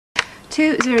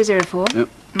2004 Yep.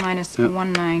 minus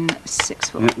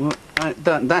 1964. Yeah,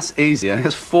 well, that's easier.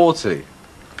 It's 40.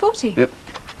 40? Yep.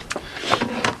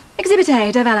 Exhibit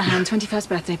A, Dev Allahan, 21st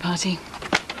birthday party.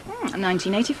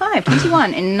 1985.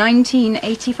 21 in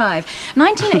 1985.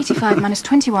 1985 minus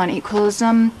 21 equals,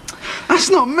 That's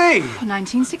not me!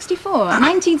 1964.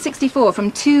 1964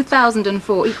 from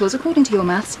 2004 equals, according to your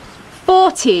maths,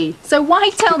 40. So why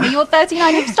tell me you're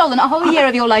 39? You've stolen a whole year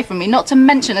of your life from me, not to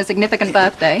mention a significant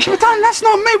birthday. But darling, that's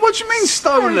not me. What do you mean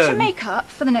stolen? So, to make up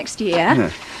for the next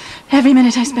year, every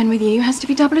minute I spend with you has to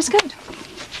be double as good.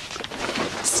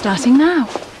 Starting now.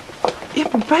 Yeah,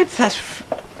 but babe, that's...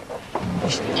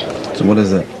 So what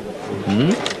is it?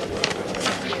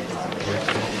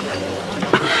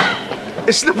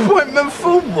 It's an appointment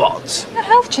for what? A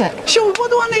health check. Sure, what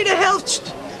do I need a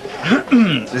health...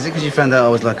 Is it because you found out I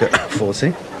was like a 40?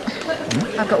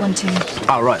 I've got one too.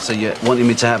 Oh, right, so you're wanting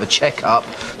me to have a check-up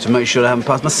to make sure I haven't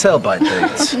passed my sell-by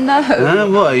date? No.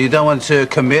 What, you don't want to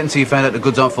commit until you found out the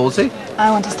goods aren't 40? I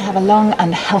want us to have a long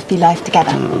and healthy life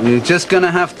together. You're just going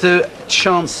to have to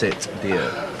chance it,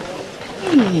 dear.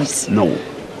 Please. No.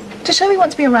 To show we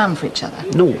want to be around for each other.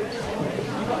 No.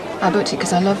 I booked it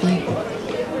because I love you.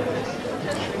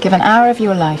 Give an hour of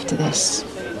your life to this.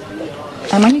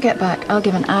 And when you get back, I'll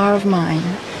give an hour of mine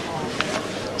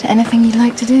to anything you'd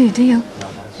like to do. Deal?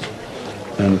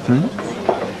 Anything?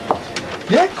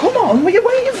 Yeah, come on. What are you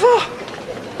waiting for?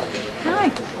 Hi.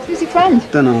 Who's your friend?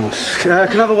 Don't know. Can I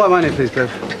have a white wine, please,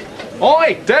 Dave?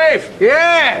 Oi, Dave!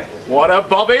 Yeah! What a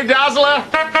Bobby Dazzler!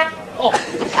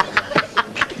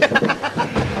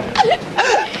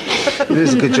 It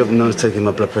is a good job no one's taking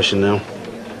my blood pressure now.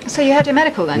 So you had your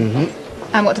medical then?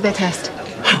 Mm-hmm. And what did they test?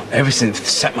 Everything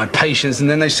set my patients and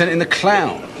then they sent in the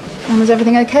clown. And was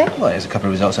everything okay? Well, there's a couple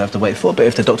of results I have to wait for, but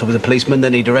if the doctor was a policeman,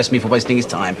 then he'd arrest me for wasting his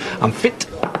time. I'm fit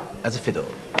as a fiddle.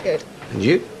 Good. And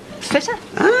you? Fitter?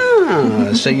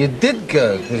 Ah, so you did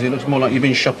go, because it looks more like you've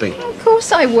been shopping. Of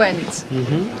course I went.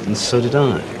 Mm-hmm. And so did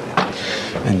I.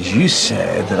 And you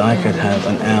said that I could have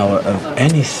an hour of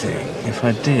anything if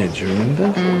I did, do you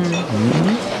remember?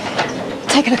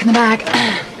 Take a look in the bag.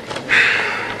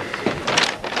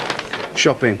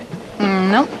 Shopping.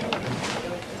 No.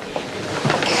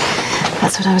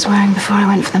 That's what I was wearing before I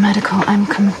went for the medical. I'm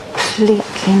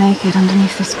completely naked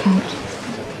underneath this coat.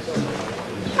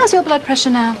 How's your blood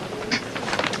pressure now?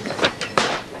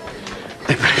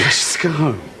 Let's just go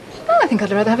home. Oh, I think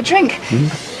I'd rather have a drink.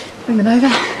 Bring them over.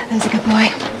 There's a good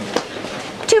boy.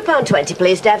 £2.20,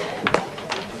 please, Dev.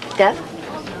 Dev?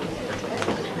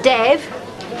 Dave?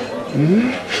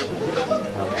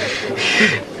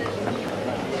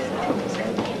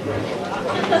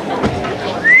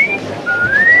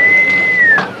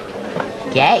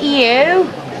 Get you.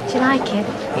 Do you like it?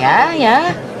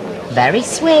 Yeah. Very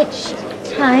switch.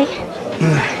 Hi.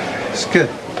 It's good.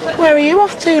 Where are you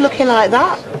off to looking like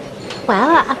that?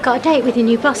 Well, I've got a date with your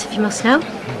new boss, if you must know.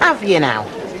 Have you now?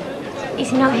 Is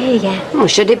he not here yet? Oh,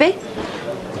 should he be?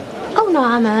 Oh, no,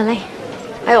 I'm early.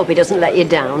 I hope he doesn't let you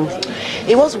down.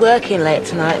 He was working late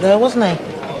tonight, though, wasn't he?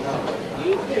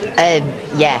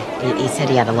 Yeah. He said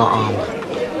he had a lot on.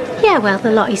 Yeah, well,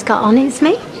 the lot he's got on is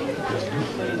me.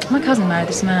 My cousin married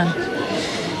this man.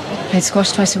 Played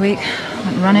squash twice a week.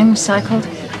 Went running, cycled.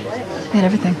 He had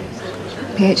everything.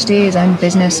 PhD, his own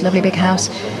business, lovely big house.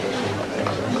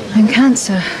 And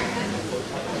cancer.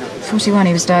 41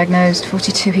 he was diagnosed,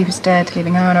 42 he was dead,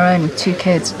 leaving her on her own with 2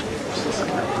 kids.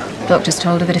 Doctors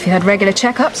told her that if he had regular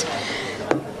checkups,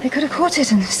 they could have caught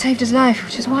it and saved his life,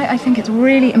 which is why I think it's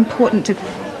really important to...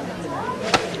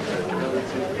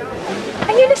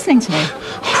 Are you listening to me?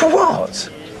 What?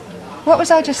 What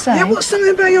was I just saying? Yeah, what's something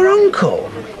about your uncle?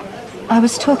 I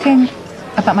was talking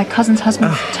about my cousin's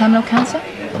husband's terminal cancer.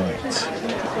 Right.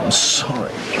 I'm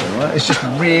sorry, right? It's just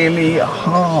really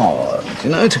hard, you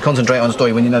know, to concentrate on a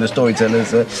story when you know the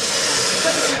storytellers.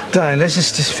 Darling, let's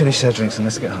just finish our drinks and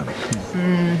let's get home.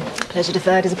 Pleasure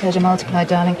deferred is a pleasure multiplied,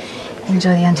 darling.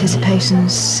 Enjoy the anticipation,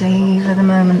 savor the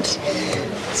moment.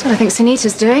 That's what I think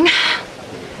Sunita's doing.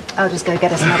 I'll just go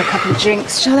get us another couple of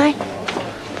drinks, shall I?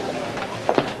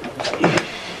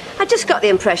 I just got the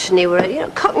impression he were a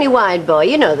Cockney wide boy,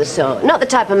 you know the sort. Not the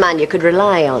type of man you could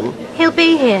rely on. He'll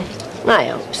be here. I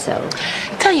hope so.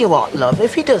 Tell you what, love,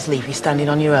 if he does leave you standing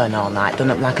on your own all night,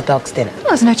 done up like a dog's dinner. Well,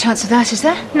 there's no chance of that, is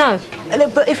there? No.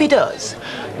 But if he does,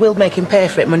 we'll make him pay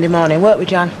for it Monday morning, won't we,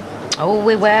 Jan? Oh,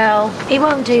 we will. He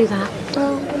won't do that.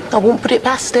 I won't put it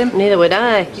past him. Neither would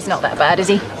I. He's not that bad, is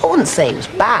he? I wouldn't say he was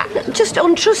bad. Just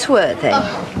untrustworthy.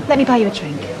 Let me buy you a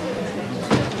drink.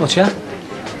 What's ya?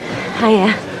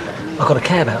 Hiya. I've got a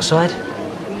cab outside.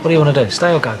 What do you want to do?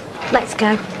 Stay or go? Let's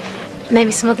go.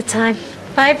 Maybe some other time.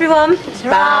 Bye, everyone.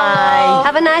 Bye.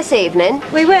 Have a nice evening.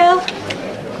 We will.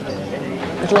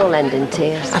 It'll all end in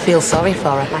tears. I feel sorry for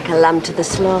her. Like a lamb to the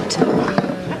slaughter.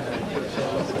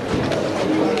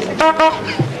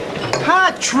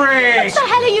 Patrick! What the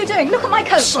hell are you doing? Look at my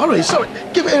coat. Sorry.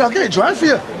 Give it here, I'll get it dry for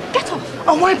you. Get off.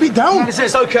 I'll wipe it down.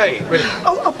 It's okay, really.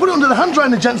 I'll put it under the hand dryer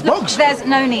in the gents' box. There's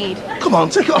no need. Come on,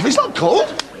 take it off. It's not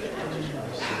cold.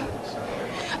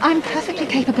 I'm perfectly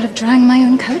capable of drying my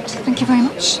own coat. Thank you very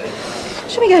much.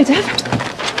 Shall we go, Dev?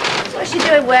 What's she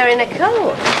doing wearing a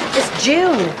coat? It's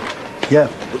June. Yeah,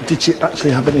 but did she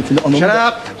actually have anything on? Shut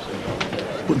up!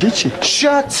 But did she?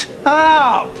 Shut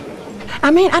up!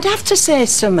 I mean, I'd have to say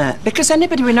something, because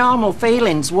anybody with normal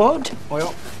feelings would.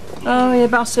 Oh, your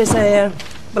boss is here.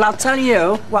 Well, I'll tell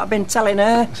you what I've been telling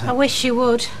her. I wish you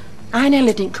would. I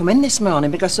nearly didn't come in this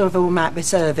morning because of who might be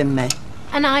serving me.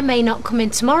 And I may not come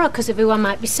in tomorrow because of who I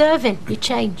might be serving. You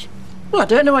change. Well, I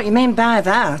don't know what you mean by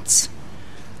that.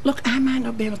 Look, I might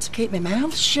not be able to keep my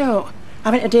mouth shut.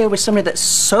 Having to deal with somebody that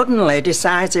suddenly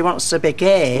decides he wants to be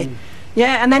gay.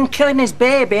 Yeah, and then killing his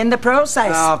baby in the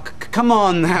process. Oh, come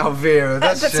on now, Vera.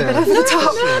 That's a bit over the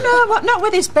top. No, not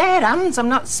with his bare hands. I'm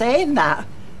not saying that.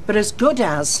 But as good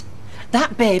as.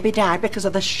 That baby died because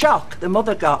of the shock the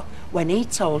mother got when he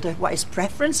told her what his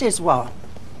preferences were.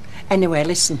 Anyway,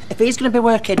 listen, if he's going to be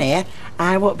working here,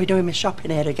 I won't be doing my shopping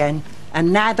here again.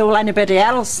 And neither will anybody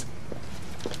else.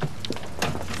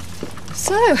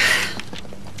 So,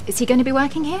 is he going to be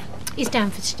working here? He's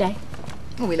down for today.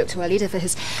 Well, we look to our leader for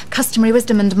his customary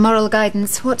wisdom and moral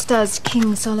guidance. What does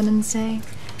King Solomon say?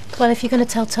 Well, if you're going to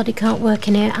tell Todd he can't work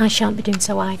in here, I shan't be doing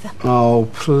so either. Oh,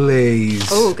 please.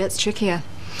 Oh, gets trickier.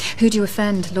 Who do you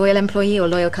offend, loyal employee or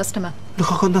loyal customer?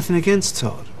 Look, I've got nothing against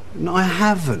Todd. No, I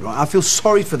haven't, right? I feel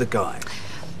sorry for the guy.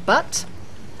 But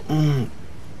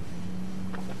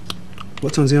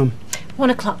What time's he on? 1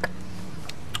 o'clock.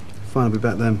 Fine, I'll be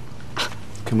back then.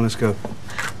 Come on, let's go.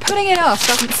 putting it off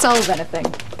doesn't solve anything.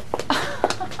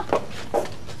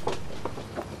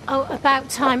 Oh, about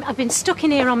time. I've been stuck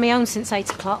in here on my own since 8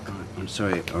 o'clock. I'm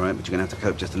sorry, all right, but you're going to have to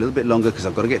cope just a little bit longer because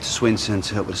I've got to get to Swinson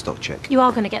to help with a stock check. You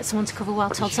are going to get someone to cover while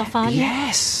Todd's off, aren't you?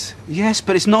 Yes,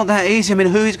 but it's not that easy. I mean,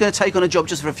 who is going to take on a job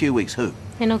just for a few weeks? Who?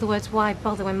 In other words, why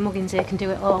bother when Muggins here can do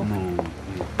it all?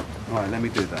 All right, let me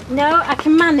do that. No, I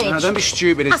can manage. No, don't be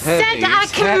stupid, it's I heavy. said I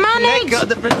It's can heavy. manage.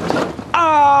 Let go.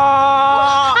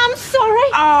 Oh! I'm sorry.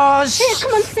 Oh, Here,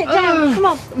 come on, sit down. Come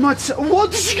on.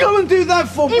 What did she go and do that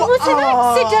for? It was an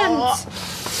Oh.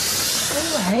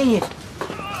 accident. Hey.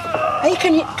 Hey,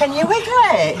 can you wiggle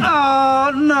it?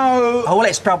 Oh, no. Oh, well,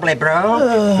 it's probably broke.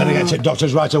 Better get to the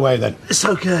doctors right away then. It's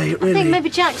okay, I really. think maybe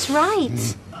Jack's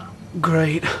right.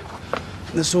 Great.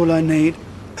 That's all I need.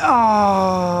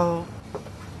 Oh.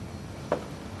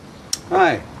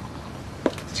 Hi.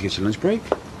 Did you get your lunch break?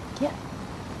 Yeah.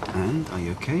 And are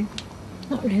you okay?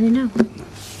 Not really, no.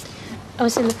 I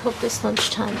was in the pub this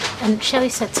lunchtime, and Shelley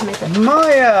said to me that...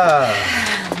 Maya!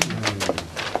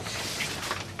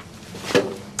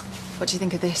 What do you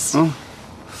think of this? Oh,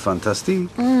 fantastic.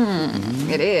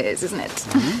 It is, isn't it?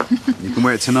 You can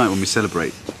wear it tonight when we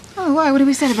celebrate. Oh, why? What are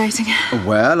we celebrating?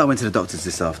 Well, I went to the doctor's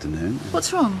this afternoon.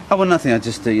 What's wrong? Oh, well, nothing. I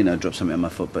just, dropped something on my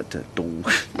foot, but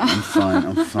I'm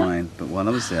fine. But while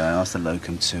I was there, I asked the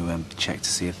locum to check to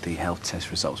see if the health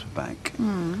test results were back.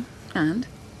 And?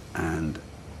 And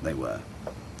they were.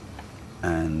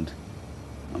 And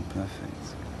I'm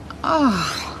perfect.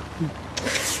 Oh,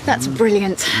 that's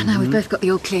brilliant. Now we've both got the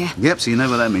all clear. Yep, so you know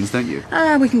what that means, don't you?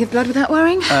 We can give blood without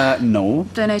worrying. No.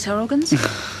 Donate our organs.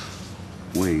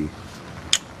 We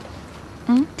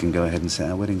can go ahead and set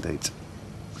our wedding date.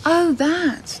 Oh,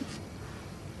 that.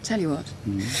 Tell you what.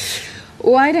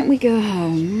 Why don't we go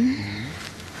home?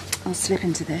 I'll slip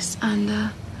into this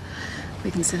and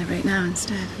we can celebrate now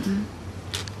instead.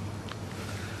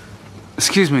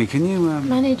 Excuse me, can you...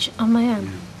 Manage on my own,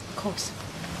 of course.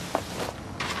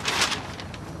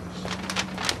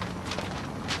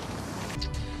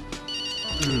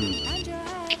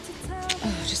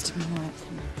 Oh, just ignore it.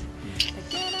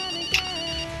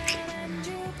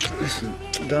 Listen,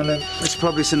 darling, it's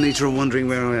probably some need to wondering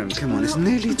where I am. Come on, it's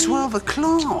nearly 12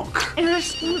 o'clock.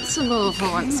 Irresponsible for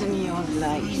once in your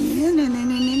life.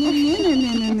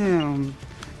 No.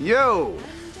 Yo!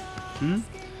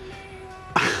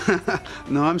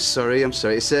 No, I'm sorry. It's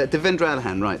Devendra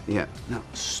Alhan, right, yeah. No,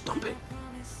 stop it.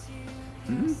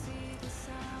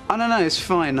 Oh, no, it's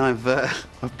fine. I've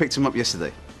picked him up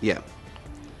yesterday. Yeah.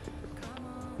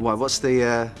 Why, what's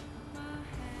the,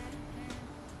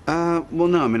 well,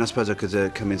 no, I mean, I suppose I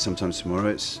could come in sometime tomorrow.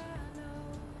 It's...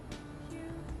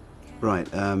 Right,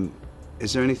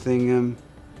 is there anything,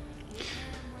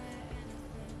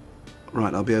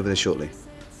 Right, I'll be over there shortly.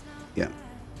 Yeah.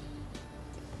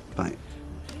 Bye.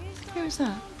 Who is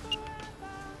that?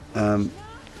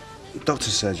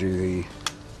 Doctor's surgery.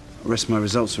 The rest of my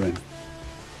results are in.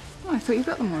 Oh, I thought you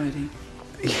got them already.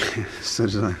 Yeah, so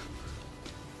did I.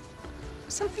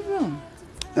 Is something wrong?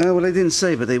 Well, they didn't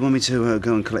say, but they want me to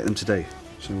go and collect them today.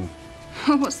 So.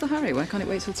 What's the hurry? Why can't it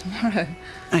wait till tomorrow?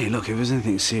 Hey, look, if it was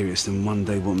anything serious, then one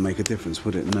day wouldn't make a difference,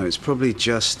 would it? No, it's probably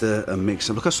just a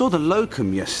mix-up. Look, I saw the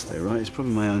locum yesterday, right? It's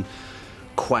probably my own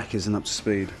quack isn't up to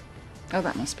speed. Oh,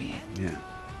 that must be it. Yeah.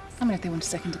 I mean, if they want a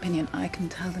second opinion, I can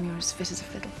tell them you're as fit as a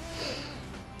fiddle.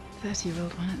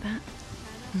 30-year-old one at that.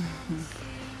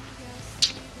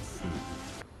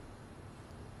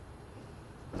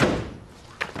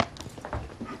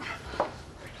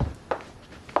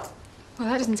 Well,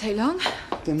 that doesn't take long.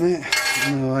 Didn't it?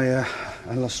 No, I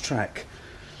lost track.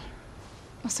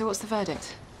 Oh, so what's the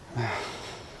verdict?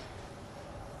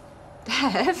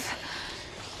 Dev?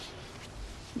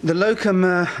 The locum,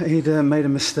 he'd made a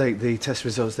mistake. The test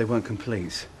results, they weren't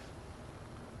complete.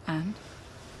 And?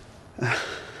 They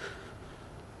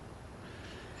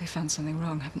found something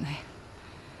wrong, haven't they?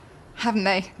 Haven't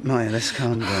they? Maya, let's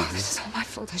calm down. This is all my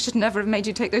fault. I should never have made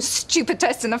you take those stupid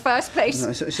tests in the first place. No,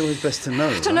 it's always best to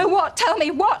know. To know what? Tell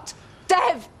me what?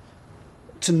 Dev!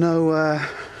 To know,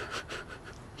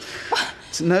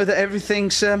 to know that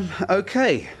everything's,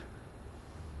 okay.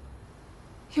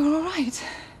 You're all right?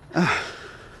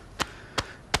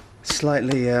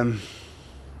 Slightly,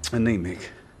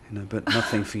 anemic, you know, but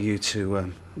nothing for you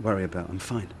to, worry about. I'm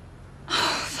fine.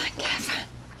 Oh, thank heaven.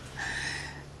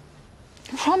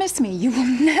 Promise me you will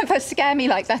never scare me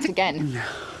like that again. No.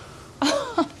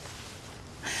 I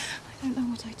don't know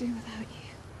what I'd do without you.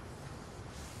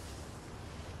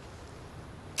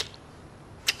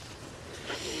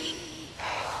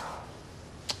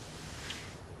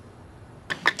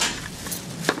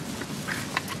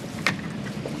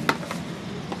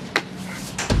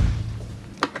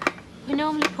 We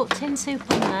normally put tin soup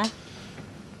on there.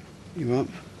 You up?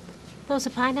 Those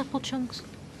are pineapple chunks.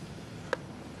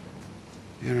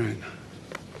 You're right.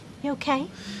 You okay?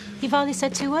 You've only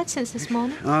said 2 words since this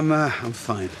morning. I'm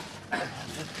fine.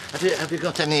 Have you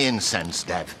got any incense,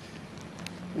 Dev?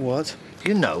 What?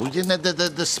 You know,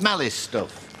 the smelly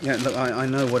stuff. Yeah, look, I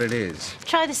know what it is.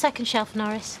 Try the second shelf,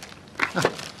 Norris.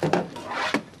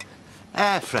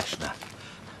 Air freshener.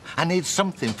 I need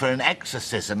something for an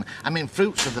exorcism. I mean,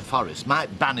 fruits of the forest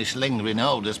might banish lingering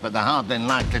odours, but they're hardly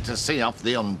likely to see off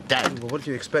the undead. Well, what do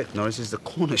you expect, Norris? It's the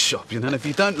corner shop, you know. And if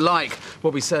you don't like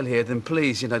what we sell here, then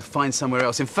please, you know, find somewhere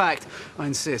else. In fact, I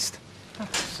insist.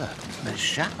 Certainly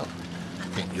shall. I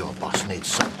think your boss needs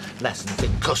some lessons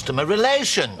in customer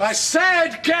relations. I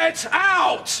said get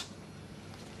out!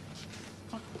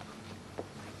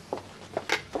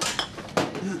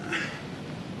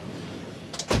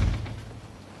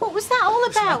 What was that all I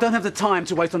about? don't have the time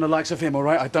to wait on the likes of him, all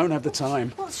right? I don't have the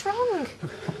time. What's wrong?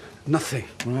 Nothing,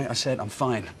 all right? I said I'm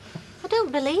fine. I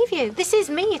don't believe you. This is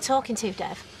me you're talking to,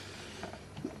 Dev.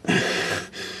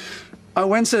 I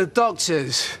went to the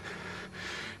doctor's.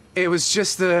 It was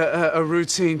just a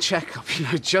routine checkup, you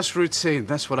know, just routine.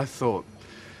 That's what I thought.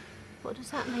 What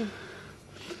does that mean?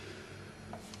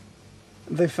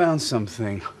 They found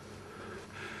something.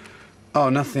 Oh,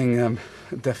 nothing,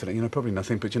 definitely, you know, probably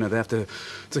nothing, but, you know, they have to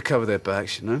cover their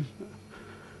backs, you know.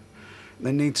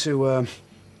 They need to,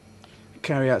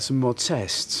 carry out some more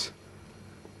tests.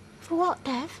 For what,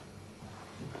 Dev?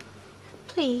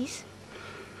 Please?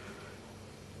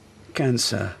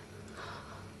 Cancer.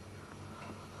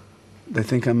 They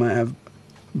think I might have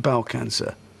bowel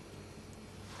cancer.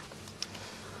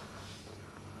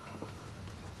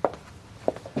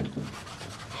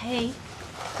 Hey,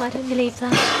 why don't you leave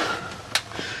that?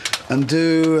 And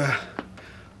do...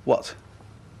 what?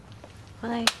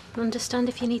 Well, I understand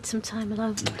if you need some time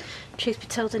alone. Truth be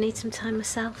told, I need some time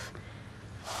myself.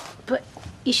 But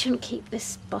you shouldn't keep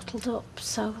this bottled up,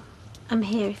 so I'm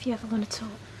here if you ever want to talk.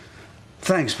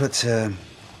 Thanks, but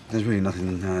there's really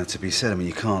nothing to be said. I mean,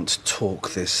 you can't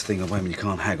talk this thing away. I mean, you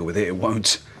can't haggle with it. It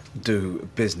won't do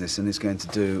business, and it's going to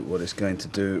do what it's going to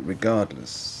do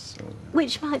regardless. So...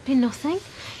 Which might be nothing.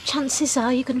 Chances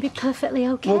are you're going to be perfectly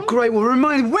okay. Well, great. Well,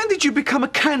 remind me, when did you become a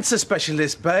cancer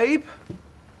specialist, babe?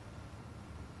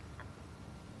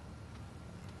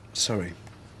 Sorry.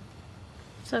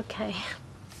 It's okay.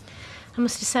 I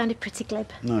must have sounded pretty glib.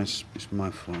 No, it's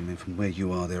my fault. I mean, from where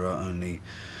you are, there are only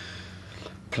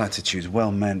platitudes,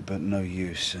 well meant, but no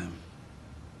use.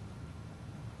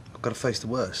 I've got to face the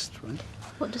worst, right?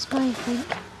 What does Maya think?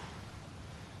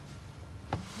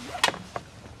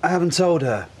 I haven't told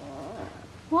her.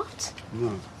 What?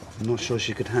 No, I'm not sure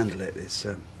she could handle it. It's,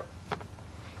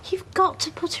 You've got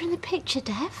to put her in the picture,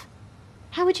 Dev.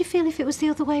 How would you feel if it was the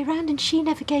other way around and she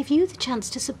never gave you the chance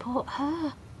to support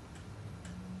her?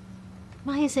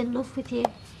 Maya's in love with you.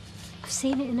 I've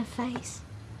seen it in her face.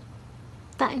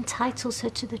 That entitles her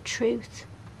to the truth.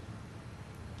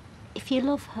 If you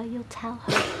love her, you'll tell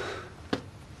her.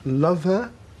 Love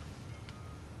her?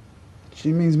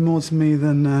 She means more to me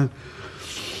than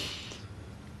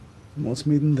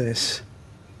this.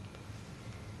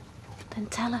 Then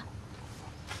tell her.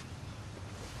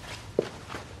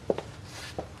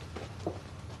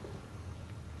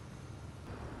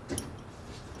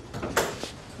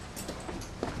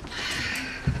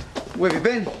 Where have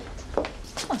you been? Oh,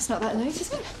 it's not that late,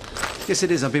 is it? Yes, it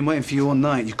is. I've been waiting for you all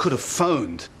night. You could have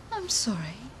phoned. I'm sorry.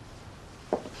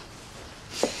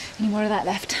 Any more of that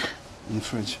left? In the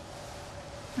fridge.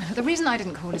 The reason I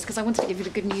didn't call is because I wanted to give you the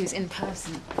good news in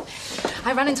person.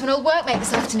 I ran into an old workmate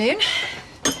this afternoon.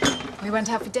 We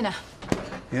went out for dinner.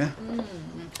 Yeah?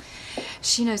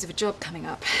 She knows of a job coming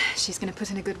up. She's going to put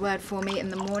in a good word for me in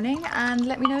the morning and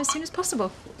let me know as soon as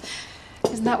possible.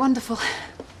 Isn't that wonderful?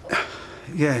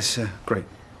 Yes, great.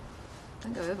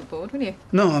 Don't go overboard, will you?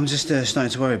 No, I'm just starting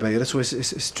to worry about you. That's why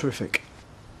it's terrific.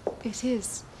 It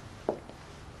is.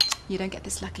 You don't get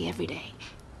this lucky every day.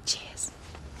 Cheers.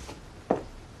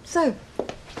 So,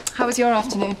 how was your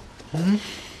afternoon?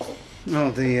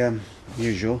 Oh, the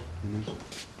usual.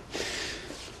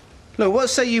 Look, what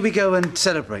say we go and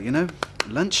celebrate,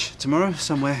 Lunch tomorrow,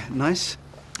 somewhere nice?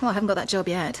 Well, I haven't got that job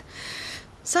yet.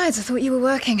 Besides, I thought you were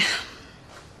working.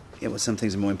 Yeah, well, some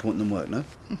things are more important than work, no?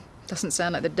 Doesn't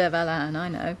sound like the Dev Alan, I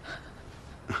know.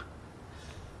 Yeah,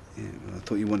 well, I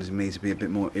thought you wanted me to be a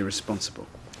bit more irresponsible.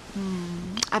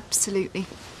 Absolutely.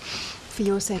 For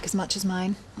your sake as much as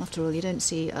mine. After all, you don't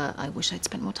see, I wish I'd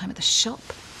spent more time at the shop,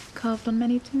 carved on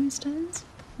many tombstones.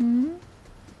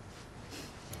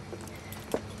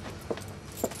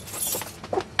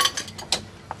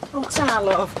 Oh, Ta,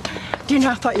 love. Do you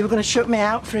know, I thought you were going to shut me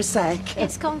out for a sec.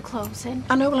 It's gone closing.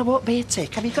 I know, well, I won't be a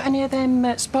tick. Have you got any of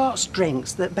them sports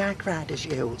drinks that bike riders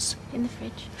use? In the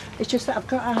fridge. It's just that I've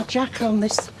got our Jack on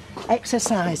this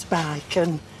exercise bike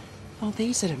and... Oh,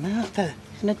 these are them, aren't they?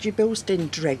 Energy boosting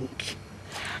drink.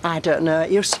 I don't know,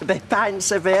 it used to be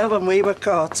pints of ale when we were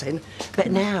courting, but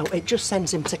now it just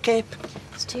sends him to kip.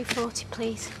 It's $2.40,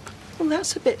 please. Well,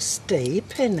 that's a bit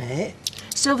steep, isn't it?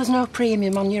 Still, there's no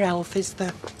premium on your health, is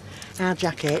there? Our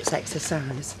Jack hates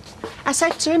exercise. I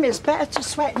said to him, it's better to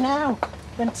sweat now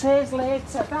than tears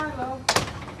later. Bye, love.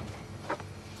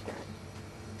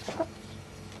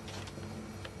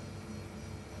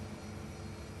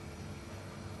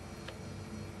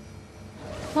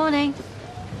 Morning.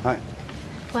 Hi.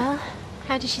 Well,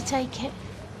 how did she take it?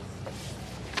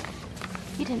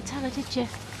 You didn't tell her, did you?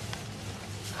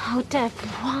 Oh, Deb,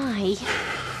 why?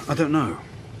 I don't know.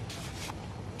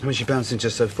 I mean, she bounced in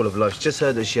just so full of life. She just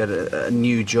heard that she had a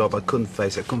new job. I couldn't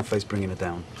face it. I couldn't face bringing her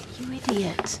down. You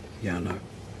idiot. Yeah, I know.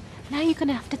 Now you're going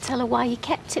to have to tell her why you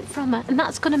kept it from her, and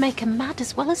that's going to make her mad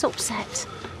as well as upset.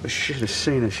 I should have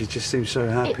seen her. She just seemed so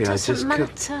happy. It doesn't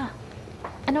matter.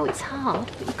 I know it's hard,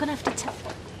 but you're going to have to tell...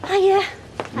 Hiya.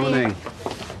 Morning.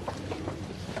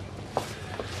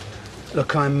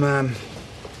 Look, I'm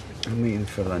meeting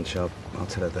for lunch. I'll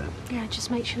tell her then. Yeah,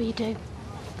 just make sure you do.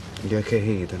 You okay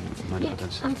here? You don't mind Yeah, if I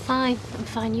don't? I'm fine. I'm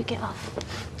fine. You get off.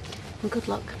 And good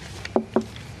luck.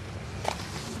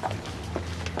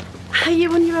 Are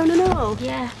you on your own and all?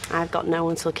 Yeah. I've got no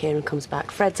one till Kieran comes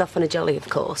back. Fred's off on a jolly, of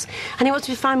course. And he wants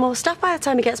me to find more stuff by the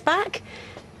time he gets back.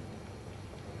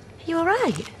 Are you all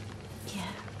right? Yeah.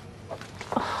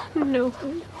 Oh, no.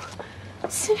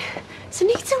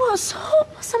 Sunita, what's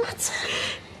up? What's the matter?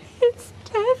 It's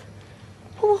Dev.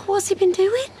 What's he been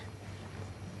doing?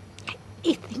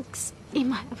 He thinks he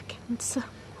might have cancer.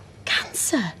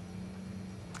 Cancer?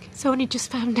 He's only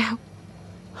just found out.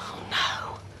 Oh,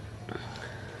 no.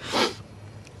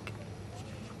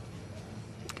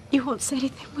 You won't say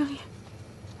anything, will you?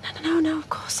 No, of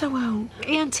course I won't.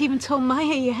 He hasn't even told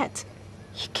Maya yet.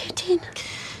 You're kidding.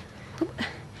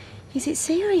 Is it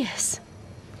serious?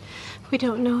 We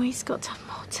don't know. He's got to have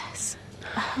more tests.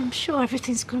 I'm sure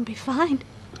everything's going to be fine.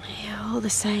 Yeah, all the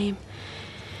same.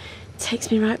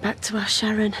 Takes me right back to our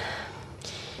Sharon.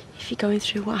 If you're going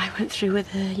through what I went through with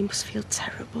her, you must feel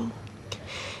terrible.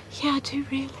 Yeah, I do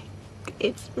really.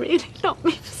 It's really knocked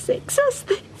me for six,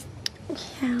 hasn't it?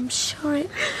 Yeah, I'm sure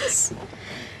it is.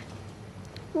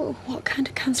 Well, what kind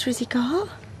of cancer has he got?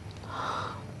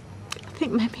 I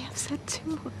think maybe I've said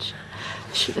too much.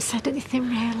 I shouldn't have said anything,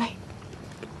 really.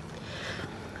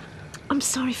 I'm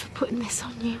sorry for putting this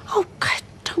on you. Oh, God,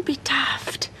 don't be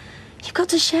daft. You've got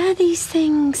to share these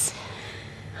things.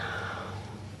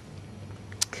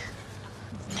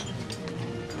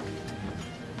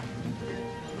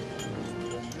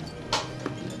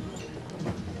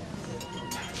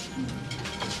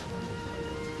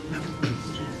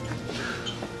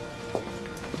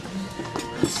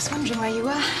 Just wondering where you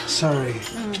were. Sorry.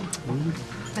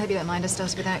 I hope you don't mind I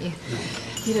started without you.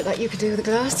 You look like you could do with a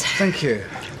glass. Thank you.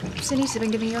 Sinise have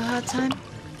been giving you a hard time?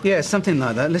 Yeah, something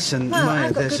like that. Listen, Well, Maya,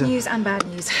 I've got there's good news and bad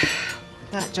news.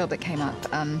 That job that came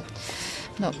up,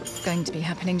 not going to be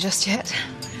happening just yet.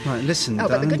 Right, listen, Oh, but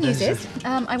the darling, good news there's is,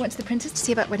 I went to the printers to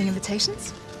see about wedding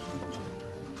invitations.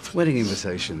 wedding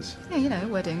invitations. Yeah, you know,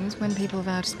 weddings, when people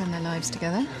vow to spend their lives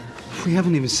together. We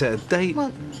haven't even set a date.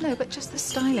 Well, no, but just the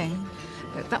styling.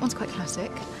 Look, that one's quite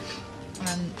classic.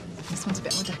 This one's a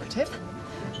bit more decorative.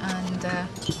 And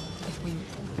if we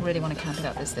really want to camp it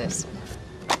up, there's this.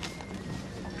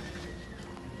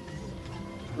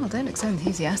 Well, don't look so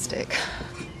enthusiastic.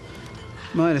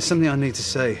 Maya, there's something I need to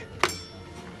say.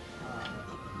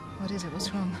 What is it?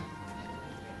 What's wrong?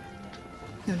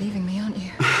 You're leaving me, aren't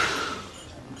you?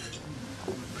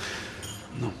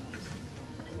 No.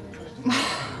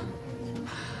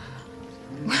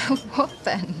 Well, what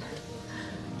then?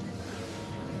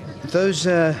 Those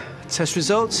test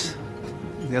results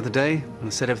the other day, when I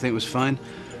said everything was fine,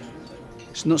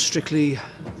 it's not strictly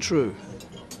true.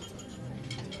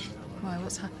 Why,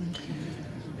 what's happened?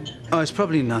 Oh, it's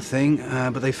probably nothing,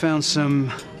 but they found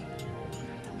some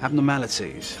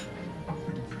abnormalities.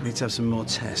 Need to have some more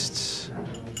tests.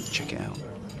 Check it out.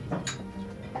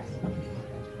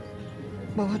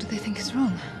 Well, what do they think is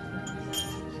wrong?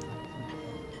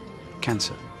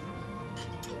 Cancer.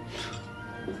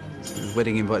 So the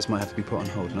wedding invites might have to be put on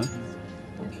hold, no?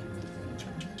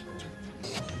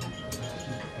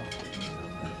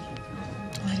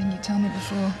 Why didn't you tell me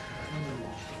before?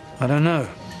 I don't know.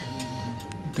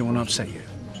 Didn't want to upset you.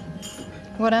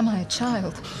 What am I, a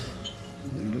child?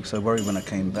 You looked so worried when I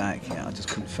came back. Yeah, I just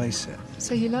couldn't face it.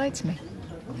 So you lied to me?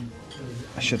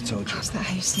 I should have told you. Is that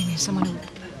how you see me? Someone who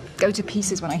go to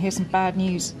pieces when I hear some bad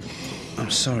news? I'm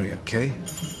sorry, okay?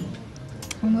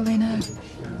 When will they know?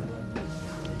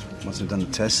 Once I've done the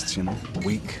tests, you know, a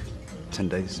week, 10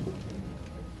 days.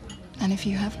 And if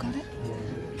you have got it?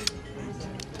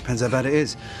 Depends how bad it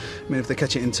is. I mean, if they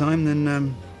catch it in time,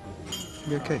 then, it'll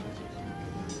be okay.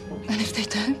 And if they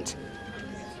don't?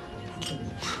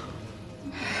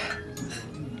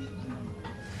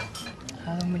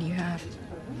 How long will you have?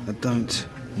 I don't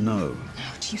know.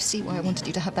 Oh, do you see why I wanted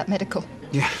you to have that medical?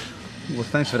 Yeah. Well,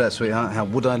 thanks for that, sweetheart. How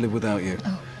would I live without you?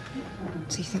 Oh.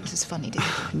 So you think this is funny, do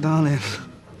you? Darling,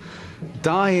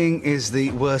 dying is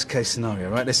the worst case scenario,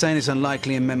 right? They're saying it's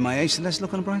unlikely in men my age, so let's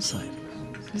look on the bright side.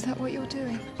 Is that what you're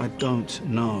doing? I don't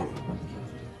know.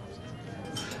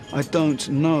 I don't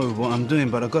know what I'm doing,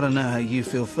 but I've got to know how you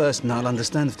feel first, and I'll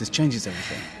understand if this changes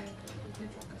everything.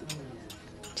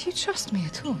 Do you trust me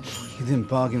at all? You didn't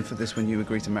bargain for this when you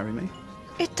agreed to marry me?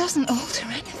 It doesn't alter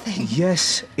anything.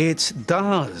 Yes, it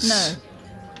does. No.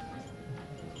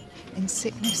 In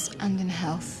sickness and in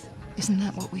health. Isn't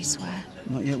that what we swear?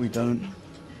 Not yet, we don't.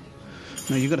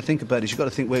 No, you've got to think about it. You've got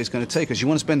to think where it's going to take us. You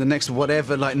want to spend the next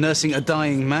whatever, like nursing a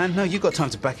dying man? No, you've got time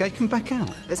to back out. You can back out.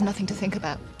 There's nothing to think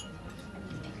about.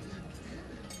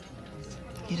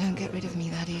 You don't get rid of me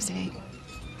that easily.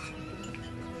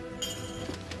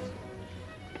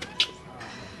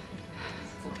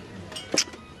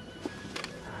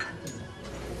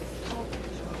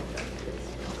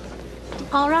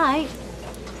 All right.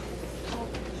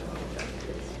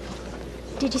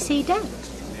 Did you see Dad?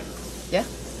 Yeah?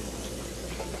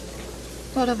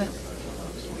 What of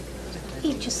it?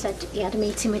 He just said he had a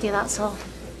meeting with you, that's all.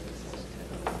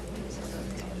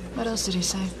 What else did he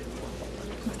say?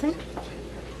 Nothing.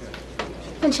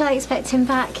 When shall I expect him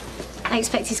back? I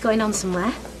expect he's going on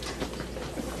somewhere.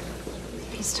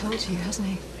 He's told you, hasn't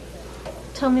he?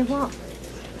 Told me what?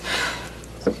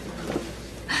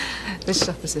 This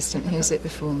shop assistant hears it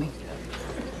before me.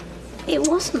 It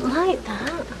wasn't like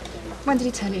that. When did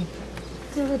he tell you?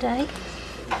 The other day.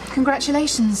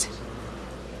 Congratulations.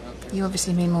 You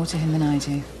obviously mean more to him than I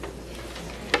do.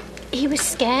 He was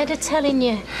scared of telling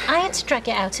you. I had to drag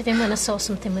it out of him when I saw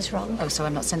something was wrong. Oh, so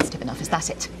I'm not sensitive enough, is that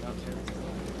it?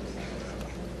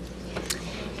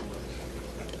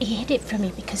 He hid it from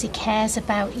me because he cares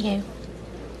about you.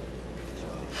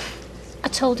 I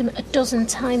told him a dozen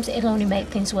times it'll only make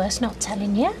things worse not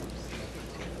telling you.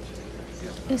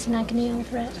 He was in agony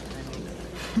over it.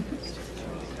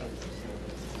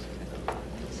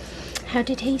 How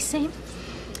did he seem?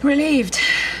 Relieved.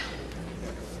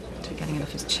 To getting it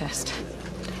off his chest.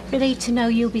 Relieved to know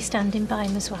you'll be standing by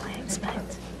him as well, I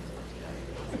expect.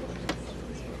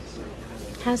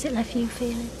 How's it left you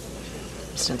feeling?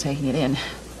 Still taking it in.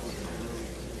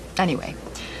 Anyway,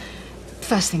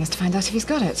 first thing is to find out if he's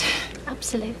got it.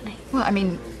 Absolutely. Well, I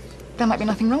mean, there might be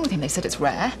nothing wrong with him. They said it's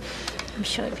rare. I'm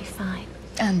sure it'll be fine.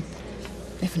 And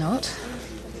if not,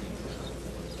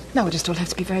 No, we'll just all have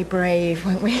to be very brave,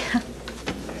 won't we?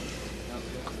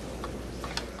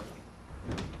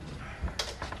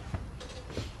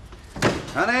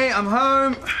 Honey, I'm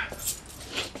home.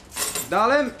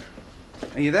 Darling,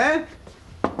 are you there?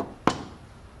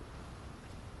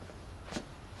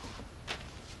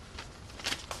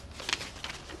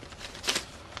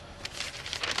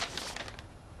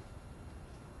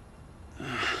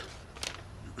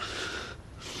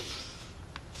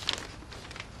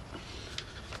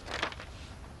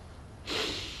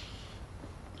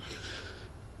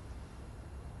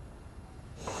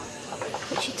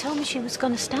 She told me she was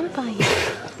going to stand by you.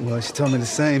 Well, she told me the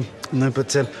same. No,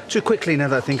 but too quickly now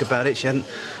that I think about it, she hadn't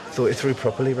thought it through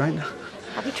properly, right?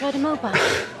 Have you tried a mobile?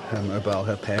 Her mobile,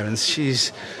 her parents,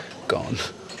 she's gone.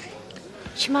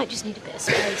 She might just need a bit of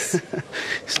space.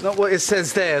 It's not what it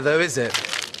says there, though, is it?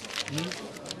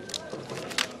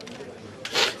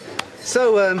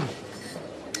 So,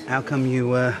 how come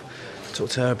you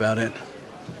talked to her about it?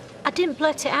 I didn't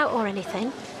blurt it out or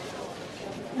anything.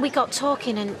 We got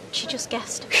talking and she just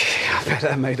guessed. I bet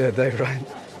that made her day, right?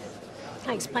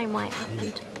 I explained why it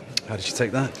happened. How did she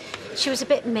take that? She was a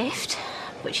bit miffed,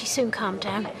 but she soon calmed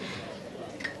down.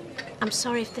 I'm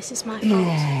sorry if this is my fault.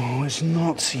 No, it's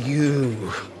not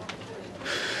you.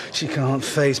 She can't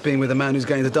face being with a man who's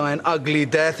going to die an ugly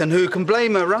death, and who can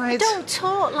blame her, right? Don't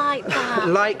talk like that.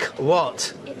 Like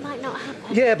what? It might not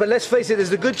happen. Yeah, but let's face it,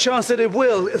 there's a good chance that it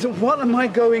will. What am I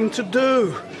going to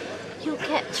do? You'll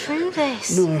get through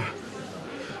this. No,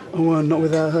 I won't. Not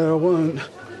without her, I won't.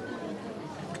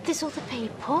 There's other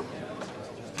people.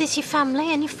 There's your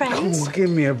family and your friends. Oh, give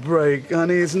me a break,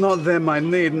 honey. It's not them I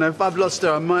need, and if I've lost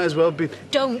her, I might as well be...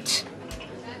 Don't.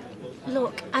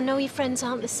 Look, I know your friends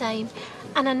aren't the same,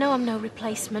 and I know I'm no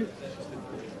replacement,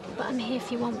 but I'm here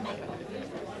if you want me.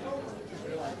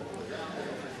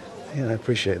 Yeah, I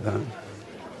appreciate that.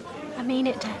 I mean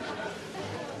it, Dad.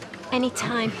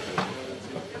 Anytime.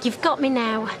 You've got me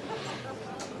now,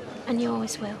 and you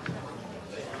always will.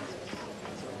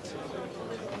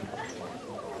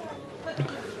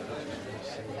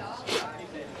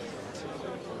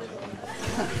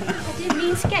 I didn't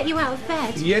mean to get you out of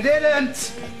bed. You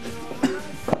didn't!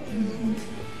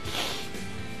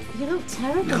 You look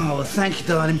terrible. Oh, thank you,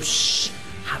 darling. Shh.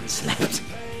 Haven't slept.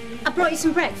 I brought you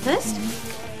some breakfast.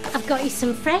 I've got you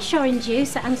some fresh orange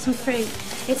juice and some fruit.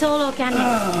 It's all organic.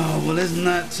 Oh, well, isn't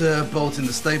that bolting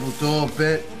the stable door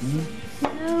bit?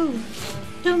 No,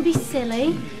 don't be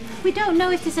silly. We don't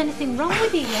know if there's anything wrong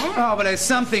with you yet. Oh, but there's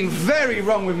something very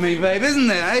wrong with me, babe, isn't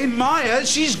there? Hey, Maya,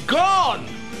 she's gone!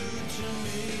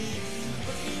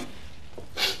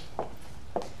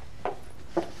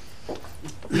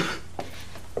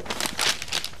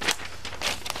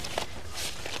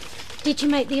 Did you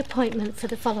make the appointment for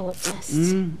the follow-up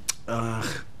tests? I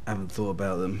haven't thought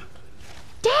about them.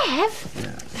 Dev?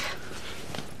 Yeah.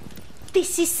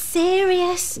 This is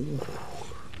serious.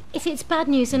 If it's bad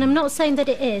news, and I'm not saying that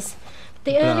it is,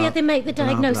 the earlier they make the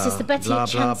diagnosis, the better your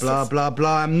chances. Blah, blah,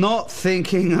 blah. I'm not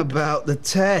thinking about the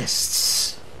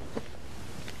tests.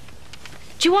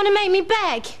 Do you want to make me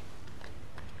beg?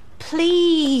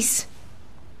 Please.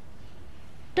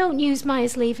 Don't use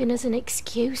Maya's leaving as an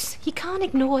excuse. You can't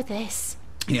ignore this.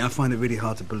 Yeah, I find it really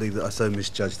hard to believe that I so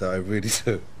misjudged that. I really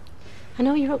do. I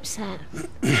know you're upset.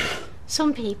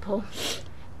 Some people,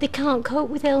 they can't cope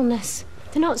with illness.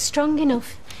 They're not strong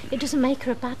enough. It doesn't make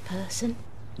her a bad person.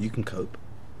 You can cope.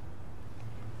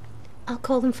 I'll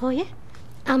call them for you.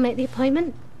 I'll make the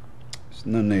appointment. There's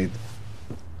no need.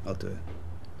 I'll do it.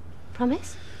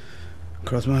 Promise?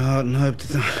 Cross my heart and hope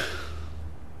to die.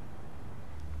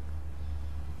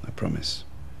 I promise.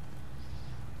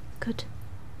 Good.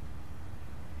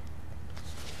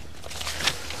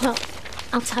 Well,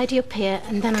 I'll tidy up here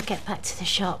and then I'll get back to the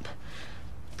shop.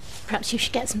 Perhaps you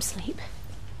should get some sleep.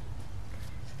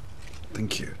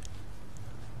 Thank you.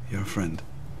 You're a friend.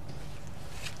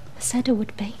 I said I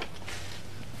would be.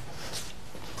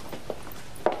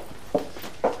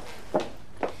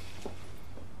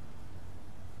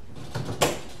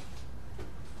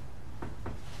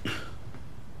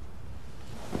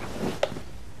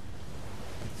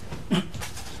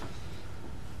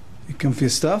 You come for your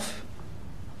stuff?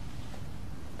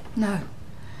 No.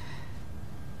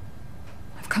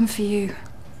 I've come for you.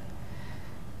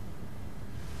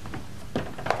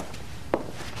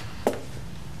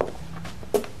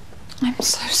 I'm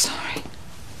so sorry.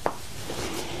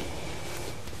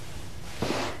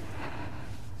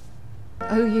 I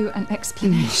owe you an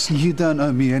explanation. You don't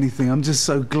owe me anything. I'm just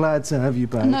so glad to have you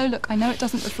back. No, look, I know it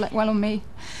doesn't reflect well on me.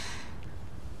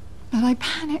 But I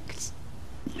panicked.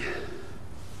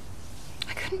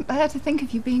 I couldn't bear to think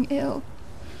of you being ill.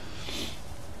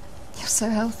 You're so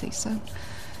healthy, so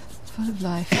full of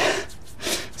life.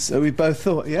 So we both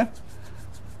thought, yeah?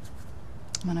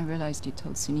 When I realised you'd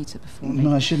told Sunita before me...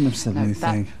 No, I shouldn't have said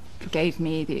anything. That gave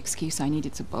me the excuse I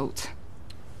needed to bolt.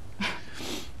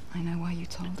 I know why you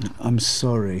told her. I'm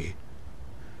sorry.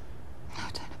 No,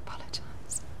 don't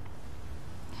apologise.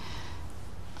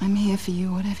 I'm here for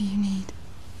you, whatever you need.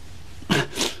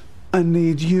 I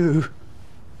need you.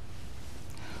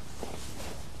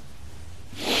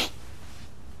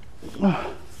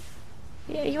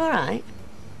 Yeah, you all right?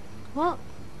 What?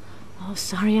 Oh,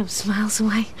 sorry, I'm miles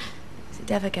away. Is it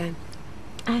Dev again?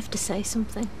 I have to say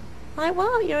something. Like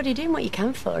what? You're already doing what you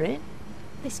can for it.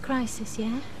 This crisis,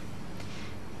 yeah?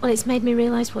 Well, it's made me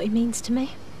realise what he means to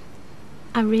me.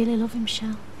 I really love him,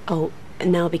 Shell. Oh,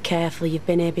 and now be careful. You've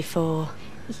been here before.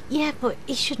 Yeah, but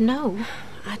he should know.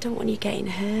 I don't want you getting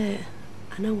hurt.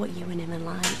 I know what you and him are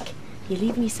like. You're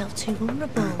leaving yourself too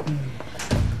vulnerable.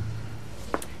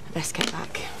 I best get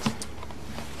back.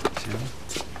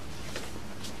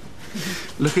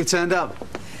 Look who turned up.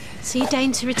 So you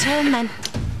deign to return, then?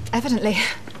 Evidently.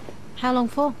 How long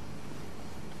for?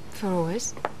 For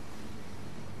always.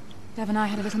 Dev and I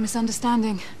had a little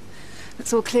misunderstanding.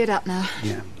 It's all cleared up now.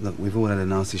 Yeah, look, we've all had a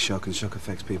nasty shock, and shock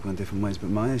affects people in different ways, but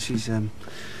Maya, she's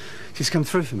come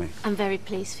through for me. I'm very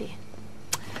pleased for you.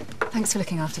 Thanks for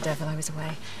looking after Dev while I was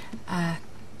away.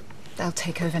 They'll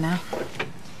take over now.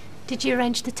 Did you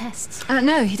arrange the tests?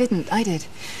 No, he didn't. I did.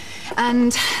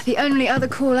 And the only other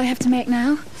call I have to make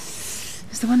now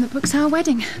is the one that books our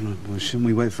wedding. Well, shouldn't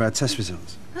we wait for our test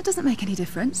results? That doesn't make any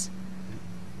difference.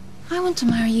 I want to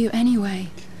marry you anyway.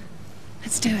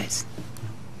 Let's do it.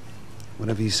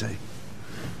 Whatever you say.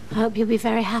 I hope you'll be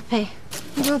very happy.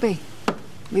 We will be.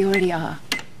 We already are.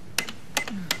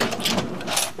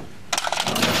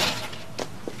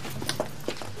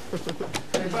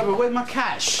 Hey, Bubba, where's my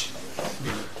cash?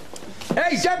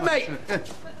 Hey, Deb, mate!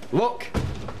 Look,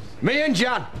 me and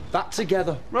Jan, back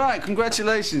together. Right,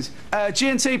 congratulations.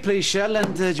 G&T, please, Shell,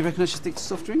 and do you reckon I should stick to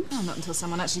soft drinks? Oh, not until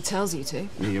someone actually tells you to.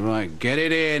 Yeah, you're right. Get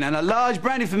it in. And a large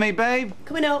brandy for me, babe.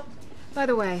 Coming up. By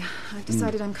the way, I've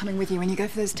decided I'm coming with you when you go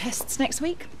for those tests next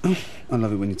week. I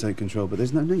love it when you take control, but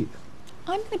there's no need.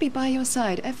 I'm going to be by your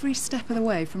side every step of the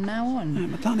way from now on. Yeah,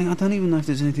 but darling, I don't even know if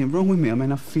there's anything wrong with me. I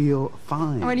mean, I feel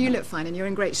fine. Oh, well, you look fine and you're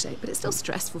in great shape, but it's still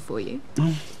stressful for you.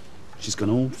 Oh, she's gone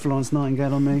all Florence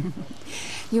Nightingale on me.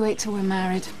 You wait till we're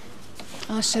married.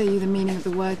 I'll show you the meaning of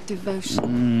the word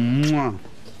devotion. Mwah.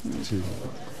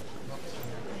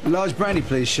 A large brandy,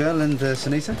 please, Shell, and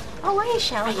Sunita. Oh, are you,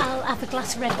 Shell? I'll have a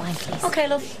glass of red wine, please. Okay,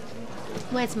 love.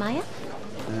 Where's Maya?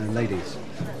 Ladies,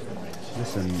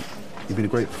 listen, you've been a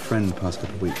great friend the past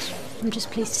couple of weeks. I'm just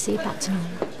pleased to see you back to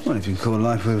normal. Well, if you can call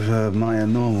life with Maya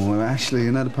normal. Well, actually,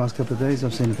 you know, the past couple of days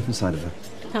I've seen a different side of her.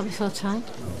 Not before time.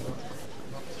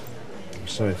 I'm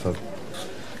sorry if I've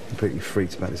completely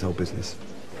freaked about this whole business.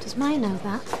 Does Maya know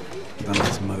that? I'd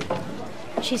like to mope.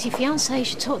 She's your fiancée, you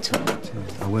should talk to her.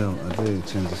 I will, I do, in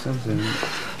terms of something.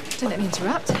 Don't let me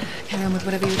interrupt. Carry on with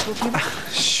whatever you were talking about.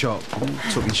 Shop.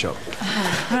 Talking shop.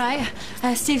 All right.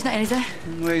 Steve's not in, is he?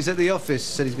 Well, he's at the office.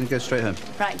 Said he's going to go straight home.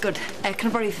 Right, good.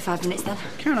 Can I borrow you for 5 minutes then?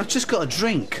 Karen, I've just got a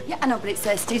drink. Yeah, I know, but it's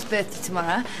Steve's birthday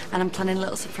tomorrow, and I'm planning a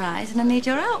little surprise, and I need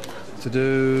your help. To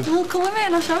do... Well, come with me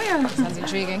and I'll show you. Sounds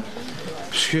intriguing.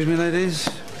 Excuse me, ladies.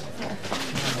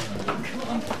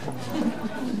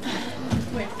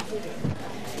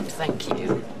 Thank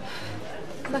you.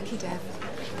 Lucky, Dev.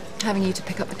 Having you to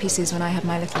pick up the pieces when I had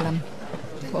my little,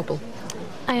 wobble.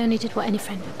 I only did what any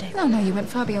friend would do. No, you went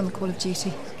far beyond the call of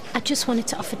duty. I just wanted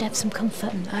to offer Dev some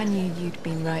comfort. I knew you'd be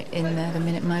right in there the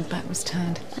minute my back was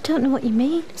turned. I don't know what you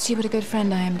mean. See what a good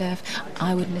friend I am, Dev.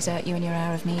 I wouldn't desert you in your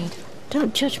hour of need.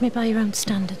 Don't judge me by your own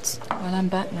standards. Well, I'm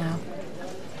back now.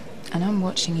 And I'm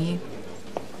watching you.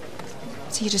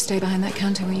 So you just stay behind that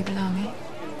counter where you belong, eh?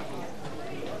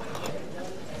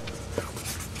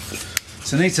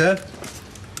 Sunita.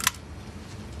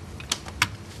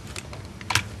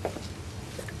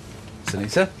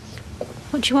 Sunita.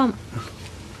 What do you want?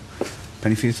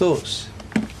 Penny for your thoughts.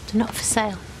 They're not for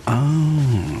sale.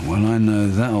 Oh, well, I know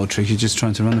that old trick. You're just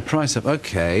trying to run the price up.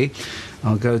 OK.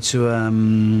 I'll go to, a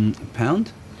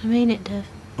pound? I mean it, Dev.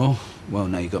 Oh, well,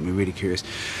 now you got me really curious.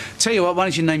 Tell you what, why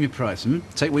don't you name your price,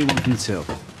 Take what you want from the till.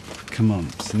 Come on,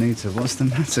 Sunita, what's the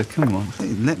matter? Come on,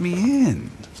 please, let me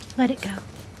in. Let it go,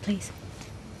 please.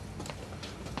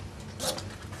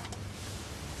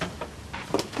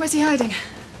 Where's he hiding?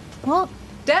 What?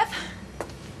 Dev?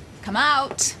 Come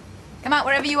out. Come out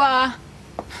wherever you are.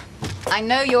 I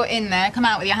know you're in there. Come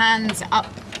out with your hands up.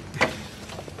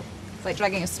 It's like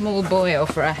dragging a small boy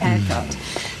off for a haircut.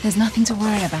 There's nothing to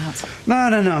worry about. No,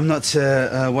 I'm not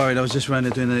worried. I was just round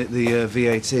there doing the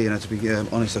VAT, and to be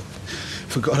honest, I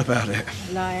forgot about it.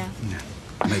 Liar. Yeah,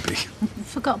 maybe.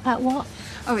 Forgot about what?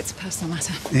 Oh, it's a personal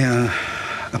matter. Yeah,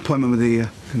 appointment with the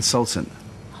consultant.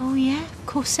 Oh, yeah, of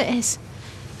course it is.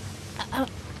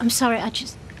 I'm sorry,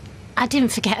 I didn't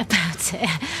forget about it.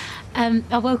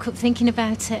 I woke up thinking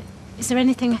about it. Is there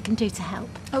anything I can do to help?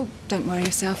 Oh, don't worry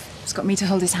yourself. It's got me to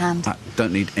hold his hand. I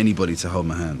don't need anybody to hold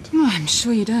my hand. Oh, I'm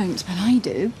sure you don't, but I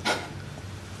do.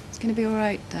 It's going to be all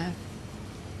right, Dad.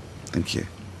 Thank you.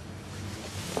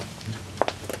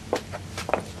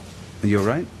 Are you all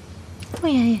right? Oh,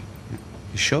 yeah.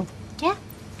 You sure? Yeah?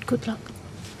 Good luck.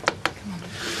 Come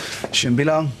on. Shouldn't be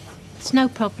long. It's no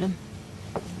problem.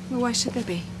 Well, why should there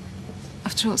be?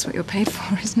 After all, it's what you're paid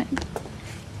for, isn't it?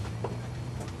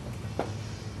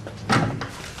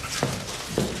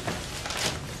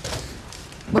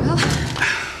 Well?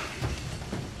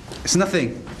 It's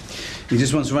nothing. He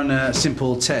just wants to run a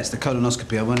simple test, a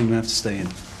colonoscopy. I won't even have to stay in.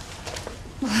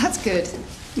 Well, that's good.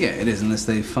 Yeah, it is, unless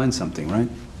they find something, right?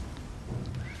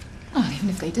 Oh, even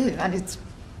if they do, and it's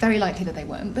very likely that they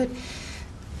won't, but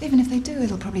even if they do,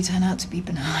 it'll probably turn out to be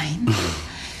benign.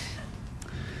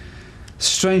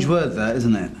 Strange word, that,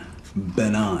 isn't it?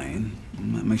 Benign.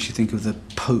 That makes you think of the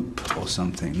Pope or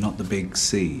something, not the big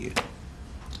C.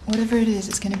 Whatever it is,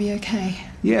 it's going to be okay.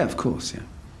 Yeah, of course, yeah.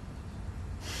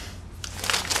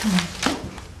 Come on.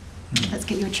 Let's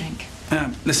get you a drink.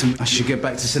 Listen, I should get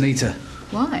back to Sunita.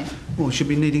 Why? Well, she'll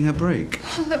be needing her break.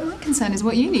 Oh, look, my concern is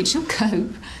what you need. She'll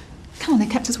cope. Come on, they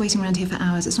kept us waiting around here for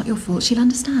hours. It's not your fault. She'll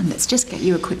understand. Let's just get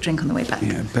you a quick drink on the way back.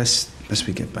 Yeah, best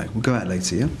we get back. We'll go out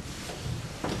later, yeah?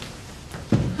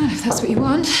 Well, if that's what you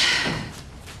want.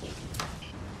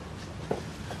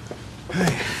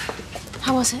 Hey.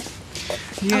 How was it?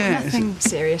 Yeah. Oh, nothing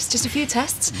serious. Just a few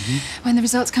tests. When the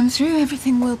results come through,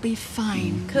 everything will be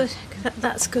fine. Good.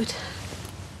 That's good.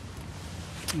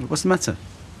 What's the matter?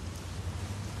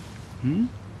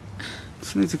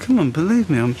 Sunita, come on, believe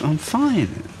me, I'm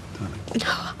fine.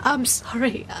 No, I'm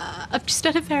sorry. I've just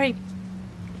had a very...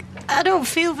 I don't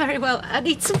feel very well. I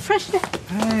need some fresh air.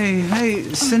 Hey,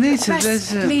 Sunita,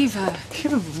 there's a... Leave her.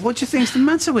 Yeah, but what do you think's the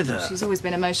matter with her? She's always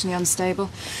been emotionally unstable.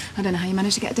 I don't know how you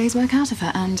managed to get a day's work out of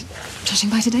her, and judging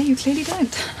by today, you clearly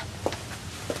don't.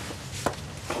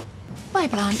 Bye,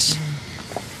 Blanche.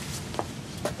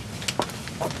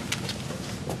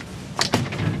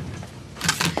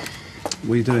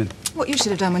 What are you doing? What you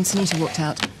should have done when Sunita walked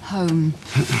out. Home.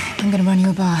 I'm going to run you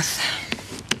a bath.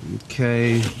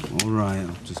 Okay, all right.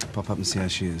 I'll just pop up and see how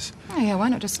she is. Oh, yeah, why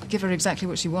not just give her exactly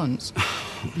what she wants?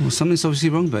 Well, something's obviously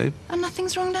wrong, babe. And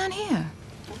nothing's wrong down here.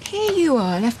 Here you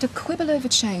are, left to quibble over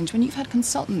change when you've had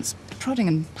consultants prodding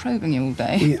and probing you all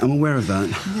day. Yeah, I'm aware of that.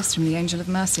 And this from the Angel of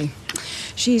Mercy.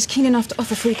 She's keen enough to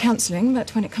offer free counselling,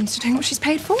 but when it comes to doing what she's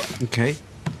paid for... Okay.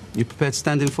 You prepared to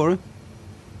stand in for her?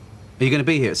 Are you going to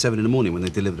be here at 7 in the morning when they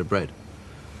deliver the bread?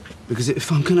 Because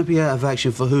if I'm going to be out of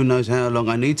action for who knows how long,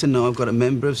 I need to know I've got a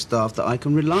member of staff that I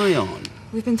can rely on.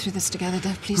 We've been through this together,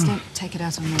 Dev. Please don't take it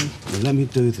out on me. Well, let me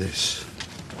do this.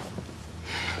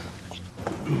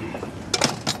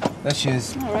 There she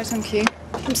is. All right, thank you.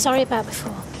 I'm sorry about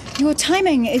before. Your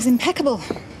timing is impeccable.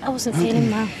 I wasn't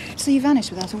feeling well. So you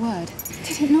vanished without a word.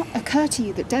 Did it not occur to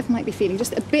you that Dev might be feeling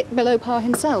just a bit below par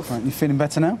himself? Right, you feeling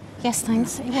better now? Yes,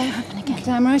 thanks. It won't happen again.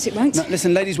 Damn right it won't. No,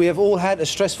 listen, ladies, we have all had a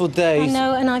stressful day. I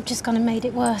know, and I've just gone and made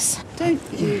it worse. Don't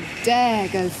you dare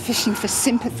go fishing for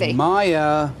sympathy.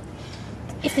 Maya!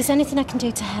 If there's anything I can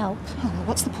do to help... Oh, well,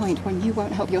 what's the point when you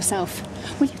won't help yourself?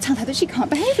 Will you tell her that she can't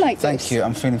behave like this? Thank you,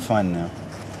 I'm feeling fine now.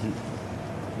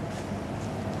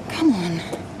 Come on.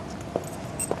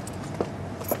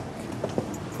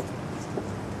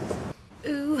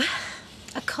 Ooh,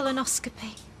 a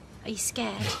colonoscopy. Are you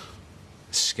scared?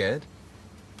 Scared?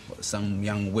 What, some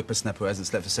young whippersnapper who hasn't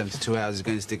slept for 72 hours is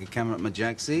going to stick a camera up my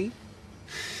jacksie?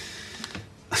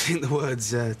 I think the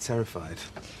word's terrified.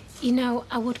 You know,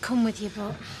 I would come with you,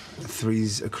 but...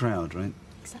 Three's a crowd, right?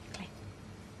 Exactly.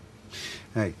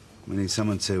 Hey, we need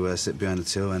someone to sit behind the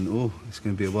till, and, oh, it's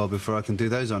going to be a while before I can do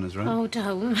those honours, right? Oh,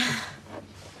 don't.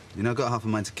 You know, I've got half a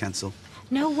mind to cancel.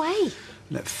 No way.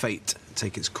 Let fate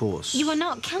take its course. You are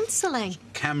not cancelling.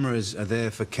 Cameras are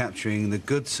there for capturing the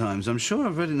good times. I'm sure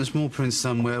I've read it in the small print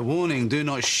somewhere. Warning, do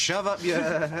not shove up your...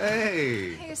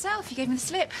 Hey! Hey, yourself, you gave me the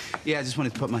slip. Yeah, I just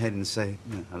wanted to put my head in and say,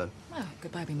 hello. Oh,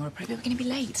 goodbye, be more appropriate. We're going to be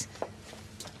late.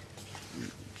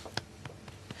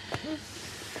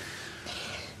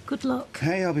 Good luck.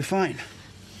 Hey, I'll be fine.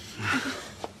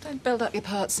 Don't build up your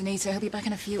parts, Anita. He'll be back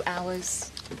in a few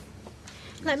hours.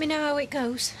 Let me know how it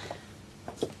goes.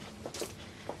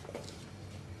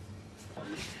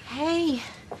 Hey,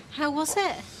 how was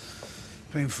it?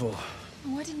 Painful.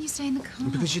 Why didn't you stay in the car?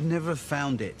 Because you'd never have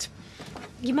found it.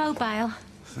 Your mobile.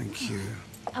 Thank you.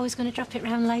 I was going to drop it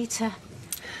round later.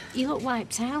 You look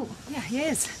wiped out. Yeah, he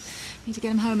is. Need to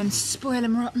get him home and spoil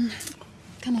him rotten.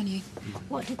 Come on, you.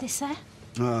 What did they say?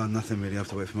 Oh, nothing really. I have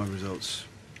to wait for my results.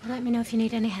 Let me know if you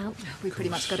need any help. We pretty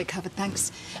much got it covered,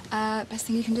 thanks. Best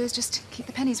thing you can do is just keep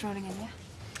the pennies rolling in, yeah?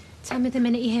 Tell me the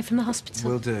minute you hear from the hospital.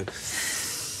 Will do.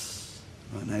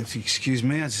 Right, now, if you excuse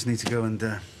me, I just need to go and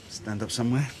stand up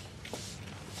somewhere.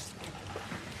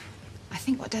 I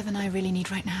think what Dev and I really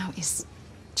need right now is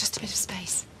just a bit of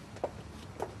space.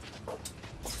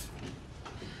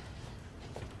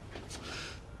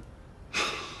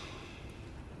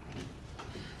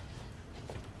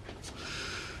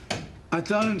 I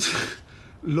don't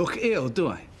look ill, do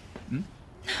I? No.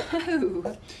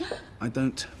 I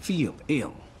don't feel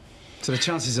ill. So the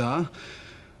chances are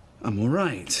I'm all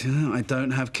right. You know, I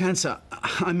don't have cancer.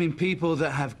 I mean, people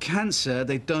that have cancer,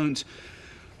 they don't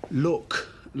look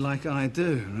like I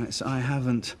do, right? So I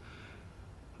haven't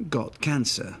got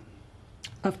cancer.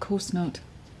 Of course not.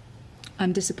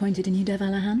 I'm disappointed in you, Dev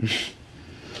Allahan.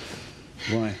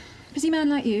 Why? Busy man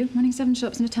like you, running 7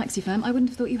 shops and a taxi firm, I wouldn't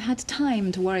have thought you had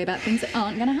time to worry about things that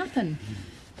aren't going to happen.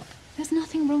 There's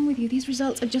nothing wrong with you. These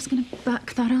results are just going to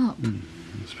back that up.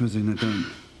 Supposing they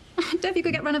don't. Dev, you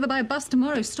could get run over by a bus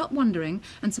tomorrow. Stop wondering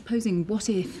and supposing what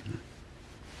if.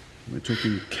 We're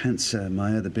talking cancer,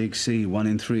 Maya, the big C, 1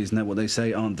 in 3. Isn't that what they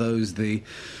say? Aren't those the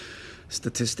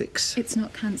statistics? It's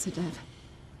not cancer, Dev.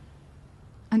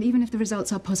 And even if the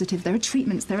results are positive, there are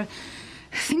treatments, there are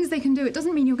things they can do. It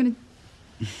doesn't mean you're going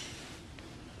to...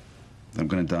 I'm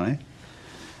going to die?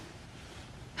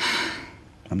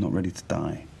 I'm not ready to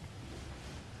die.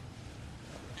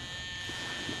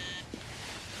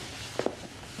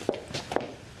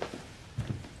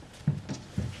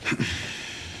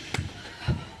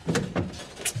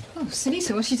 Oh,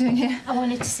 Sunita, what are you doing here? I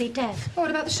wanted to see Dev. Oh,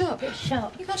 what about the shop? The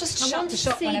shop. You can't just I shut want the to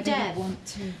shop see whenever Dev. you want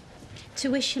to.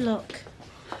 To wish you luck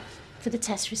for the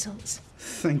test results.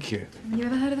 Thank you. You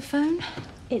ever heard of the phone?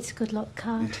 It's a good luck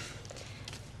card.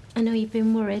 I know you've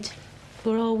been worried.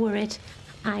 We're all worried.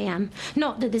 I am.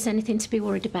 Not that there's anything to be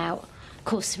worried about. Of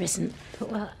course there isn't. But,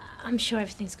 well, I'm sure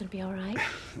everything's going to be all right.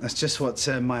 That's just what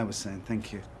Maya was saying.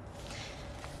 Thank you.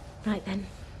 Right then.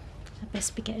 I'd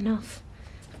best be getting off.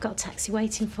 I've got a taxi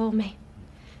waiting for me.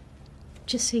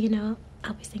 Just so you know,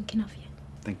 I'll be thinking of you.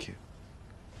 Thank you.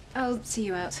 I'll see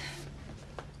you out.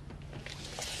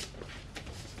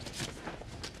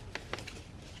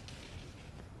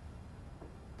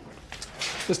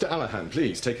 Mr. Allahan,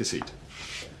 please, take a seat.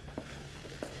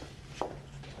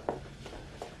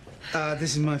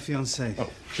 This is my fiancée. Oh,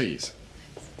 please.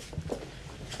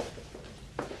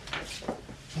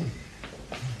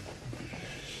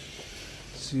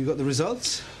 So you got the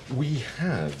results? We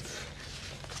have.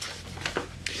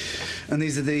 And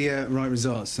these are the right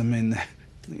results. I mean,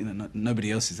 you know,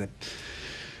 nobody else's. They're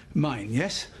mine,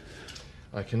 yes?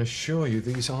 I can assure you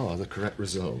these are the correct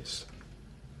results.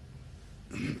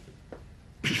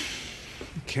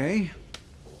 Okay.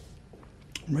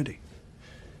 I'm ready.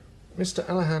 Mr.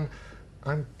 Allahan,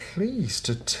 I'm pleased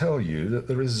to tell you that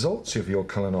the results of your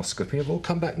colonoscopy have all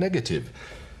come back negative.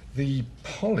 The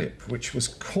polyp which was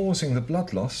causing the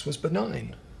blood loss was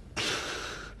benign.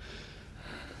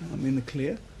 I'm in the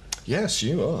clear? Yes,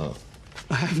 you are.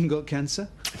 I haven't got cancer?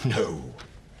 No.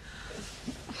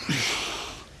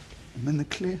 I'm in the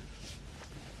clear.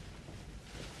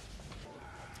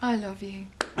 I love you.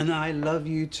 And I love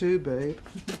you too, babe.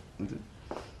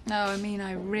 No, I mean,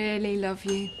 I really love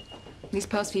you. These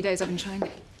past few days I've been trying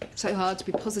so hard to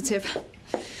be positive.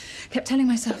 Kept telling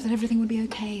myself that everything would be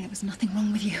okay, there was nothing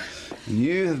wrong with you. And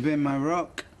you have been my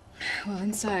rock. Well,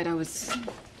 inside I was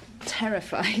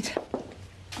terrified.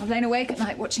 I've lain awake at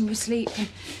night watching you sleep, and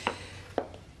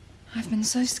I've been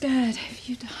so scared if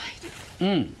you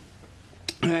died.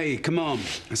 Hey, come on.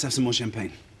 Let's have some more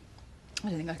champagne. I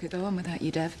don't think I could go on without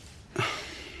you, Dev.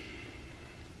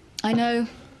 I know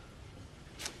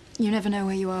you never know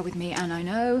where you are with me, and I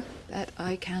know that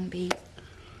I can be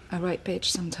a right bitch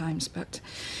sometimes, but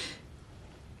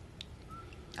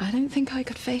I don't think I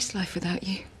could face life without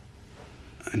you.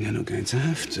 And you're not going to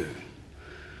have to.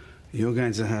 You're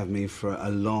going to have me for a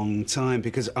long time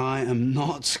because I am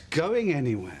not going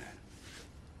anywhere.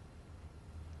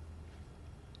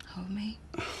 Hold me.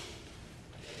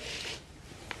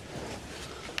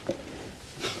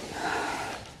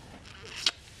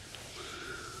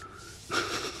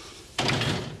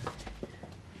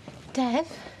 Dev,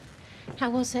 how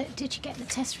was it? Did you get the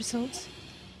test results?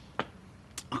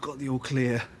 I got the all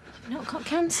clear. You've not got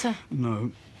cancer.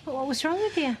 No. But what was wrong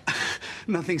with you?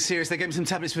 Nothing serious. They gave me some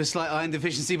tablets for a slight iron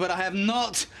deficiency, but I have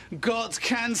not got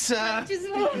cancer. It's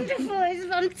wonderful. It's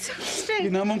fantastic.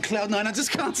 You know, I'm on cloud nine. I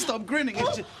just can't stop grinning.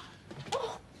 It's just...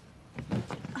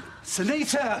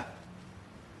 Sunita!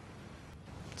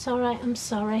 It's all right. I'm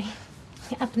sorry.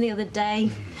 It happened the other day.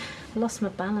 I lost my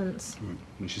balance.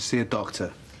 We should see a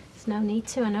doctor. There's no need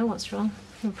to. I know what's wrong.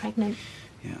 I'm pregnant.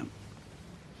 Yeah.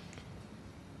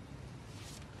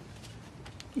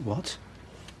 What?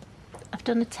 I've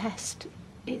done a test.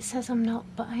 It says I'm not,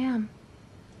 but I am.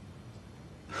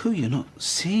 Who? You're not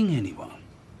seeing anyone?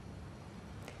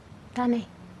 Danny.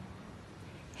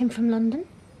 Him from London.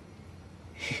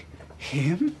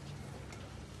 Him?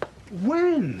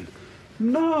 When?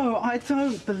 No, I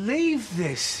don't believe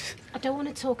this. I don't want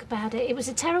to talk about it. It was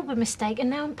a terrible mistake, and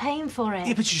now I'm paying for it.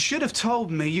 Yeah, but you should have told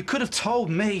me. You could have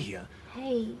told me.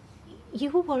 Hey,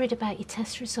 you were worried about your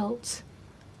test results.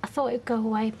 I thought it'd go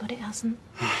away, but it hasn't.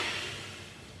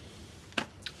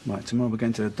 Right, tomorrow we're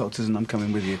going to the doctors and I'm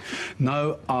coming with you.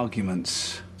 No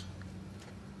arguments.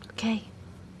 Okay,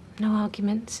 no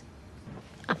arguments.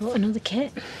 I bought another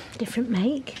kit, different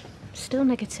make, still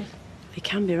negative. They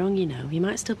can be wrong, you know. You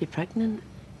might still be pregnant.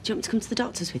 Do you want me to come to the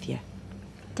doctors with you?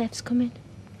 Dev's coming.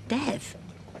 Dev?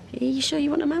 Are you sure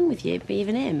you want a man with you, but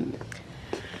even him?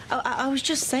 Oh, I was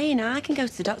just saying, I can go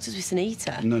to the doctors with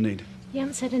Sunita. No need. You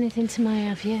haven't said anything to Maya,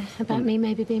 have you? About me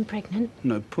maybe being pregnant?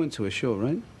 No, point to her, sure,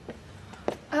 right?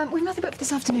 We've nothing but for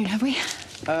this afternoon, have we?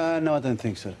 No, I don't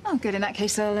think so. Oh, good. In that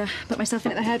case, I'll put myself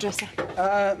in at the hairdresser.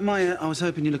 Maya, I was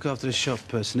hoping you'd look after the shop.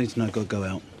 Sunita and I got to go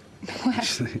out.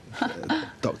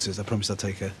 Where? Doctors, I promised I'd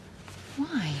take her.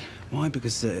 Why? Why?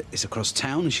 Because it's across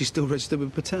town and she's still registered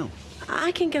with Patel.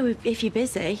 I can go if you're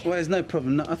busy. Well, there's no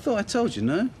problem. No, I thought I told you,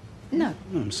 no? No.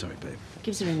 Oh, I'm sorry, babe.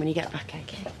 Give us a ring when you get back,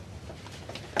 okay?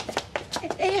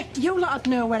 Here, you lot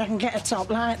know where I can get a top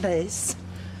like this.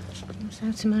 It's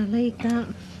out of my league, that.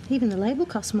 Even the label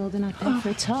costs more than I paid for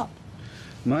a top.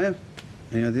 Maya,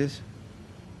 any ideas?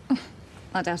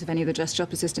 I doubt if any of the dress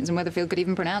shop assistants in Weatherfield could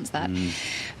even pronounce that.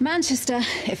 Manchester,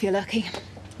 if you're lucky.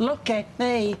 Lucky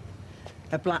me.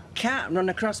 A black cat run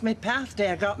across my path day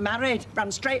I got married.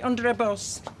 Ran straight under a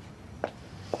bus.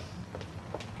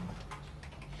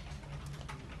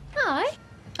 Hi.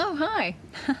 Oh, hi.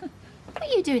 What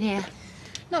are you doing here?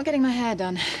 Not getting my hair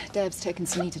done. Deb's taken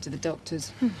Sunita to the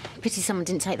doctors. Pity someone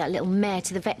didn't take that little mare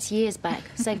to the vets years back.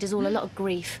 Saved us all a lot of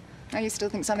grief. Oh, you still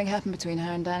think something happened between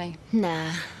her and Danny?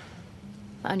 Nah.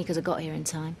 But only because I got here in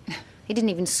time. He didn't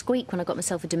even squeak when I got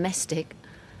myself a domestic.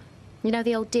 You know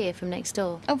the old dear from next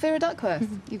door? Oh, Vera Duckworth.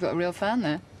 You've got a real fan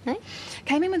there. Eh?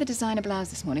 Came in with a designer blouse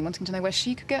this morning, wanting to know where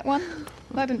she could get one.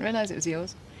 I didn't realise it was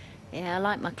yours. Yeah, I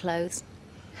like my clothes.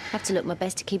 Have to look my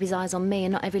best to keep his eyes on me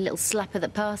and not every little slapper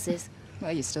that passes.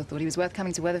 Well, you still thought he was worth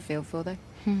coming to Weatherfield for, though.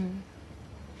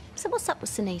 So what's up with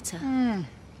Sunita?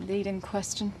 Leading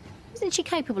question. Isn't she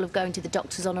capable of going to the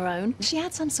doctors on her own? She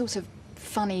had some sort of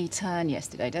funny turn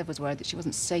yesterday. Dev was worried that she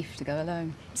wasn't safe to go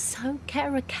alone. So get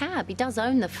her a cab. He does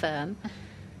own the firm.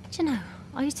 Do you know,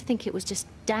 I used to think it was just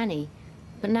Danny,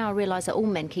 but now I realise that all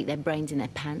men keep their brains in their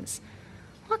pants.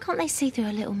 Why can't they see through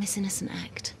a little Miss Innocent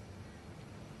act?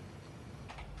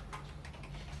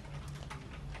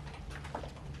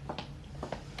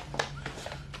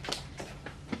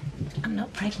 I'm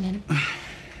not pregnant.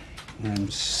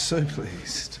 I'm so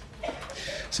pleased.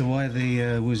 So why the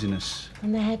wooziness?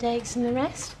 And the headaches and the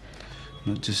rest?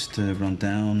 Not just run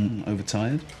down,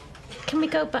 overtired? Can we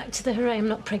go back to the hooray I'm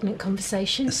not pregnant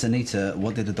conversation? Sunita,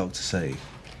 what did the doctor say?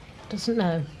 Doesn't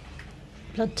know.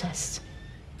 Blood test.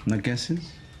 No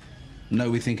guesses? No,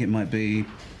 we think it might be...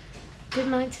 Good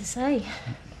night to say.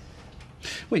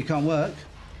 Well, you can't work.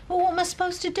 Well, what am I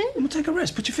supposed to do? Well, take a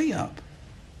rest. Put your feet up.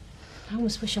 I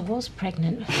almost wish I was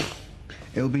pregnant.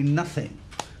 It'll be nothing.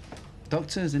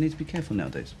 Doctors, they need to be careful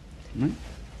nowadays. Right?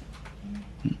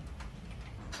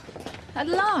 At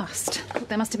last! Thought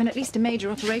there must have been at least a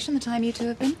major operation the time you two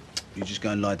have been. You just go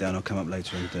and lie down. I'll come up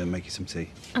later and make you some tea.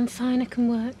 I'm fine, I can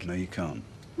work. No, you can't.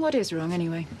 What is wrong,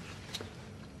 anyway?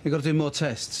 You've got to do more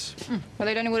tests. Well,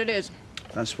 they don't know what it is.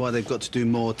 That's why they've got to do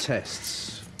more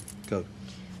tests. Go.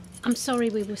 I'm sorry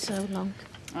we were so long.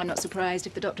 I'm not surprised.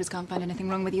 If the doctors can't find anything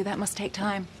wrong with you, that must take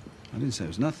time. I didn't say it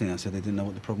was nothing. I said they didn't know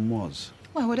what the problem was.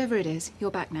 Well, whatever it is,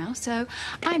 you're back now, so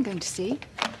I'm going to see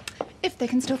if they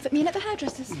can still fit me in at the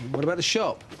hairdresser's. What about the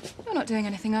shop? You're not doing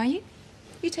anything, are you?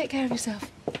 You take care of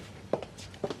yourself.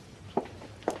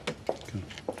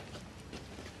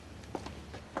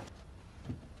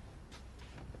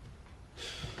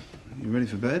 You ready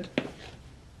for bed?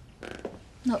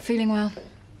 Not feeling well.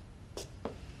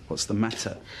 What's the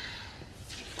matter?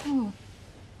 Oh,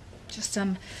 just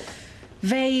some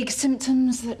vague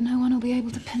symptoms that no one will be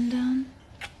able to pin down.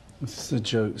 It's a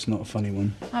joke, it's not a funny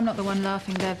one. I'm not the one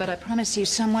laughing there, but I promise you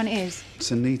someone is.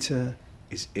 Sunita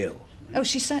is ill. Oh,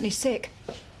 she's certainly sick.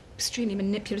 Extremely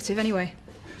manipulative anyway.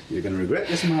 You're going to regret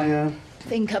this, my,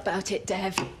 Think about it,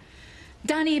 Dev.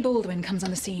 Danny Baldwin comes on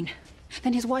the scene.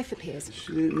 Then his wife appears.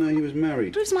 She didn't know he was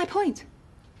married. Proves my point.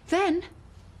 Then,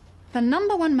 the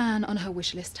 #1 man on her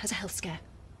wish list has a health scare.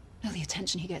 Oh, the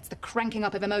attention he gets, the cranking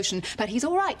up of emotion. But he's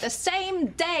all right. The same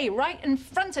day, right in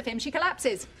front of him, she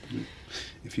collapses.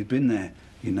 If you'd been there,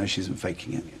 you'd know she isn't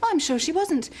faking it. I'm sure she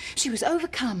wasn't. She was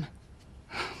overcome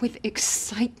with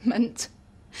excitement.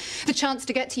 The chance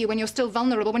to get to you when you're still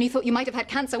vulnerable, when you thought you might have had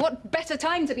cancer. What better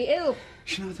time to be ill?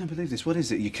 You know, I don't believe this. What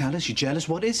is it? You callous? You jealous?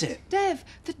 What is it? Dev,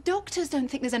 the doctors don't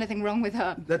think there's anything wrong with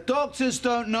her. The doctors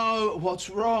don't know what's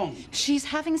wrong. She's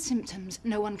having symptoms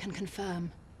no one can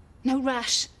confirm. No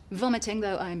rash, vomiting,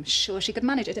 though I'm sure she could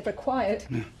manage it if required.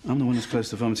 Yeah, I'm the one that's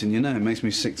close to vomiting. You know, it makes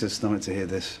me sick to the stomach to hear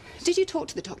this. Did you talk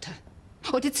to the doctor?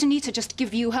 Or did Sunita just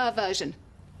give you her version?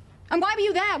 And why were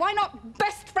you there? Why not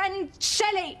best friend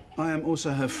Shelley? I am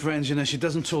also her friend. You know, she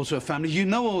doesn't talk to her family. You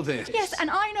know all this. Yes, and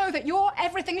I know that you're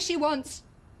everything she wants.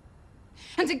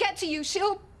 And to get to you,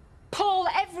 she'll pull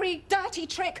every dirty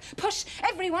trick, push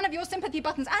every one of your sympathy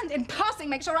buttons, and in passing,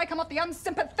 make sure I come off the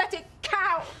unsympathetic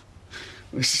cow.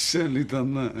 Well, she's certainly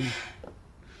done that.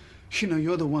 You know,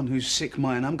 you're the one who's sick,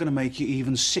 Maya, and I'm going to make you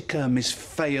even sicker, Miss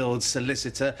Failed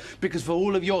Solicitor, because for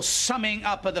all of your summing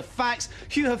up of the facts,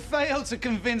 you have failed to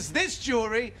convince this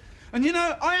jury. And, you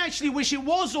know, I actually wish it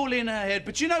was all in her head,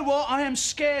 but you know what? I am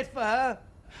scared for her.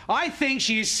 I think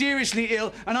she is seriously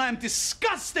ill, and I am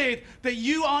disgusted that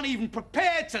you aren't even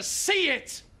prepared to see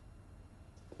it.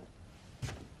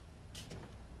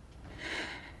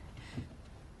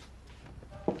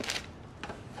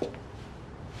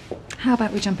 How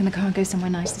about we jump in the car and go somewhere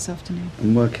nice this afternoon?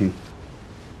 I'm working.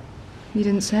 You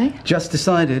didn't say? Just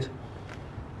decided.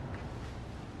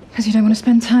 Because you don't want to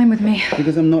spend time with me.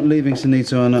 Because I'm not leaving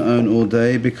Sunita on her own all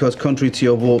day, because contrary to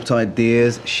your warped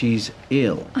ideas, she's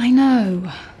ill. I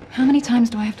know. How many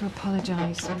times do I have to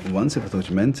apologise? Once if I thought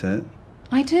you meant it.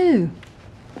 I do.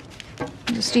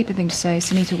 It's a stupid thing to say.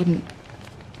 Sunita wouldn't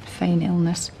feign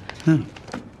illness. Huh.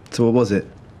 So what was it?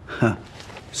 Huh.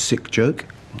 Sick joke?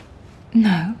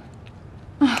 No.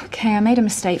 Oh, okay, I made a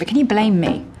mistake, but can you blame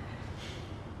me?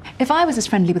 If I was as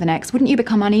friendly with an ex, wouldn't you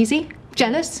become uneasy?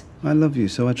 Jealous? I love you,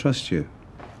 so I trust you.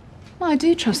 Well, I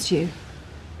do trust you.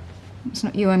 It's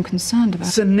not you I'm concerned about.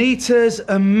 Sunita's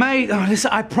a mate. Oh,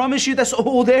 listen, I promise you that's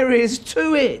all there is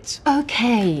to it.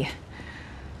 Okay.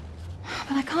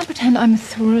 But I can't pretend I'm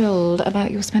thrilled about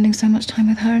your spending so much time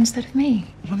with her instead of me.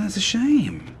 Well, that's a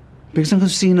shame. Because I've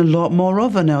seen a lot more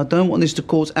of her now. I don't want this to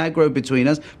cause aggro between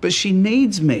us, but she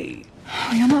needs me.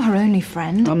 Oh, you're not her only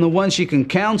friend. I'm the one she can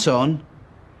count on.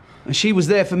 And she was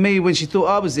there for me when she thought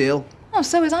I was ill. Oh,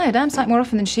 so was I. A damn sight more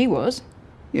often than she was.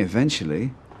 Yeah,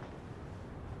 eventually.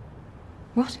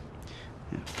 What?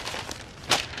 Yeah.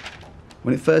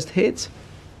 When it first hit,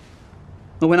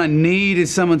 or when I needed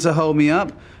someone to hold me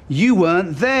up, you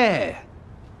weren't there.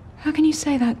 How can you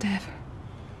say that, Dev?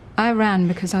 I ran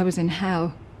because I was in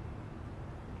hell.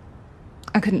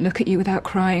 I couldn't look at you without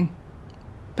crying.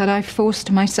 But I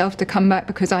forced myself to come back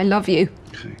because I love you.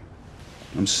 Okay.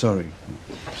 I'm sorry.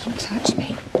 Don't touch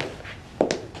me.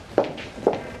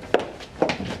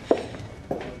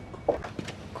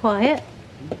 Quiet.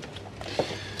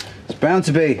 It's bound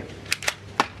to be.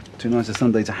 Too nice a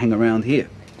Sunday to hang around here.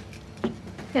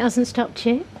 It hasn't stopped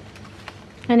you.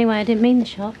 Anyway, I didn't mean the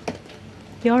shop.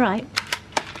 You all right?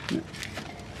 Yeah.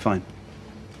 Fine.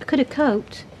 I could have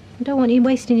coped. I don't want you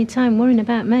wasting your time worrying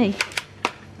about me.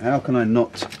 How can I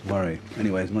not worry?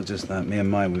 Anyway, it's not just that. Me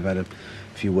and Maya, we've had a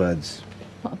few words.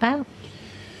 What about?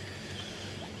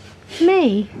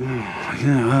 Me? You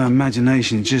know, her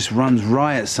imagination just runs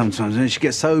riot sometimes, and she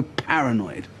gets so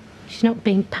paranoid. She's not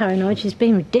being paranoid, she's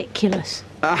being ridiculous.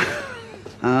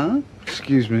 Huh?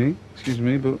 Excuse me,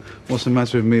 but what's the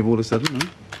matter with me all of a sudden, huh?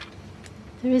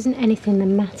 There isn't anything the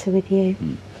matter with you.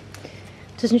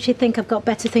 Doesn't she think I've got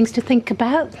better things to think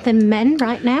about than men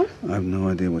right now? I have no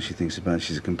idea what she thinks about.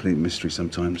 She's a complete mystery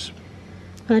sometimes.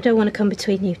 Well, I don't want to come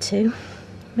between you two.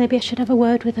 Maybe I should have a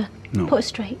word with her. No. Put her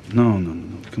straight. No.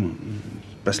 Come on.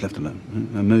 Best left alone.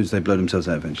 Her moods, they blow themselves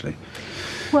out eventually.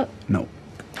 What? No.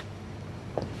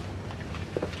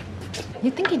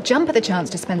 You'd think he'd jump at the chance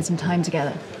to spend some time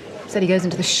together. Said he goes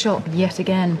into the shop yet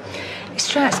again. He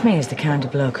strikes me as the kind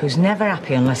of bloke who's never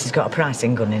happy unless he's got a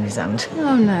pricing gun in his hand.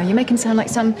 Oh, no, you make him sound like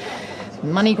some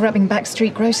money-grabbing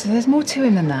backstreet grocer. There's more to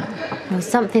him than that. Well,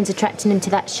 something's attracting him to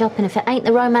that shop, and if it ain't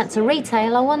the romance of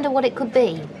retail, I wonder what it could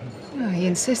be. Oh, he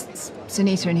insists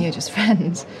Sunita and he are just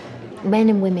friends. Men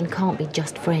and women can't be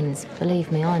just friends.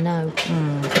 Believe me, I know.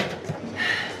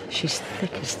 She's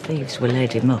thick as thieves with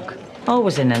Lady Muck.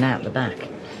 Always in and out the back.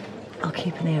 I'll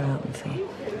keep an ear open for you.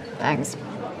 Thanks.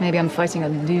 Maybe I'm fighting a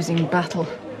losing battle.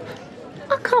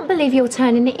 I can't believe you're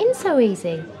turning it in so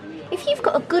easy. If you've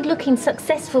got a good-looking,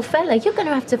 successful fella, you're going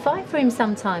to have to fight for him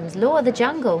sometimes. Law of the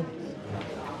jungle.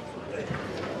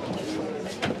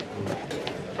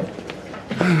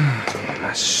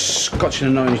 Scotch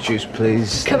and an orange juice,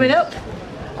 please. Coming up.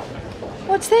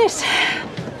 What's this?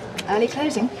 Early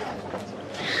closing.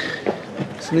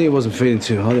 I knew you wasn't feeling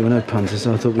too hot. There were no punters,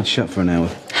 so I thought we'd shut for an hour.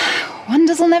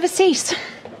 Wonders will never cease.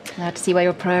 Glad to see where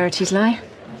your priorities lie.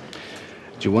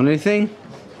 Do you want anything?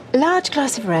 Large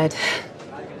glass of red.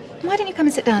 Why don't you come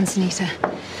and sit down, Sunita?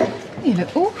 You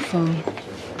look awful.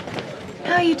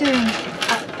 How are you doing?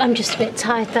 I'm just a bit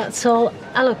tired, that's all.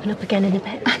 I'll open up again in a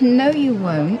bit. No, you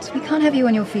won't. We can't have you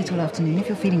on your feet all afternoon if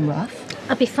you're feeling rough.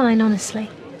 I'll be fine, honestly.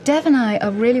 Dev and I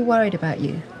are really worried about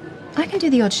you. I can do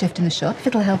the odd shift in the shop if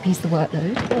it'll help ease the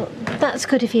workload. Well, that's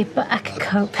good of you, but I can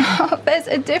cope. Oh, there's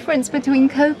a difference between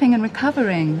coping and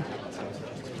recovering.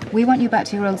 We want you back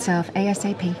to your old self,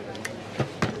 ASAP.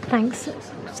 Thanks.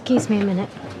 Excuse me a minute.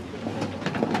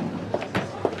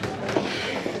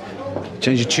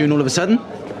 Change your tune all of a sudden?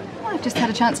 I've just had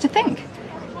a chance to think.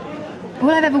 All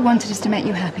I've ever wanted is to make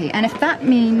you happy, and if that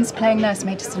means playing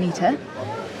nursemaid to Sunita,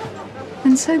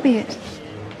 then so be it.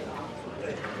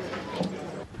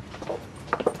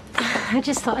 I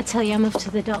just thought I'd tell you I'm off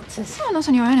to the doctor's. Oh, not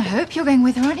on your own, I hope. You're going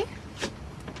with her, aren't you?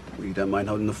 Well, you don't mind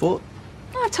holding the fort?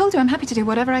 Oh, I've told her I'm happy to do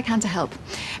whatever I can to help.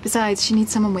 Besides, she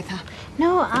needs someone with her.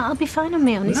 No, I'll be fine on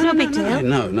my own. It's no big deal.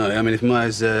 No. I mean, if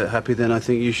Maya's happy, then I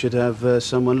think you should have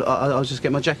someone... I'll just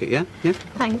get my jacket, yeah? Yeah?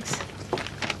 Thanks.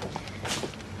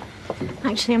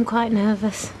 Actually, I'm quite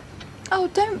nervous. Oh,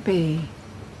 don't be.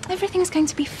 Everything's going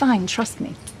to be fine, trust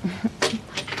me.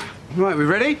 Right, we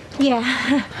ready?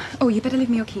 Yeah. Oh, you better leave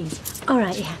me your keys. All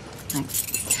right, yeah.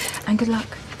 Thanks. And good luck.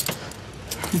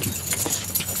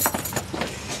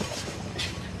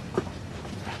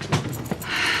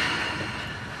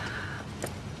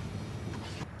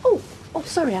 Oh,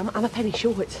 sorry, I'm a penny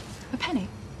short. A penny?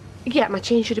 Yeah, my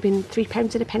change should have been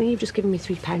 £3 and a penny. You've just given me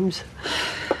 £3.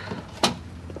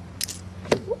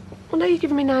 Well, now you're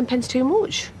giving me 9p too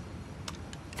much.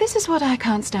 This is what I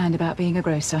can't stand about being a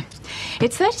grocer.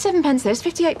 It's 37p this,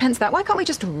 58p that. Why can't we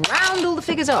just round all the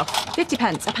figures off?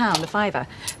 50p, a pound, a fiver.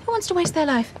 Who wants to waste their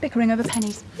life bickering over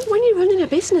pennies? When you're running a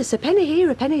business, a penny here,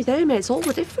 a penny there makes all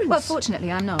the difference. Well,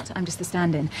 fortunately, I'm not. I'm just the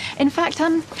stand-in. In fact,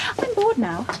 I'm bored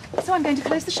now, so I'm going to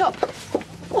close the shop.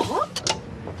 What?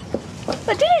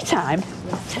 At dinner time?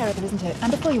 It's terrible, isn't it?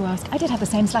 And before you ask, I did have the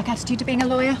same slack attitude to being a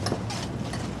lawyer.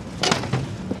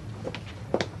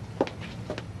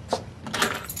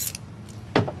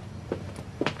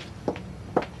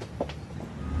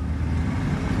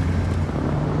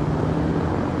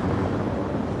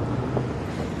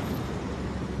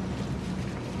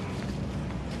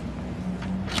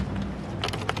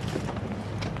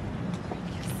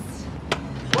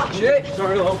 Shit,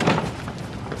 sorry, love.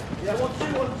 Yeah, 1,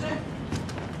 2,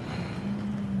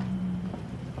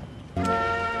 1,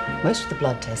 2. Most of the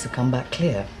blood tests have come back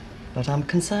clear, but I'm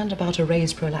concerned about a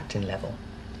raised prolactin level.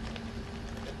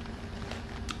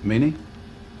 Meaning?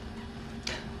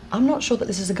 I'm not sure that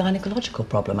this is a gynecological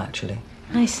problem, actually.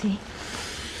 I see.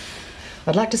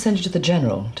 I'd like to send you to the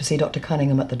General to see Dr.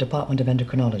 Cunningham at the Department of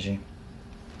Endocrinology.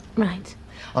 Right.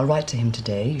 I'll write to him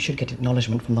today. You should get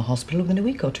acknowledgement from the hospital within a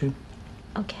week or two.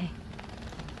 Okay.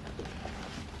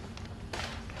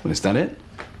 Well, is that it?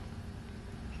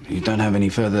 You don't have any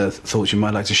further thoughts you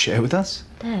might like to share with us?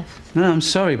 Dev. No, I'm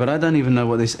sorry, but I don't even know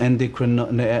what this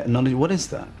endocrinology... What is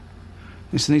that?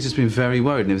 Miss Anita's been very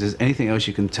worried, and if there's anything else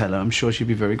you can tell her, I'm sure she'd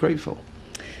be very grateful.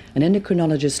 An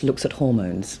endocrinologist looks at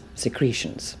hormones,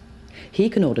 secretions. He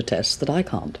can order tests that I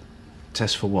can't.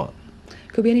 Tests for what?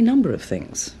 Could be any number of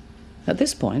things. At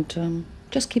this point,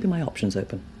 just keeping my options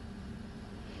open.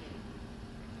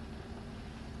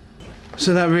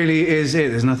 So that really is it?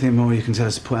 There's nothing more you can tell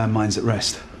us to put our minds at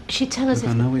rest? She'd tell us Look,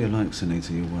 if... I know what you're like,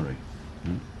 Sunita, you worry.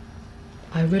 Hmm?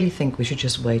 I really think we should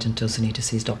just wait until Sunita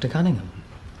sees Dr. Cunningham.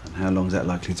 And how long is that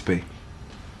likely to be?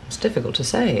 It's difficult to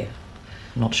say.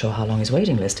 I'm not sure how long his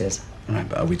waiting list is. All right,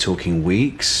 but are we talking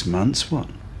weeks, months, what?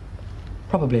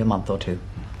 Probably a month or two.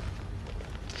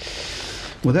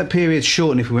 Well, that period's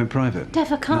shortened if we went private.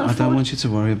 Dev, I can't No, I afford... don't want you to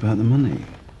worry about the money.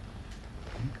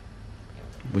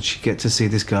 Would she get to see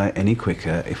this guy any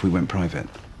quicker if we went private?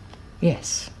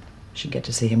 Yes. She'd get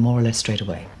to see him more or less straight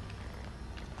away.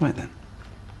 Right then.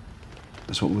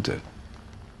 That's what we'll do.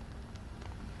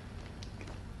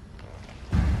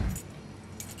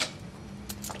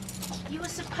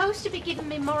 supposed to be giving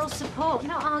me moral support,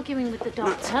 not arguing with the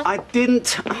doctor. I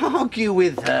didn't argue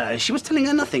with her. She was telling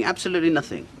her nothing, absolutely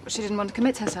nothing. She didn't want to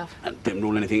commit herself. Didn't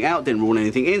rule anything out, didn't rule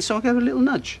anything in, so I gave her a little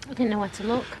nudge. I didn't know where to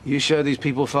look. You show these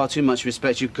people far too much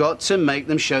respect. You've got to make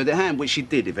them show their hand, which she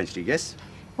did eventually, yes?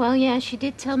 Well, yeah, she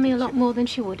did tell me a lot more than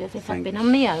she would have if I'd been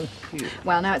on my own.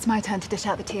 Well, now it's my turn to dish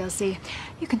out the TLC.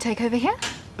 You can take over here.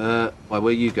 Why, where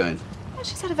are you going? Well,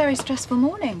 she's had a very stressful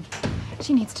morning.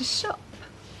 She needs to shop.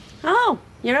 Oh,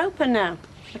 you're open now.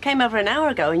 I came over an hour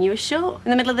ago and you were short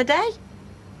in the middle of the day.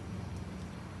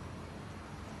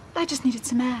 I just needed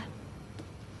some air.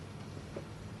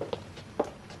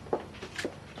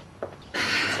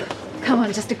 Come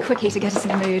on, just a quickie to get us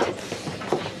in the mood.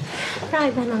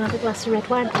 Right, then I'll have a glass of red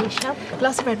wine, please, shall?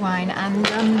 Glass of red wine and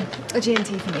a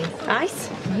G&T for me. Ice?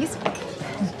 Please.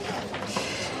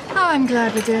 Oh, I'm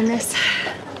glad we're doing this.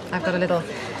 I've got a little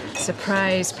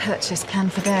surprise purchase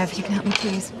planned for Dev. You can help me,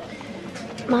 please.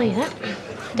 Maya,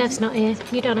 Dev's not here.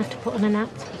 You don't have to put on an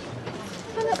act.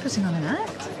 I'm not putting on an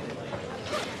act.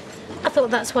 I thought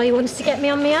that's why you wanted to get me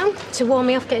on my own, to warn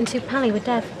me off getting too pally with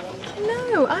Dev.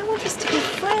 No, I want us to be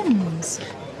friends.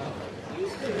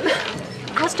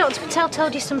 Has Dr. Patel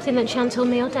told you something that Shan told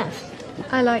me or Dev?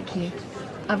 I like you.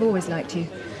 I've always liked you.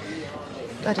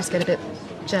 I just get a bit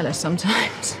jealous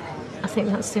sometimes. I think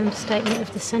that's the understatement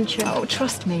of the century. Oh,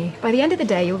 trust me. By the end of the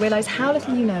day, you'll realise how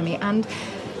little you know me and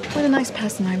what a nice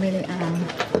person I really am.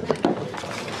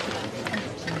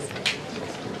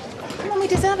 Come on, we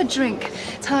deserve a drink.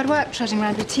 It's hard work trudging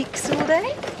around boutiques all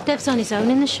day. Dev's on his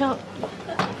own in the shop.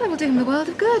 That will do him the world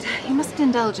of good. You mustn't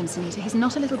indulge him, Sunita. He's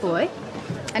not a little boy.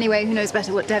 Anyway, who knows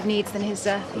better what Dev needs than his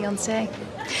fiancée?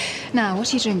 Now,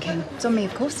 what are you drinking? It's on me,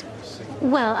 of course.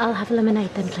 Well, I'll have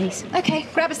lemonade then, please. OK,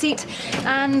 grab a seat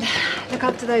and look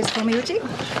after those for me, would you?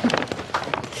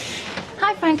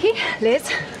 Hi, Frankie. Liz.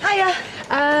 Hiya.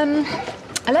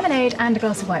 A lemonade and a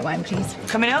glass of white wine, please.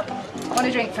 Coming up? Want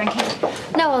a drink, Frankie?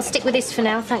 No, I'll stick with this for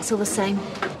now. Thanks all the same.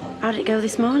 How did it go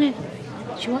this morning?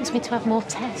 She wants me to have more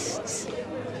tests.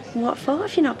 What for,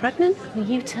 if you're not pregnant? Well,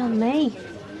 you tell me.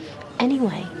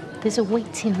 Anyway, there's a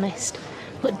waiting list,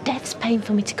 but Dev's paying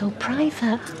for me to go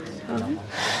private. Oh.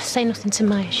 Say nothing to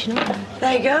Maya, she'll not know.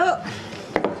 There you go.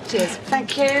 Cheers.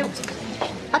 Thank you.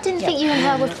 I didn't think you and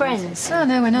her were friends. Oh,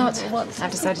 no, we're not.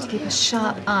 I've decided to keep a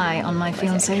sharp eye on my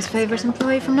fiancé's favourite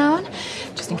employee from now on,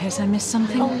 just in case I miss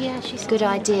something. Oh, yeah, she's Good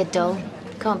idea, doll.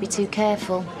 Can't be too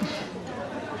careful.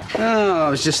 Oh, I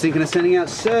was just thinking of sending out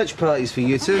search parties for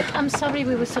you two. I'm sorry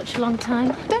we were such a long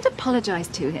time. Don't apologise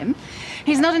to him.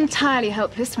 He's not entirely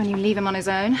helpless when you leave him on his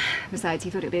own. Besides, he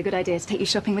thought it would be a good idea to take you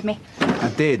shopping with me. I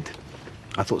did.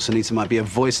 I thought Sunita might be a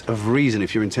voice of reason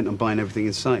if you're intent on buying everything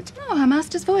in sight. Oh, her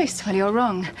master's voice. Well, you're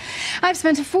wrong. I've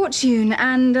spent a fortune,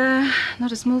 and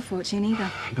not a small fortune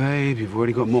either. Babe, you've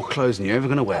already got more clothes than you're ever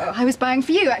going to wear. Oh, I was buying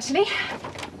for you, actually.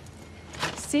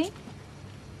 See?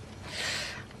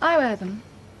 I wear them.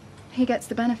 He gets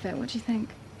the benefit. What do you think?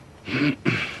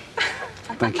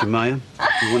 Thank you, Maya.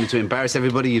 You wanted to embarrass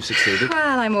everybody, you've succeeded.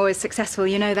 Well, I'm always successful,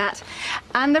 you know that.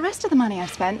 And the rest of the money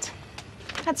I've spent,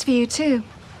 that's for you, too.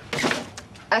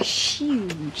 A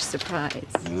huge surprise.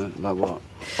 Yeah, like what?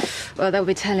 Well, they'll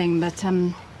be telling, but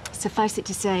suffice it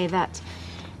to say that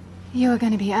you're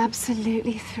going to be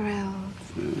absolutely thrilled.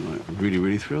 Yeah, like, really,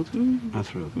 really thrilled? I'm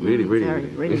thrilled. Really, really, very,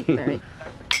 really. really, very.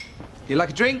 You like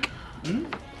a drink?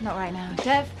 Not right now.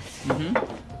 Dev?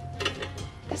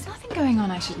 There's nothing going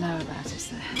on I should know about, is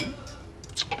there?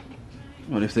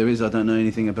 Well, if there is, I don't know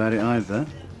anything about it either.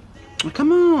 Oh,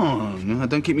 come on.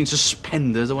 Don't keep me in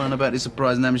suspenders. I want to know about this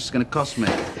surprise and how much it's going to cost me.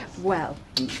 Well,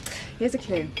 here's a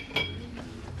clue.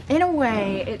 In a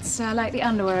way, it's like the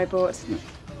underwear I bought.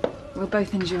 We'll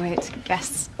both enjoy it.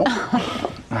 Guess. I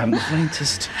haven't the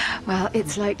faintest. Well,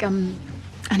 it's like an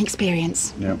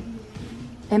experience. Yeah.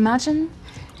 Imagine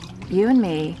you and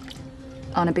me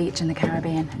on a beach in the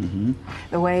Caribbean.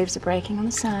 The waves are breaking on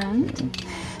the sand.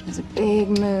 There's a big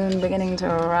moon beginning to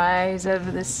rise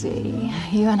over the sea.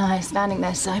 You and I standing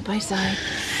there side by side.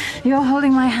 You're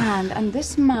holding my hand, and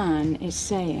this man is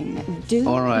saying, do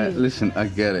All right, you... listen, I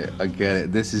get it. I get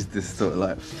it. This is this sort of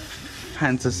like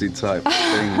fantasy type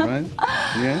thing, right?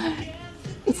 Yeah?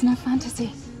 It's no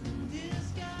fantasy.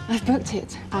 I've booked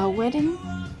it. Our wedding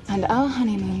and our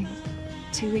honeymoon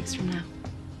 2 weeks from now.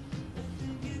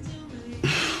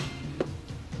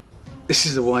 This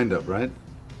is a wind-up, right?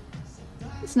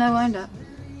 It's no wind-up.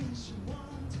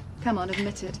 Come on,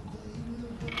 admit it.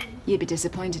 You'd be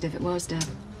disappointed if it was, Deb.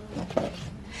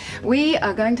 We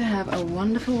are going to have a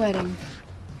wonderful wedding.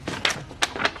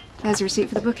 There's a receipt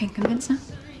for the booking. Convinced now?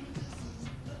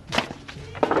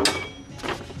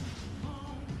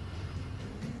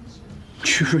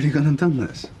 You've really gone and done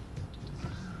this?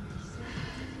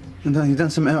 And you've done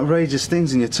some outrageous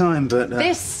things in your time, but...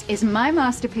 This is my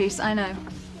masterpiece, I know.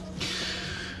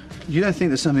 You don't think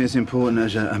there's something as important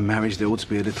as a marriage there ought to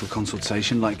be a little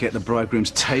consultation, like get the bridegroom's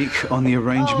take on the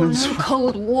arrangements? Oh, no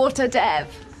cold water, Dev.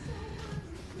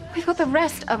 We've got the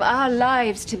rest of our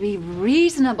lives to be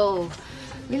reasonable.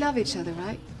 We love each other,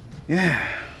 right? Yeah.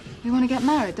 We want to get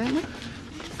married, don't we?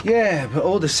 Yeah, but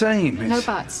all the same, it's... No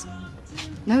buts.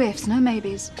 No ifs, no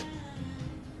maybes.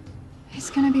 It's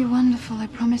going to be wonderful, I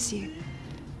promise you.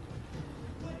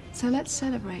 So let's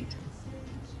celebrate.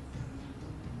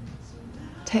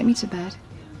 Take me to bed.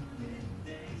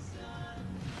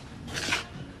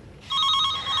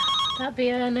 That'd be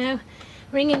her now,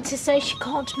 ringing to say she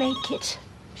can't make it.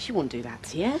 She won't do that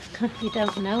to you. You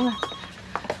don't know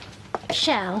her.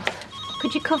 Shell,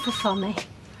 could you cover for me?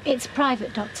 It's a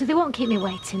private doctor. They won't keep me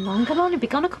waiting long. I'll only be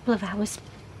gone a couple of hours.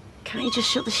 Can't you just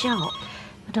shut the shop?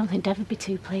 I don't think Dev would be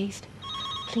too pleased.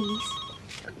 Please.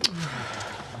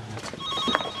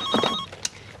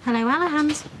 Hello,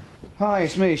 Alahans. Hi,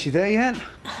 it's me. Is she there yet?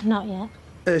 Not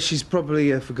yet. She's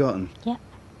probably forgotten. Yep.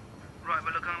 Right,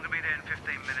 well, look, I'm going to be there in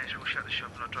 15 minutes. We'll shut the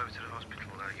shop and I'll drive her to the hospital.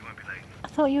 You won't be late. I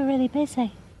thought you were really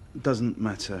busy. Doesn't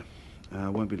matter.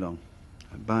 Won't be long.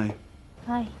 Bye.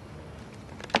 Bye.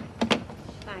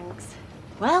 Thanks.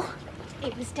 Well,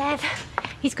 it was Dev.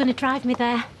 He's going to drive me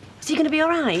there. Is he going to be all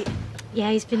right?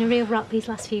 Yeah, he's been a real rock these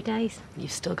last few days.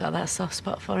 You've still got that soft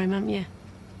spot for him, haven't you?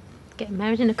 Getting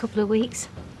married in a couple of weeks.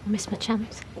 I miss my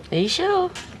chance. Are you sure?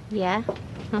 Yeah,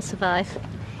 I'll survive.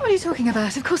 What are you talking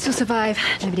about? Of course you'll survive.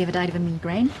 Nobody ever died of a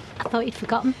migraine. I thought you'd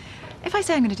forgotten. If I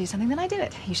say I'm going to do something, then I do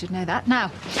it. You should know that.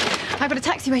 Now, I've got a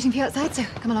taxi waiting for you outside, so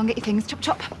come along, get your things. Chop,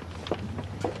 chop.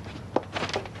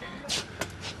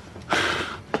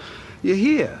 You're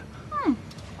here?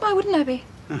 Why wouldn't I be?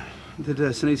 Did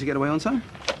Sunita get away on time?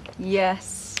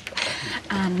 Yes.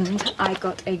 And I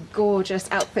got a gorgeous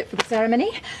outfit for the ceremony,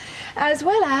 as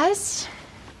well as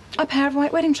a pair of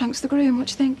white wedding trunks for the groom. What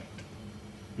do you think?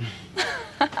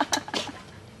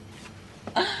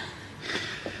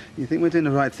 You think we're doing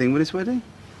the right thing with this wedding?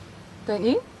 Don't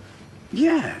you?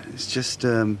 Yeah, it's just,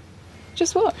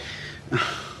 Just what?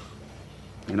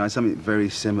 you know, something very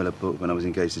similar book when I was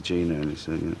engaged to Gina, and it's,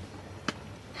 you know,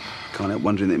 can't help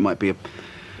wondering that it might be a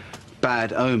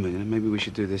bad omen. You know, maybe we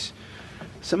should do this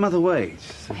some other way.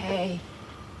 Hey.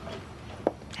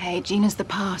 Hey, Gina's the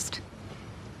past.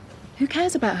 Who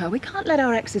cares about her? We can't let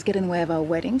our exes get in the way of our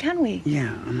wedding, can we?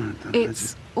 Yeah, I know.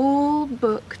 It's all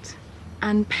booked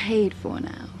and paid for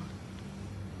now.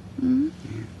 Hmm?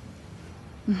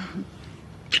 Yeah.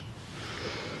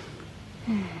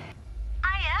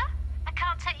 Hiya, I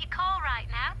can't take your call right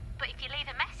now, but if you leave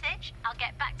a message, I'll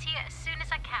get back to you as soon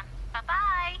as I can.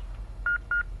 Bye-bye.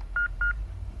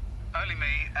 Only me.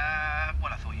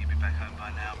 Well, I thought you'd be back home by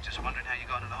now. Just wondering how you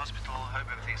got into the hospital. Hope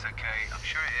everything's okay. I'm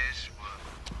sure it is. Well,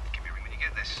 give me a ring when you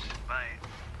get this. Bye.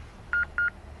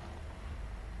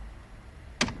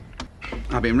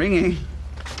 I've been ringing.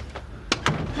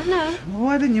 I know.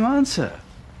 Why didn't you answer?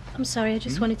 I'm sorry, I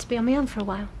just wanted to be on my own for a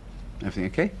while. Everything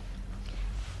okay?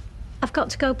 I've got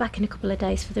to go back in a couple of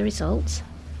days for the results,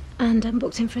 and I'm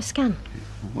booked in for a scan.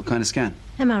 What kind of scan?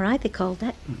 MRI, they called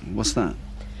it. What's that?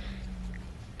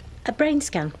 A brain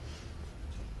scan.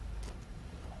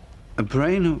 A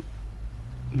brain?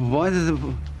 Why do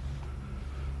they...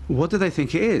 What do they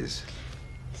think it is?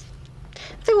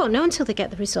 They won't know until they get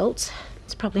the results.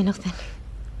 It's probably nothing.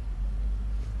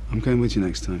 I'm going with you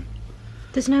next time.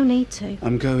 There's no need to.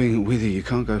 I'm going with you. You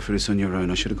can't go through this on your own.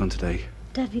 I should have gone today.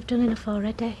 Dev, you've done enough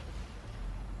already.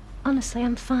 Honestly,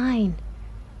 I'm fine.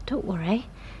 Don't worry.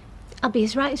 I'll be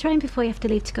as right as rain before you have to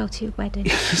leave to go to your wedding.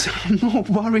 I'm not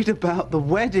worried about the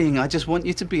wedding. I just want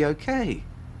you to be okay.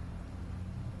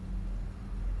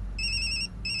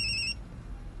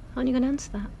 Aren't you going to answer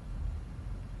that?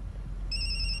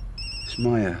 It's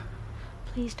Maya.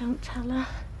 Please don't tell her.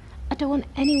 I don't want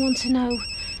anyone to know.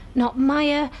 Not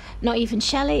Maya, not even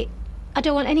Shelley. I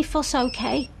don't want any fuss,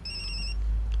 okay?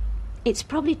 It's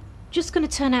probably just going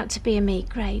to turn out to be a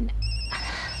migraine.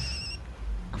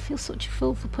 I feel such a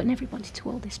fool for putting everybody to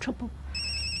all this trouble.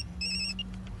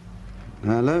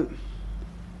 Hello?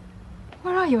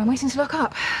 Where are you? I'm waiting to look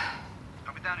up.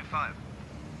 I'll be down in 5.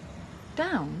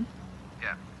 Down?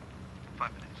 Yeah.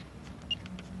 5 minutes.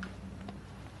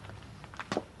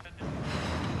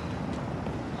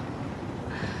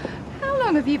 How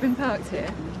long have you been parked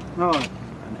here? Oh,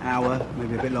 an hour,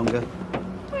 maybe a bit longer.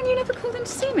 Well, you never called in to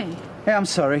see me. Hey, I'm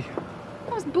sorry.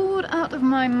 I was bored out of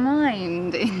my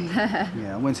mind in there.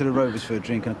 Yeah, I went to the Rovers for a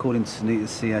drink and I called in to Sunita to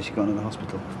see how she got into the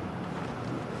hospital.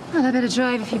 Well, I better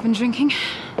drive if you've been drinking.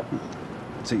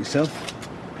 Suit yourself.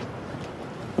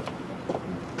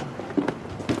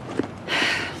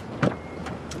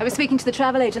 I was speaking to the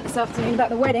travel agent this afternoon about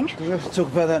the wedding. Do we have to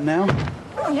talk about that now?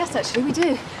 Oh, yes, actually, we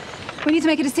do. We need to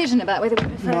make a decision about whether we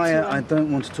prefer Maya, to... I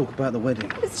don't want to talk about the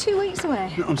wedding. It's 2 weeks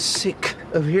away. No, I'm sick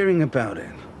of hearing about it.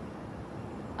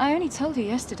 I only told you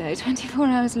yesterday, 24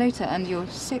 hours later, and you're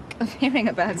sick of hearing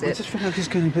about I it. just feel like it's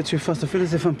going a bit too fast. I feel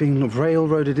as if I'm being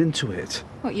railroaded into it.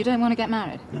 What, you don't want to get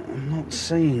married? No, I'm not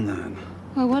saying that.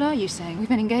 Well, what are you saying? We've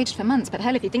been engaged for months, but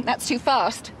hell, if you think that's too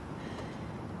fast...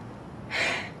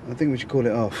 I think we should call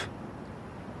it off.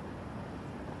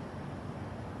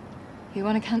 You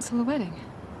want to cancel the wedding?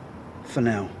 For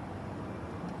now.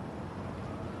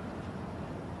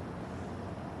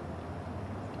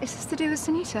 Is this to do with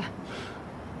Sunita?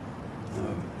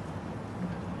 No.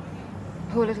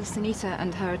 Poor little Sunita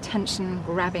and her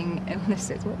attention-grabbing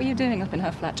illnesses. What were you doing up in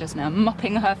her flat just now?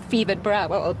 Mopping her fevered brow?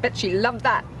 Well, I'll bet she loved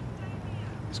that.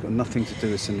 It's got nothing to do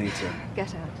with Sunita.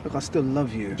 Get out. Look, I still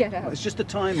love you. Get out. It's just the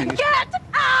timing. Get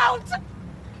out!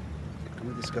 Can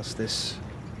we discuss this?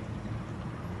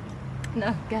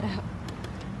 No, get out.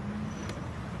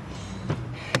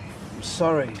 I'm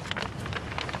sorry.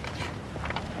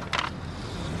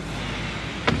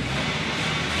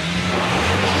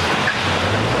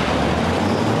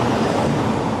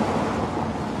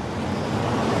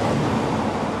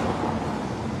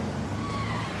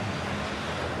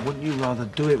 Wouldn't you rather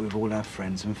do it with all our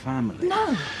friends and family?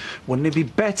 No. Wouldn't it be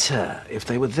better if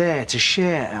they were there to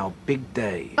share our big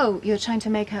day? Oh, you're trying to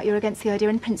make out you're against the idea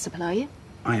in principle, are you?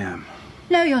 I am.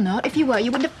 No, you're not. If you were,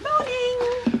 you wouldn't have...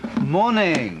 Morning!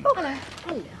 Morning! Oh, hello.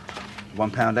 Hello.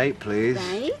 £1.8, please.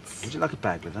 Right. Would you like a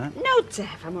bag with that? No, Dev,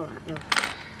 I'm all right. No.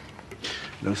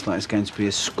 Looks like it's going to be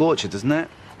a scorcher, doesn't it?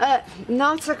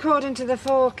 Not according to the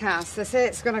forecast. They say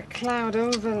it's going to cloud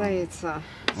over later.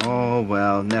 Oh,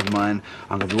 well, never mind.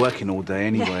 I'm going to be working all day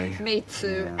anyway. Yeah, me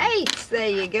too. Yeah. 8, there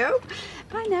you go.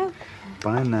 Bye now.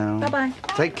 Bye now. Bye-bye.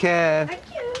 Take care. Thank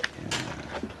you.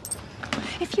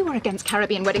 If you were against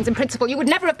Caribbean weddings in principle, you would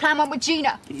never have planned one with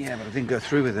Gina. Yeah, but I didn't go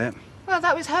through with it. Well,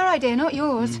 that was her idea, not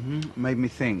yours. Made me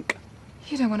think.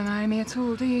 You don't want to marry me at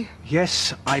all, do you?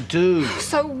 Yes, I do.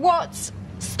 So what's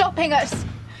stopping us?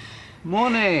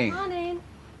 Morning. Morning.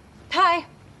 Hi.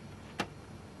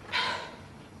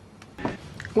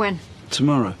 When?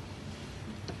 Tomorrow.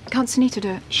 Can't Sunita do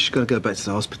it? She's got to go back to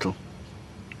the hospital.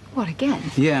 What, again?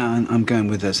 Yeah, I'm going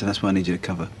with her, so that's why I need you to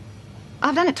cover.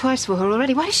 I've done it twice for her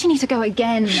already. Why does she need to go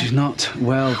again? She's not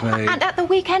well, babe. And at the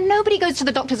weekend, nobody goes to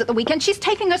the doctors at the weekend. She's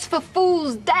taking us for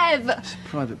fools, Dev. It's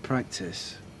private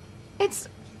practice. It's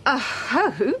a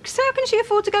hoax. How can she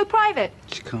afford to go private?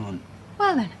 She can't.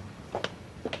 Well then.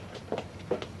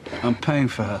 I'm paying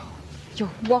for her. You're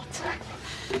what?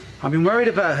 I've been worried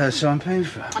about her, so I'm paying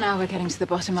for her. Now we're getting to the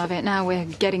bottom of it. Now we're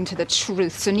getting to the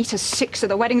truth. Sunita's 6, so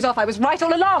the wedding's off. I was right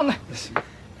all along. Listen,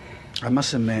 I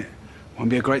must admit, it won't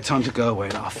be a great time to go away.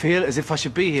 I feel as if I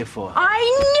should be here for her.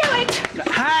 I knew it!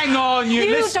 Hang on,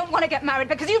 you don't want to get married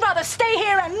because you'd rather stay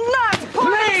here and not. Poor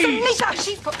Please! Sunita,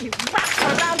 she's got you wrapped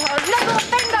around her little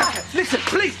finger. Listen,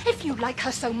 please. If you like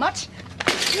her so much,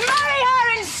 marry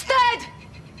her instead.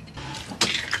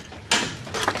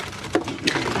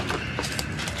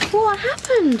 What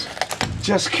happened?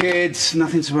 Just kids,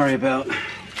 nothing to worry about.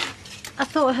 I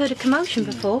thought I heard a commotion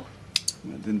before.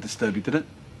 Well, it didn't disturb you, did it?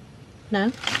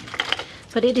 No.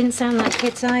 But it didn't sound like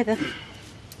kids either.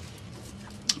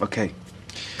 Okay.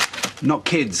 Not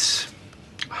kids.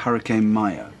 Hurricane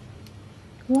Maya.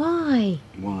 Why?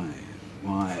 Why?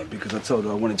 Because I told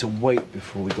her I wanted to wait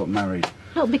before we got married.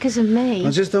 Not because of me.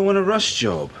 I just don't want a rush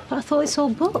job. But I thought it's all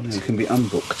booked. No, it can be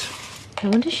unbooked. No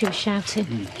wonder she was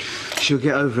shouting. She'll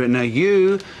get over it. Now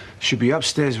you should be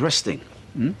upstairs resting.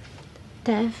 Hmm?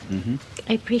 Dev,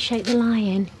 I appreciate the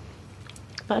lying.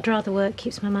 But I'd rather work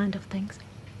keeps my mind off things.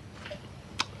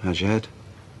 How's your head?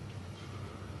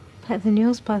 Better than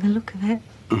yours by the look of it.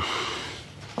 Well,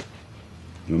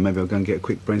 maybe I'll go and get a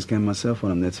quick brain scan myself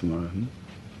when I'm there tomorrow. Hmm?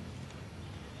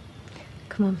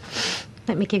 Come on,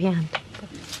 let me give you a hand.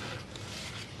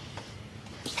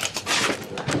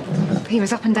 He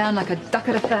was up and down like a duck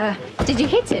at a fair. Did you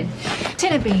hit him?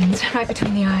 Tin of beans, right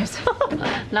between the eyes.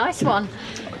 Nice one.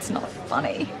 Oh, it's not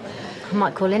funny. I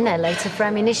might call in there later for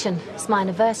ammunition. It's my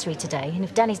anniversary today, and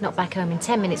if Danny's not back home in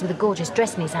 10 minutes with a gorgeous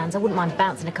dress in his hands, I wouldn't mind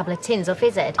bouncing a couple of tins off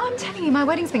his head. I'm telling you, my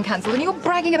wedding's been cancelled and you're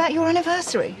bragging about your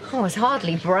anniversary. Oh, it's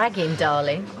hardly bragging,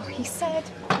 darling. Oh, he said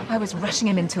I was rushing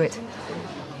him into it.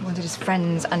 He wanted his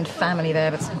friends and family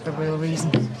there, but it's not the real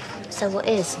reason. So what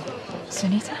is?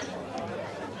 Sunita?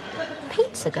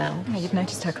 Pizza girl? Oh, you've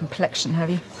noticed her complexion, have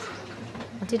you?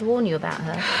 I did warn you about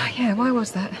her. Yeah, why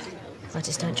was that? I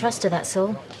just don't trust her, that's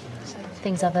all.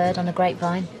 Things I've heard on a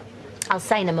grapevine. I'll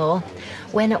say no more.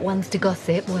 We're not ones to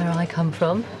gossip where I come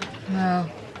from. Well,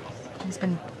 He's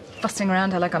been fussing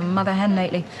around her like a mother hen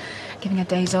lately, giving her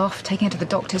days off, taking her to the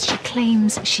doctors. She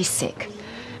claims she's sick.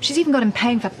 She's even got him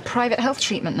paying for private health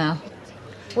treatment now.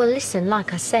 Well, listen,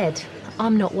 like I said,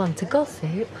 I'm not one to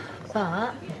gossip,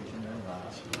 but...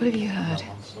 What have you heard?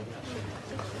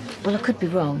 Well, I could be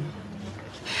wrong.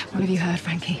 What have you heard,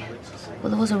 Frankie? Well,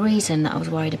 there was a reason that I was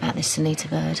worried about this Sunita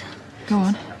bird. Go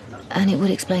on. And it would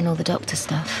explain all the doctor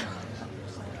stuff.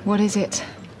 What is it?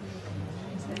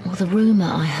 Well, the rumour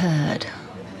I heard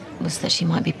was that she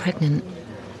might be pregnant.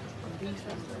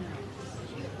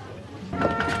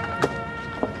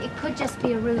 It could just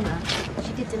be a rumour.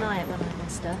 She did deny it when I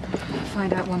asked her. I'll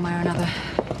find out one way or another.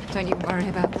 Don't you worry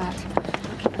about that.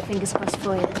 I'll keep my fingers crossed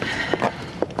for you.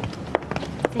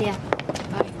 See ya.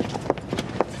 Bye.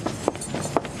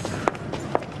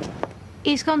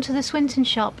 He's gone to the Swinton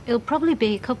shop. It'll probably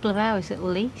be a couple of hours at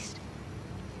least.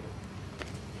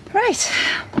 Right.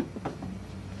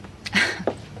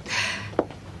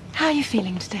 How are you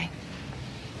feeling today?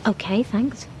 Okay,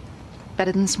 thanks.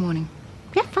 Better than this morning?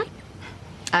 Yeah, fine.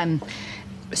 I'm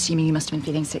assuming you must have been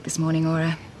feeling sick this morning,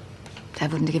 or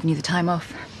Dad wouldn't have given you the time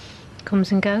off.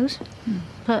 Comes and goes.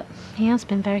 But he has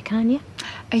been very kind, yeah.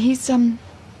 He's,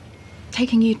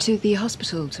 taking you to the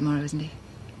hospital tomorrow, isn't he?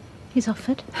 He's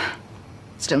offered.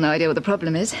 Still no idea what the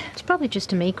problem is. It's probably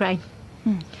just a migraine.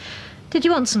 Did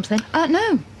you want something?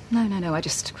 No. No. I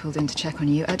just called in to check on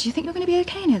you. Do you think you're going to be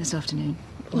okay in here this afternoon?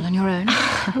 All on your own?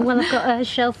 Well, I've got a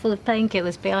shelf full of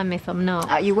painkillers behind me if I'm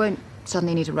not. You won't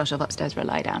suddenly need to rush off upstairs for a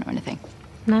lie down or anything?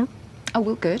 No? Oh,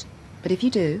 well, good. But if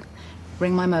you do,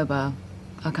 ring my mobile.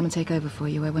 I'll come and take over for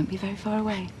you. I won't be very far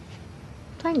away.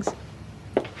 Thanks.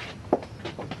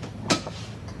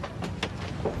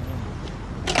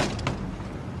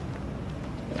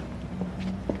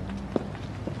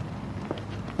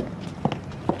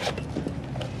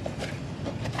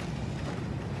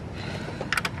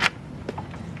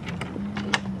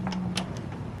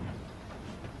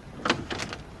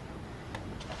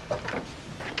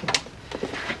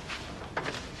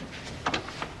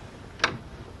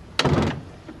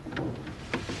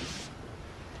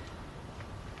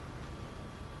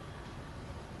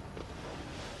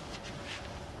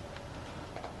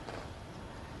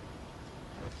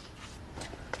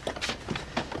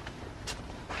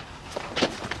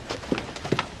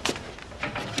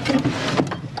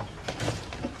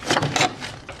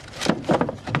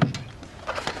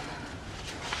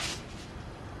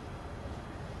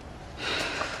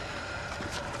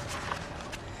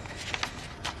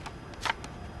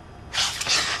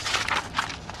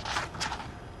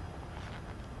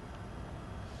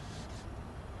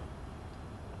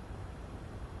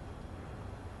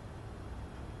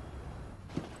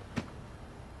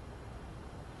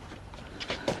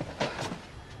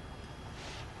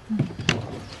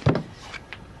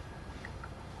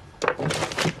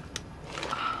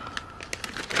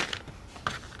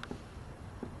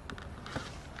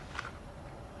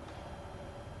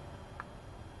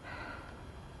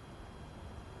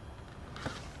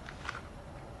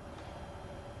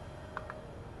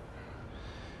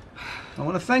 I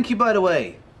want to thank you, by the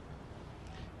way,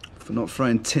 for not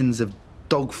throwing tins of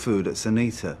dog food at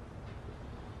Sunita.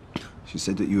 She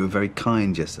said that you were very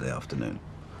kind yesterday afternoon.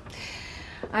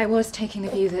 I was taking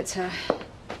the view that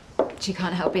she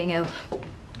can't help being ill.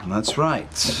 And that's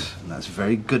right. And that's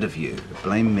very good of you.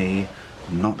 Blame me,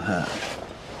 not her.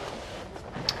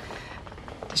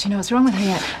 Does she know what's wrong with her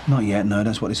yet? Not yet, no.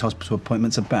 That's what this hospital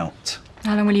appointment's about.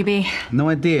 How long will you be? No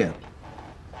idea.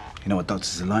 You know what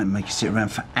doctors are like, make you sit around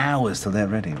for hours till they're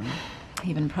ready.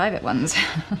 Even private ones.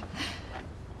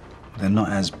 They're not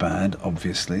as bad,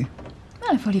 obviously.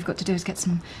 Well, if all you've got to do is get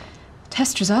some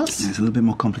test results. It's a little bit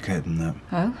more complicated than that.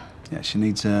 Oh? Yeah, she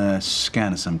needs a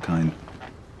scan of some kind.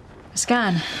 A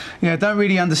scan? Yeah, I don't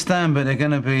really understand, but they're going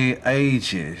to be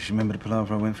ages. You remember the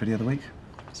palaver I went for the other week?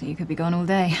 So you could be gone all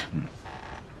day.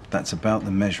 That's about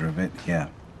the measure of it, yeah.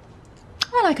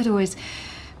 Well, I could always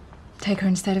take her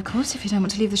instead, of course. If you don't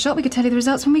want to leave the shop, we could tell you the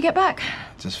results when we get back.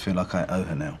 I just feel like I owe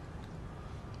her now.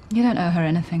 You don't owe her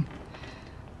anything.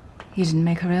 You didn't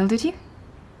make her ill, did you?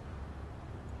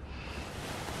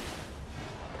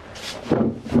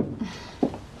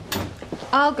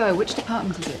 I'll go. Which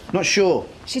department is it? Not sure.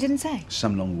 She didn't say.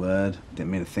 Some long word. Didn't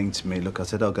mean a thing to me. Look, I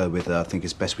said I'll go with her. I think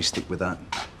it's best we stick with that.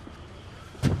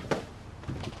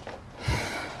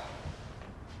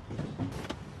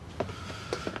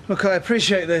 Look, I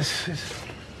appreciate this.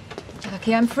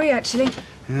 Lucky I'm free, actually.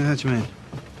 Yeah, how do you mean?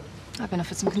 I've been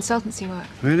offered some consultancy work.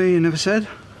 Really? You never said?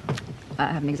 I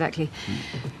haven't exactly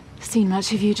seen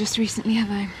much of you just recently,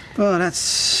 have I? Well,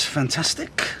 that's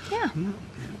fantastic. Yeah.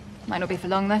 Might not be for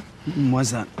long, though.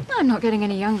 Why's that? I'm not getting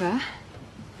any younger.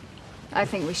 I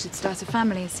think we should start a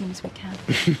family as soon as we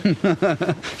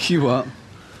can. You what?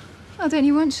 Oh, don't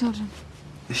you want children?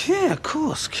 Yeah, of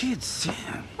course, kids,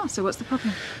 yeah. Oh, so what's the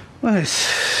problem? Well,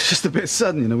 it's just a bit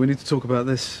sudden, you know. We need to talk about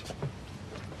this.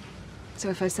 So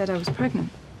if I said I was pregnant?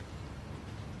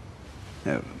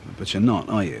 Yeah, but you're not,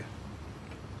 are you?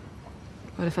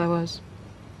 What if I was?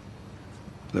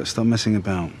 Look, stop messing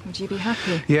about. Would you be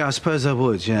happy? Yeah, I suppose I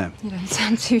would, yeah. You don't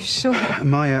sound too sure.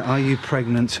 Maya, are you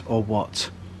pregnant or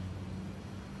what?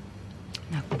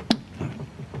 No.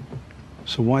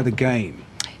 So why the game?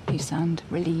 You sound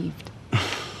relieved.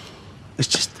 It's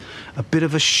just a bit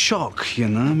of a shock, you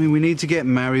know? I mean, we need to get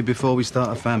married before we start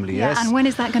a family, Yeah, yes? and when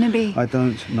is that going to be? I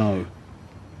don't know.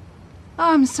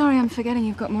 Oh, I'm sorry, I'm forgetting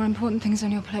you've got more important things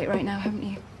on your plate right now, haven't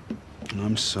you?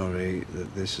 I'm sorry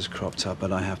that this has cropped up,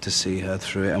 but I have to see her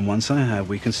through it. And once I have,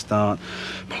 we can start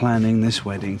planning this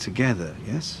wedding together,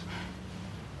 yes?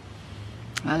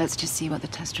 Well, let's just see what the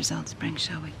test results bring,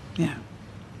 shall we? Yeah.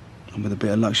 And with a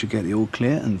bit of luck, she'll get the all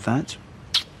clear, and that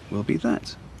will be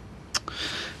that.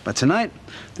 But tonight,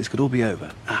 this could all be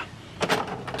over. Ah.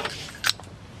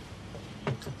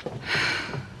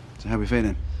 So how are we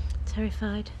feeling?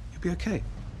 Terrified. You'll be okay.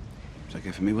 It's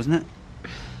okay for me, wasn't it?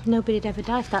 Nobody'd ever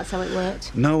die if that's how it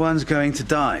worked. No one's going to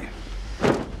die.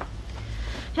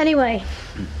 Anyway,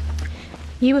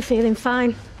 you were feeling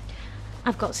fine.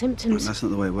 I've got symptoms. That's not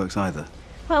the way it works either.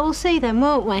 Well, we'll see then,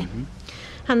 won't we?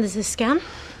 And there's a scan,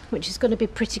 which is going to be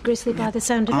pretty grisly by the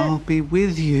sound of I'll it. be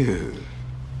with you.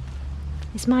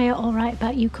 Is Maya all right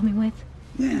about you coming with?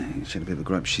 Yeah, she had a bit of a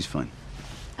gripe. She's fine.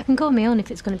 I can call me on if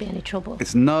it's going to be any trouble.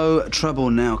 It's no trouble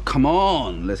now. Come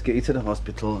on. Let's get you to the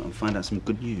hospital and find out some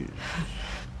good news.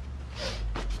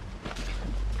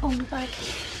 Oh, my bag.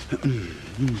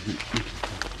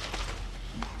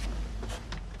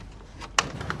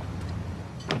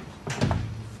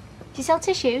 Do you sell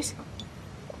tissues?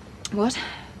 What?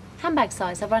 Handbag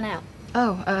size, I've run out.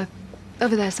 Oh,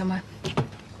 over there somewhere.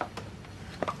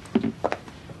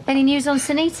 Any news on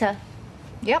Sunita?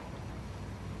 Yep.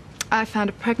 I found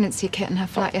a pregnancy kit in her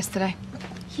flat yesterday.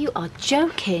 You are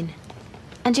joking.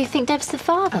 And do you think Dev's the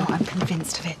father? Oh, I'm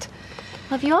convinced of it.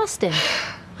 Have you asked him?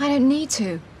 I don't need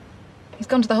to. He's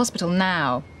gone to the hospital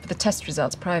now, but the test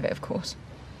results private, of course.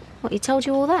 What, he told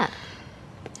you all that?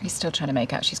 He's still trying to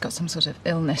make out she's got some sort of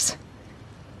illness.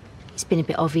 It's been a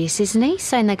bit obvious, isn't he?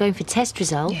 Saying they're going for test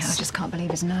results. Yeah, I just can't believe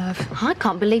his nerve. I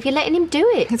can't believe you're letting him do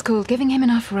it. It's called giving him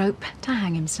enough rope to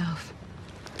hang himself.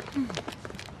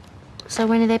 So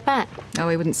when are they back? Oh,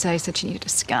 he wouldn't say. Said she needed a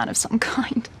scan of some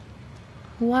kind.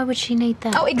 Why would she need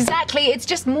that? Oh, exactly. It's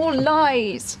just more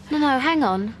lies. No, hang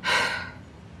on.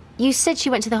 You said she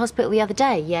went to the hospital the other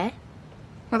day, yeah?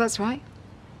 Well, that's right.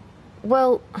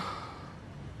 Well,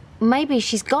 maybe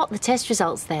she's got the test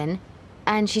results then,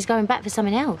 and she's going back for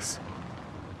something else.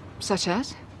 Such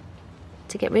as?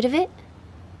 To get rid of it?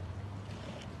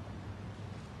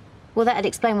 Well, that'd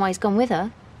explain why he's gone with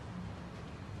her.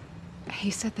 He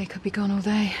said they could be gone all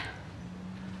day.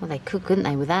 Well, they could, couldn't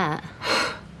they, with that?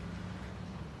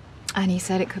 And he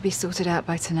said it could be sorted out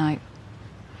by tonight.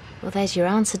 Well, there's your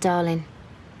answer, darling.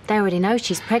 They already know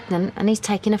she's pregnant, and he's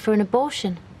taking her for an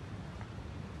abortion.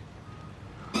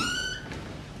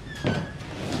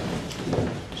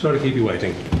 Sorry to keep you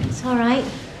waiting. It's all right.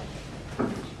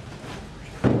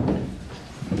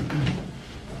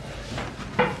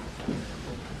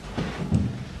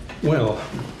 Well,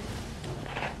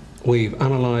 we've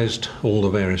analysed all the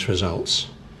various results.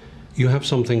 You have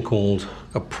something called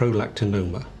a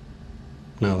prolactinoma.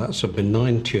 Now, that's a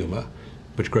benign tumour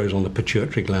which grows on the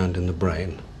pituitary gland in the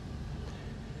brain.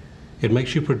 It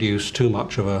makes you produce too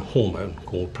much of a hormone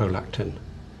called prolactin.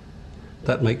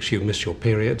 That makes you miss your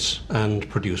periods and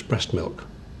produce breast milk,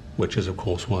 which is, of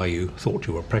course, why you thought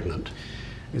you were pregnant.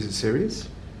 Is it serious?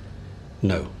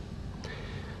 No.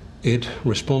 It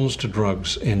responds to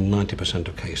drugs in 90%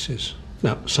 of cases.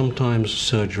 Now, sometimes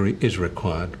surgery is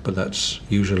required, but that's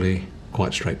usually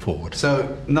quite straightforward.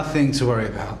 So, nothing to worry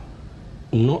about?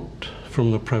 Not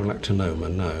from the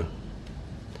prolactinoma, no.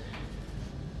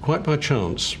 Quite by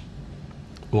chance,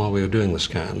 while we were doing the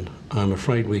scan, I'm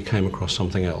afraid we came across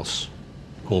something else,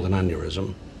 called an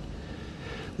aneurysm.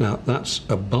 Now, that's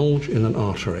a bulge in an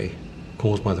artery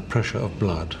caused by the pressure of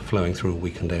blood flowing through a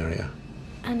weakened area.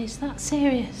 And is that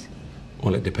serious?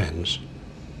 Well, it depends.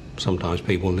 Sometimes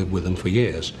people live with them for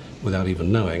years without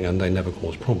even knowing, and they never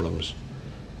cause problems.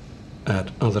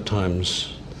 At other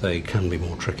times, they can be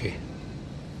more tricky.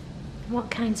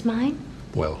 What kind's mine?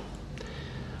 Well,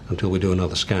 until we do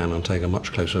another scan and take a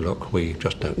much closer look, we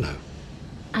just don't know.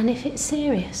 And if it's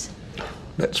serious?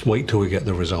 Let's wait till we get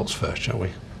the results first, shall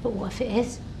we? But what if it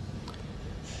is?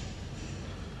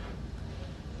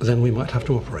 then we might have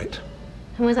to operate.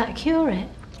 And will that cure it?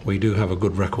 We do have a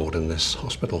good record in this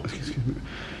hospital.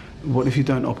 What if you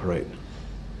don't operate?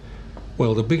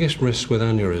 Well, the biggest risk with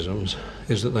aneurysms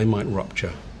is that they might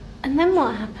rupture. And then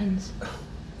what happens?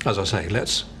 As I say,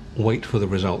 let's wait for the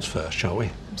results first, shall we?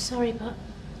 I'm sorry, but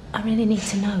I really need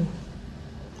to know.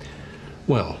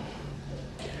 Well,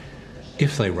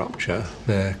 if they rupture,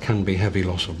 there can be heavy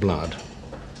loss of blood.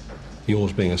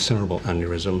 Yours being a cerebral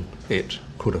aneurysm, it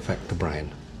could affect the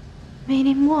brain.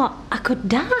 Meaning what? I could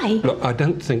die? Look, I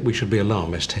don't think we should be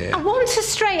alarmist here. I want a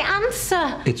straight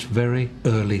answer. It's very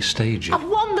early stages. I've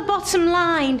won the bottom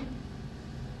line.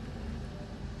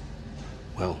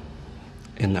 Well,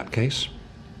 in that case,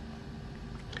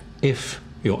 if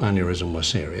your aneurysm were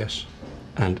serious,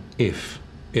 and if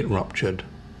it ruptured,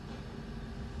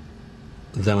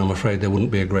 then I'm afraid there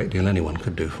wouldn't be a great deal anyone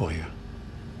could do for you.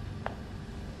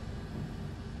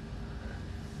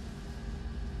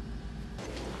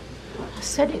 I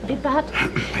said it'd be bad.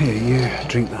 Here, you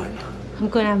drink that. I'm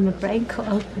going to have my brain cut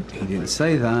open. He didn't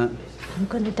say that. I'm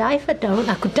going to die if I don't.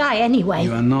 I could die anyway.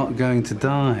 You are not going to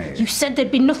die. You said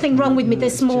there'd be nothing wrong with me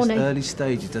this morning. Just early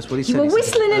stages, that's what he said. You were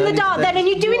whistling in the dark then and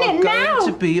you're doing it now. You're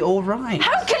going to be all right.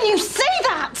 How can you say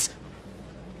that?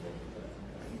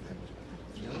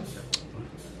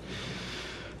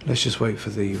 Let's just wait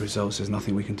for the results. There's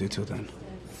nothing we can do till then.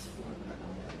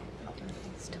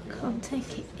 Still can't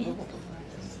take it in.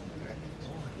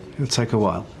 It'll take a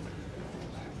while.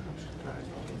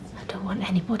 I don't want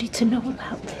anybody to know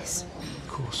about this. Of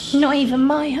course. Not even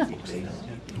Maya.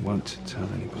 I won't tell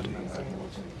anybody.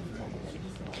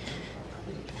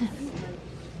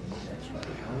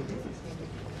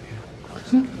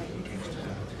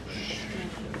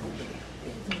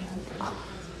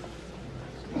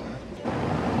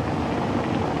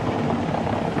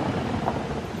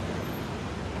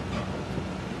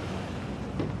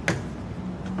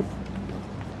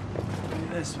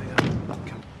 This way.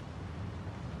 Come.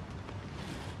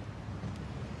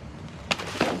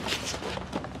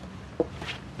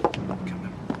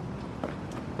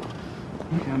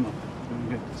 Come on.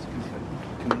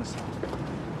 Come on this side.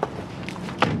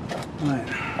 Right,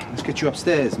 let's get you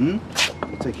upstairs,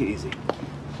 Take it easy.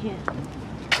 Yeah.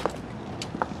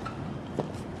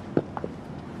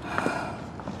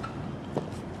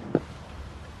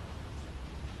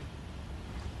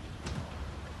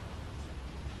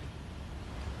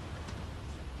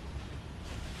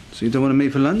 So you don't want to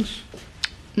meet for lunch?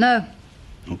 No,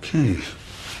 Okay.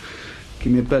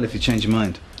 Give me a bell if you change your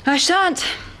mind. I shan't.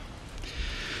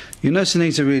 You know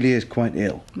Sunita really is quite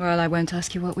ill. Well, I won't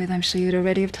ask you what with. I'm sure you'd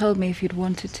already have told me if you'd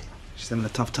wanted to. She's having a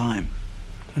tough time.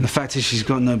 And the fact is she's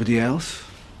got nobody else.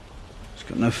 She's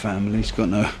got no family, she's got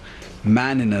no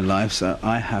man in her life, so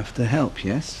I have to help,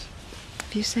 yes?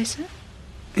 If you say so.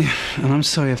 Yeah, and I'm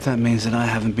sorry if that means that I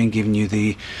haven't been giving you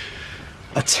the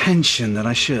attention that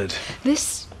I should.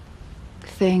 This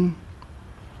thing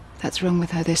that's wrong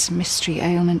with her, this mystery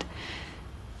ailment,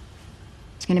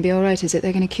 it's going to be all right, is it?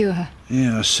 They're going to cure her?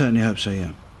 Yeah, I certainly hope so,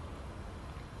 yeah.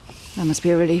 That must be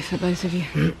a relief for both of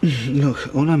you.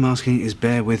 Look, all I'm asking is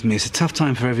bear with me. It's a tough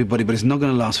time for everybody, but it's not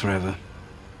going to last forever.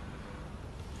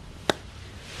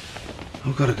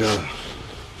 I've got to go.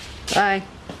 Bye.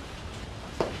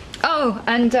 Oh,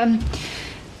 and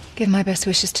give my best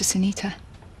wishes to Sunita.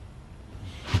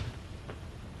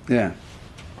 Yeah,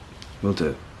 will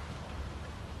do.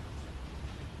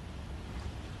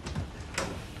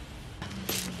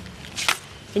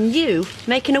 And you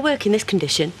making her work in this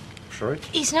condition? Sorry?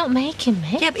 He's not making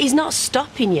me. Yeah, but he's not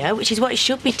stopping you, which is what he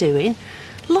should be doing.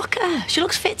 Look at her. She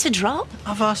looks fit to drop.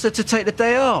 I've asked her to take the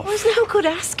day off. Well, there's no good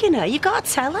asking her. You got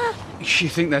to tell her. You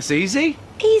think that's easy?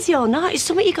 Easy or not, it's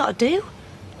something you got to do.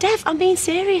 Dev, I'm being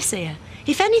serious here.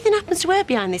 If anything happens to her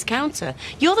behind this counter,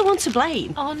 you're the one to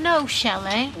blame. Oh, no,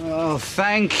 Shelley. Oh,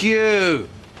 thank you.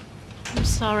 I'm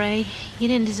sorry. You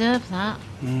didn't deserve that.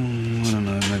 I don't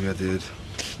know, maybe I did.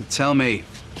 Tell me,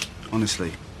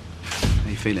 honestly, how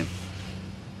you feeling?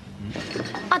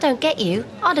 I don't get you.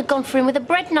 I'd have gone for him with a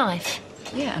bread knife.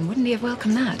 Yeah, and wouldn't he have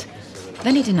welcomed that?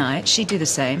 Then he'd deny it, she'd do the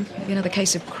same. It'd be another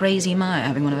case of crazy Maya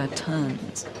having one of her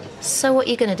turns. So what are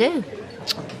you going to do?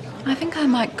 I think I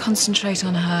might concentrate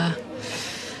on her.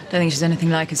 Don't think she's anything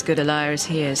like as good a liar as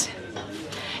he is.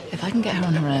 If I can get her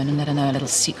on her own and let her know her little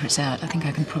secret's out, I think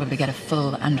I can probably get a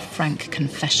full and frank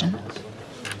confession.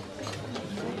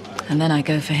 And then I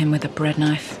go for him with a bread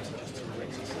knife.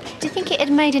 Do you think it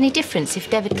had made any difference if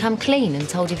Dev had come clean and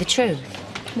told you the truth?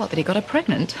 What, that he got her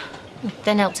pregnant?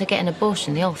 Then helped her get an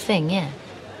abortion, the whole thing, yeah.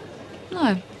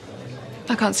 No.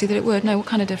 I can't see that it would. No, what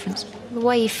kind of difference? The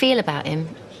way you feel about him,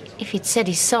 if he'd said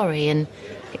he's sorry and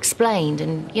explained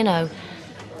and, you know,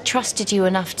 trusted you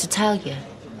enough to tell you.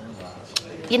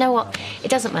 You know what? It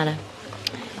doesn't matter.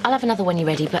 I'll have another when you're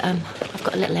ready, but I've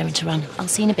got a little errand to run. I'll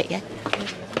see you in a bit, yeah?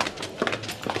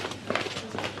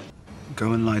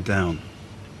 Go and lie down.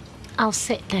 I'll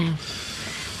sit down.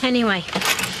 Anyway,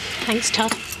 thanks,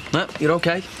 Todd. No, you're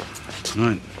okay.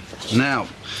 Right. Now,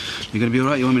 you're going to be all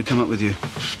right? You want me to come up with you?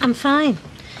 I'm fine.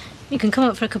 You can come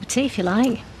up for a cup of tea if you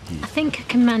like. I think I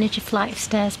can manage a flight of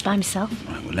stairs by myself.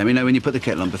 Right, well, let me know when you put the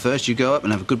kettle on, but first you go up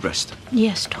and have a good rest.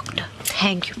 Yes, Doctor.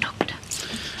 Thank you, Doctor.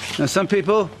 Now, some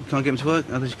people, you can't get them to work,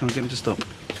 others you can't get them to stop.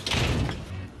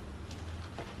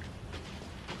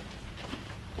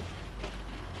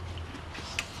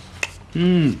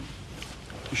 It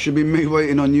should be me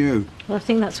waiting on you. Well, I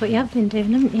think that's what you have been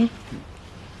doing, haven't you?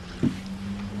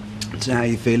 So how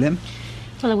you feeling?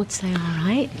 Well, I would say all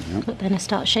right, Yeah. but then I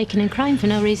start shaking and crying for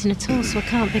no reason at all, so I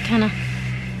can't be, can I?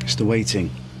 It's the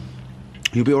waiting.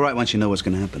 You'll be all right once you know what's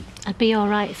going to happen. I'd be all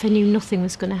right if I knew nothing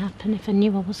was going to happen, if I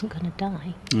knew I wasn't going to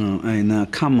die. Oh, hey, now,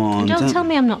 come on. Don't tell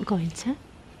me I'm not going to.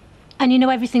 And you know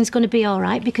everything's going to be all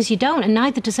right, because you don't, and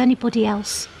neither does anybody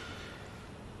else.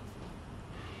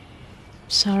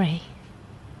 Sorry.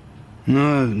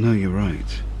 No, you're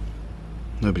right.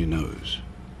 Nobody knows.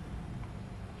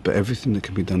 But everything that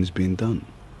can be done is being done.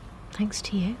 Thanks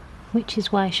to you, which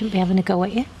is why I shouldn't be having a go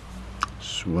at you.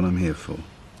 That's what I'm here for.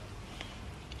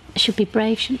 I should be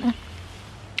brave, shouldn't I?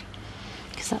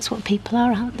 Because that's what people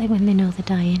are, aren't they, when they know they're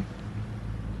dying?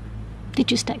 They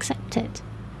just accept it.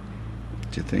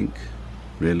 Do you think?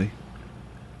 Really?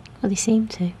 Well, they seem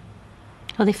to.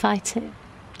 Or they fight it.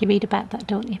 You read about that,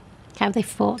 don't you? How they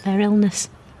fought their illness.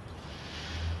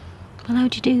 Well,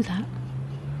 how'd you do that?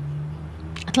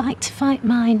 I'd like to fight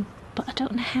mine, but I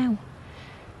don't know how.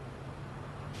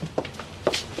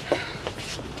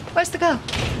 Where's the girl?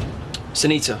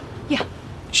 Sunita. Yeah.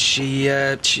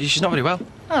 She's not very well.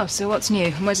 Oh, so what's new?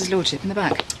 And where's his lordship? In the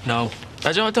back? No.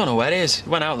 I don't know where he is. He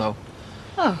went out, though.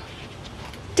 Oh.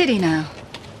 Did he now?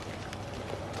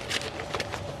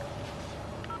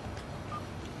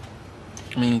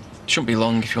 I mean, it shouldn't be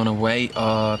long if you want to wait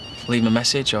or leave him a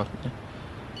message or...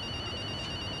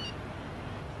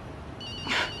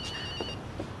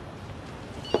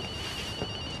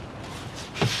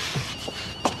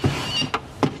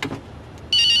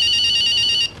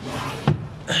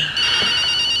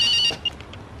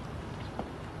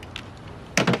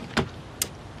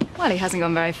 Well, he hasn't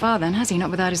gone very far then, has he?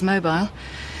 Not without his mobile.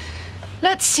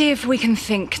 Let's see if we can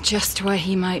think just where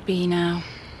he might be now.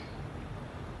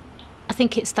 I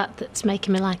think it's that that's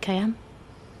making me like I am.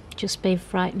 Just being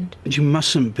frightened. But you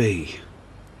mustn't be.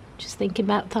 Just thinking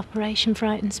about the operation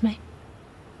frightens me.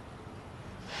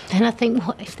 Then I think,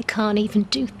 what if they can't even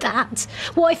do that?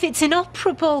 What if it's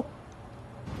inoperable?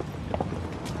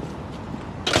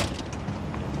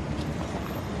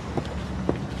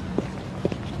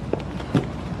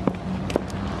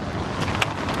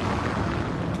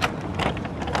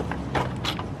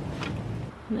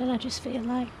 And then I just feel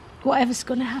like whatever's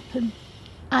going to happen,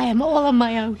 I am all on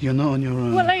my own. You're not on your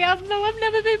own. Well, I am. No, I've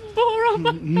never been more on my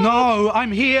own. No,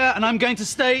 I'm here and I'm going to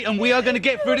stay and we are going to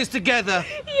get through this together.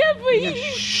 Yeah, but you...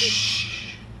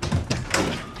 Shh.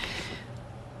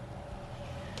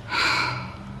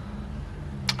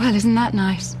 Well, isn't that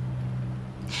nice?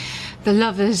 The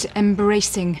lovers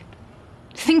embracing.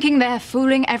 Thinking they're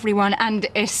fooling everyone, and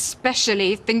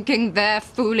especially thinking they're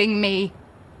fooling me.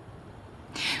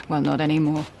 Well, not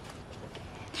anymore.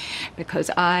 Because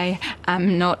I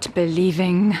am not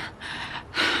believing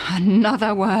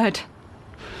another word.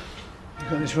 You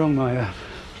got this wrong, Maya.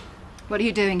 What are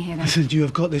you doing here, then? Listen, you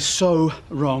have got this so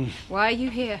wrong. Why are you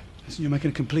here? Listen, you're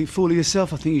making a complete fool of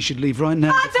yourself. I think you should leave right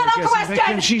now. Answer the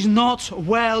question! She's not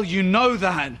well, you know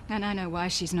that. And I know why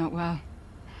she's not well.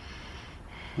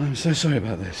 I'm so sorry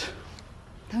about this.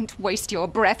 Don't waste your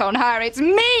breath on her. It's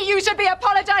me you should be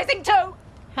apologising to!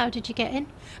 How did you get in?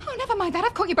 Oh, never mind that.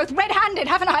 I've caught you both red-handed,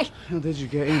 haven't I? How did you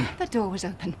get in? The door was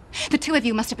open. The two of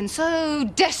you must have been so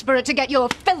desperate to get your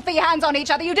filthy hands on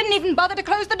each other you didn't even bother to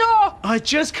close the door. I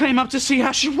just came up to see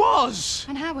how she was.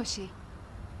 And how was she?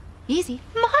 Easy.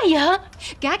 Maya!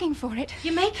 Gagging for it.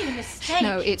 You're making a mistake.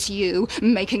 No, it's you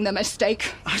making the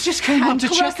mistake. I just came up to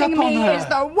check up on me her. is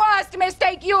the worst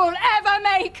mistake you'll ever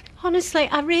make. Honestly,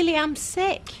 I really am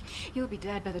sick. You'll be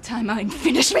dead by the time I'm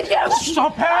finished with you.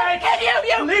 Stop it! I'll kill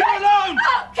you, Leave her alone!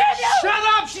 I'll kill you! Shut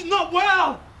up! She's not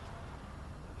well!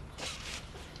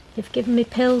 You've given me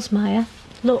pills, Maya.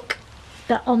 Look,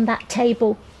 they're on that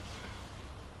table.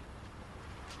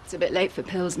 It's a bit late for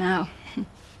pills now. You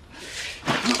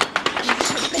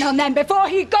should have been on them before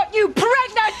he got you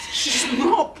pregnant! She's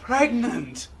not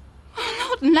pregnant!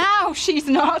 Not now, she's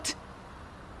not.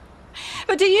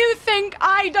 But do you think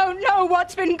I don't know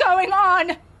what's been going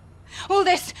on? All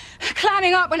this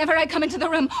clamming up whenever I come into the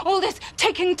room. All this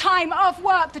taking time off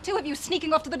work. The two of you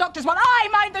sneaking off to the doctor's while I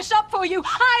mind the shop for you.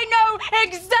 I know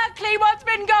exactly what's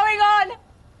been going on.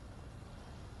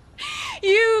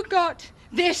 You got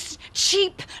this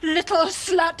cheap little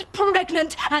slut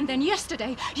pregnant, and then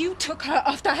yesterday you took her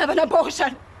off to have an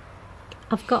abortion.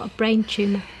 I've got a brain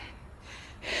tumour.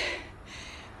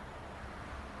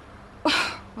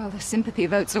 Well, the sympathy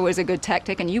vote's always a good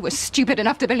tactic, and you were stupid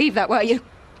enough to believe that, were you?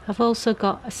 I've also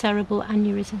got a cerebral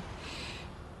aneurysm.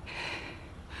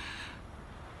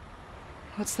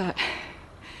 What's that?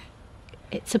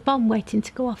 It's a bomb waiting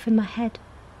to go off in my head.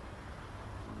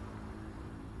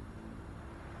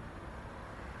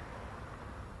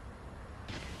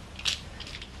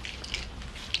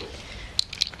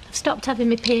 I've stopped having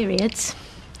my periods,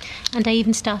 and I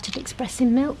even started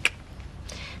expressing milk.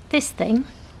 This thing,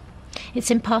 it's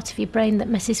in part of your brain that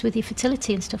messes with your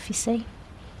fertility and stuff, you see.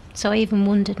 So I even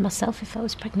wondered myself if I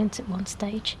was pregnant at one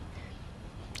stage.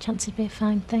 Chance would be a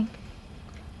fine thing.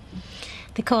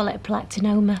 They call it a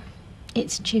prolactinoma.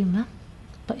 It's a tumour,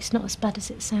 but it's not as bad as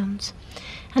it sounds.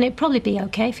 And it'd probably be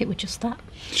okay if it were just that.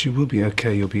 She will be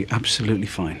okay. You'll be absolutely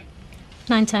fine.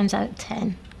 9 times out of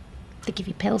 10, they give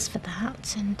you pills for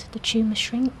that and the tumour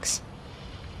shrinks.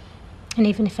 And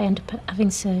even if I end up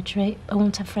having surgery, I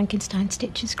won't have Frankenstein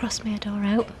stitches across my head or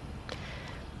out.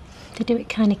 They do it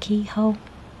kind of keyhole.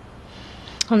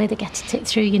 Only they get at it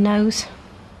through your nose.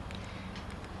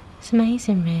 It's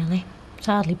amazing, really. It's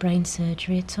hardly brain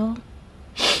surgery at all.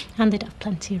 And they'd have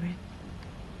plenty of room.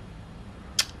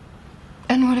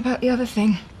 And what about the other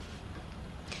thing?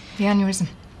 The aneurysm?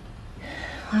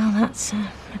 Well, that's a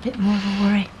bit more of a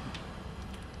worry.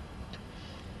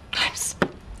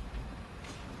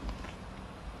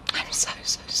 I'm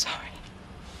so sorry.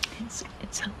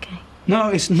 It's okay. No,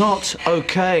 it's not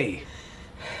okay.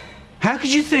 How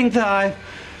could you think that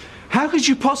How could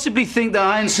you possibly think that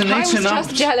I and Sunita... I was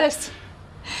just jealous.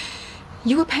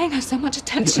 You were paying her so much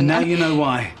attention. And now you know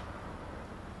why.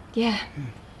 Yeah.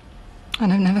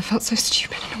 And I've never felt so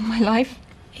stupid in all my life.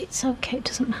 It's okay, it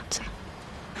doesn't matter.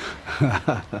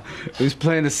 Who's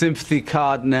playing the sympathy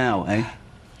card now, eh?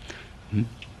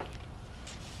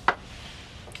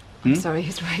 I'm sorry,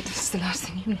 he's right. This is the last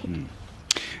thing you need.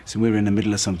 So we're in the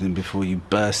middle of something before you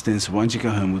burst in, so why don't you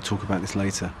go home? We'll talk about this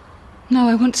later. No,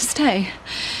 I want to stay.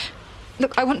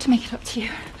 Look, I want to make it up to you.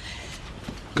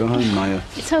 Go home, Maya.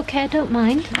 It's okay, I don't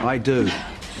mind. I do.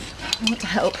 I want to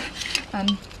help.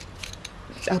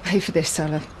 I'll pay for this.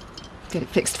 I'll get it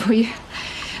fixed for you.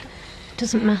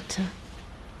 Doesn't matter.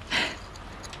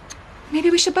 Maybe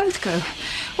we should both go.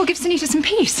 Or give Sunita some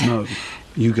peace. No,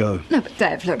 you go. No, but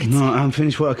Dev, look, it's... No, I haven't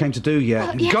finished what I came to do yet.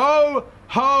 Well, yeah. Go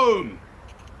home!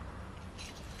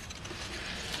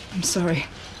 I'm sorry.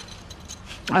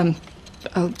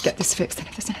 I'll get this fixed, and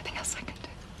if there's anything else I can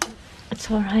do.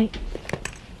 It's all right.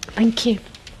 Thank you.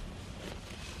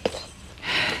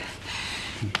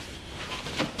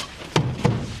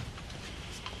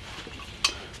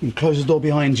 And close the door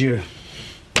behind you.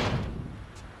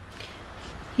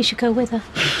 You should go with her.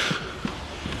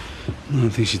 No, I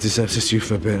think she deserves to stew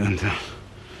for a bit, and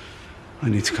I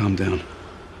need to calm down.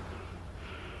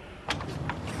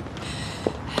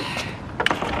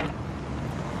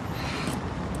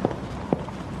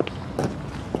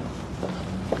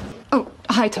 Oh,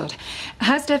 hi, Todd.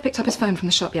 Has Dev picked up his phone from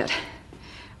the shop yet?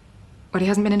 Well, he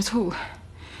hasn't been in at all.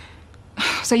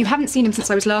 So you haven't seen him since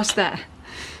I was last there?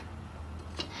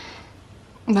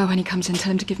 Well, when he comes in,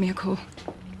 tell him to give me a call.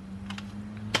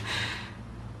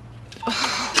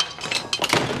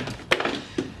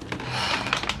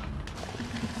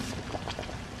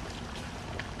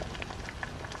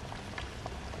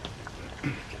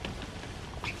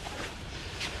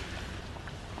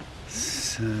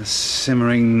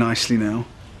 Simmering nicely now.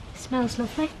 Smells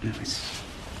lovely. Yeah, it's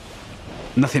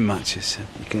nothing much. It's,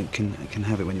 you can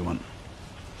have it when you want.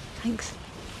 Thanks.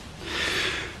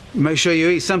 Make sure you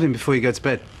eat something before you go to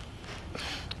bed.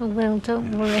 I will,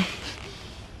 don't worry.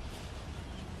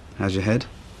 How's your head?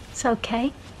 It's okay.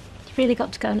 You've really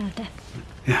got to go now, Dev.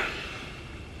 Yeah.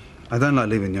 I don't like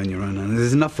leaving you on your own, and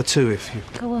there's enough for two if you...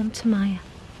 Go home to Maya.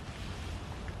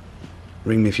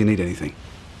 Ring me if you need anything.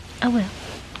 I will.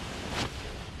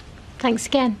 Thanks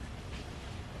again.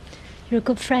 You're a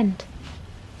good friend.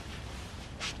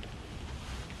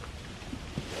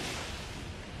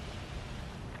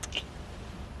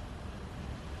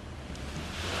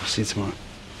 I'll see you tomorrow.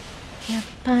 Yeah,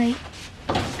 bye.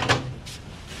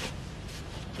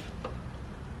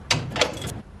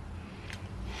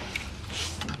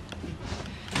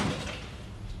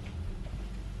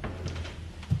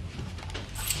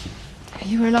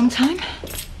 were a long time.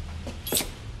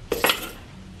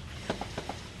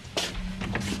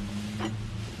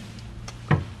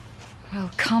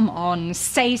 Well, come on,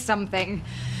 say something.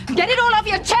 Get it all off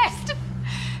your chest!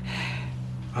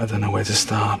 I don't know where to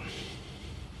start.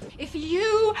 If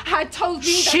you had told me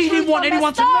the She didn't truth want from the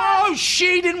anyone to start- know!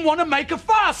 She didn't want to make a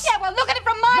fuss! Yeah, well, look at it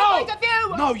from my point of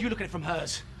view! No, you look at it from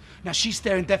hers. Now, she's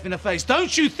staring death in the face.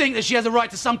 Don't you think that she has a right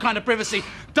to some kind of privacy?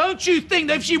 Don't you think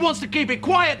that if she wants to keep it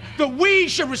quiet, that we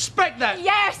should respect that?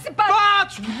 Yes, but...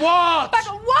 But what? But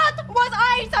what was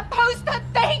I supposed to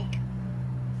think?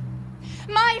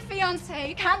 My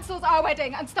fiancé cancels our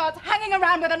wedding and starts hanging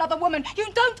around with another woman. You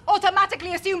don't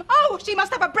automatically assume, oh, she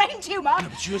must have a brain tumour. No,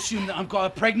 but you assume that I've got her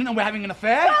pregnant and we're having an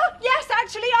affair? Well, yes,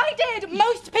 actually, I did.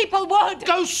 Most people would.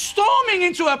 Go storming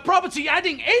into her property,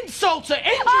 adding insult to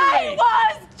injury! I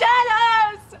was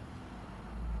jealous!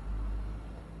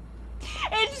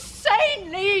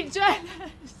 Insanely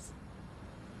jealous.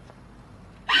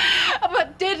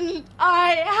 But didn't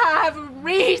I have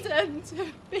reason to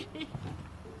be?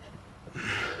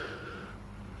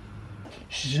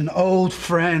 She's an old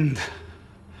friend.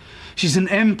 She's an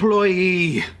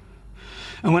employee.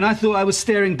 And when I thought I was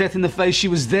staring death in the face, she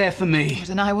was there for me.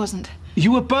 And I wasn't.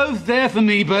 You were both there for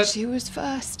me, but... She was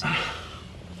first.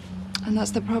 And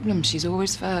that's the problem. She's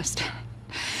always first.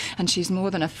 And she's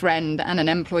more than a friend and an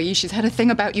employee. She's had a thing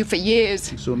about you for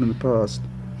years. I saw them in the past.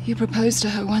 You proposed to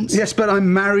her once. Yes, but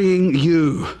I'm marrying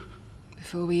you.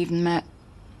 Before we even met.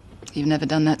 You've never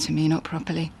done that to me, not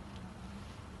properly.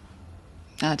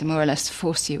 I had to more or less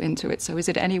force you into it, so is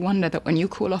it any wonder that when you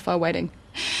call off our wedding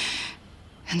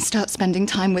and start spending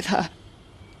time with her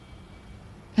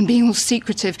and being all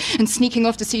secretive and sneaking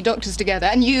off to see doctors together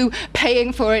and you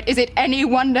paying for it, is it any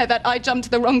wonder that I jumped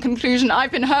to the wrong conclusion? I've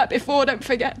been hurt before, don't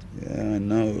forget. Yeah, I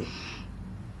know.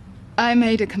 I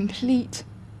made a complete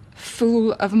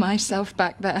fool of myself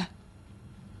back there,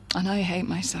 and I hate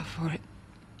myself for it.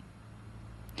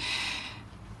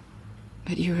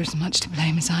 But you're as much to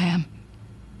blame as I am.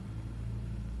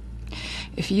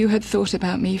 If you had thought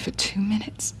about me for 2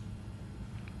 minutes,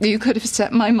 you could have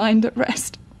set my mind at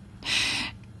rest.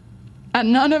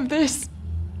 And none of this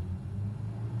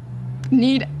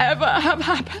need ever have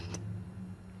happened.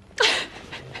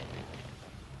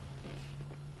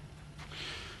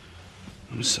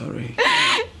 I'm sorry.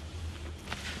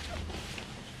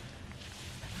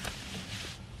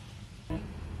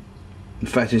 In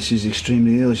fact, she's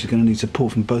extremely ill. She's going to need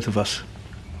support from both of us.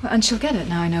 Well, and she'll get it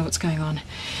now I know what's going on.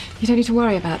 You don't need to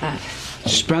worry about that.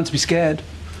 She's bound to be scared.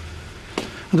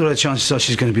 Although the chances are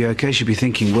she's going to be okay. She'll be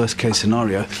thinking worst case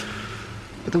scenario.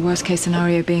 But the worst case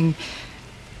scenario being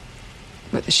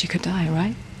that she could die,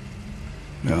 right?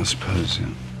 Yeah, I suppose, yeah.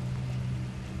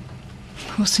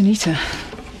 Poor Sunita.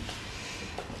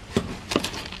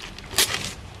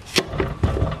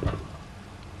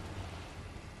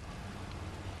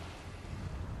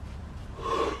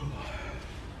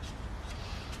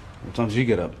 What time did you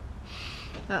get up?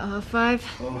 About 5:30.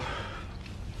 Oh.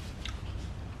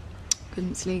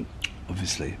 Couldn't sleep.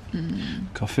 Obviously.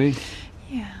 Coffee?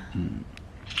 Yeah.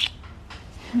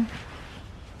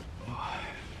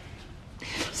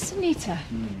 Sunita.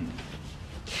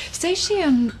 Say she,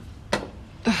 look,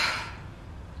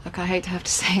 I hate to have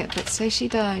to say it, but say she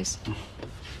dies.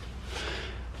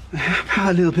 How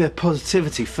about a little bit of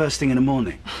positivity first thing in the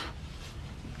morning?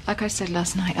 Like I said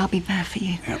last night, I'll be there for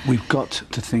you. Yeah, we've got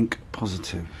to think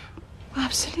positive.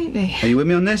 Absolutely. Are you with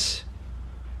me on this?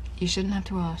 You shouldn't have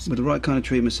to ask. With the right kind of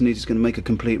treatment, Sunita's going to make a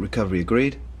complete recovery.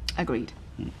 Agreed? Agreed.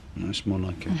 That's more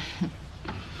like it.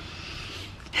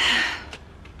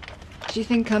 Do you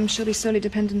think she'll be solely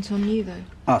dependent on you, though?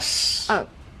 Us. Oh,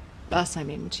 us, I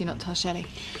mean. Would she not tell Shelley?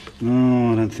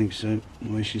 No, I don't think so.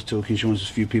 The way she's talking, she wants as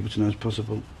few people to know as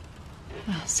possible.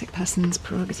 Well, sick person's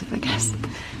prerogative, I guess.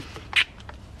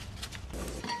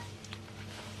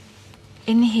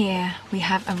 In here, we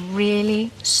have a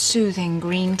really soothing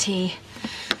green tea.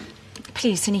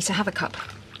 Please, Sunita, have a cup.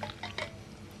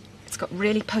 It's got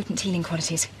really potent healing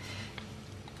qualities.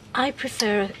 I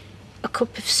prefer a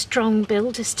cup of strong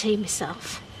builder's tea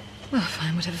myself. Well,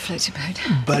 fine, whatever floats your boat.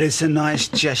 But it's a nice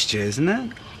gesture, isn't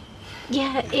it?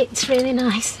 Yeah, it's really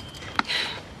nice.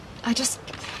 I just...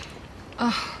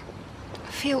 I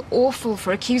feel awful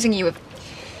for accusing you of...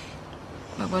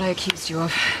 Well, what I accused you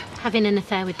of. Having an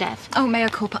affair with Dev. Oh, mea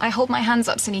culpa. I hold my hands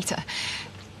up, Sunita.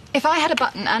 If I had a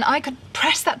button and I could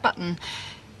press that button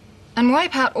and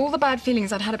wipe out all the bad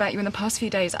feelings I'd had about you in the past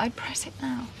few days, I'd press it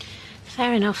now.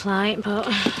 Fair enough, like, but...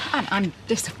 I'm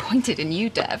disappointed in you,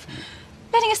 Dev.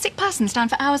 Letting a sick person stand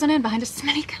for hours on end behind a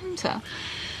smelly counter.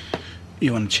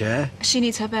 You want a chair? She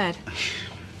needs her bed.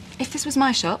 If this was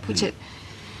my shop, which it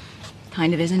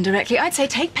Kind of is indirectly. I'd say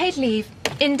take paid leave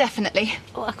indefinitely.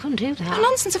 Oh, I couldn't do that. Oh,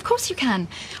 nonsense, of course you can.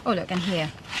 Oh, look, and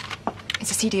here.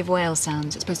 It's a CD of whale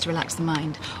sounds. It's supposed to relax the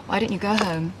mind. Why don't you go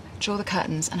home, draw the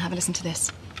curtains, and have a listen to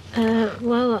this?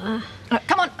 Well, Look,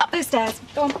 come on, up those stairs.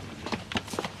 Go on.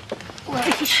 Well,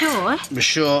 if you're sure. We're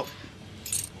sure.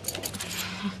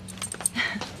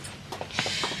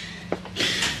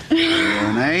 You're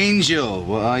an angel.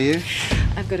 What are you?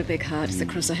 I've got a big heart. It's the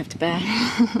cross I have to bear.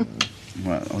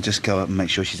 Well, I'll just go up and make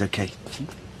sure she's okay.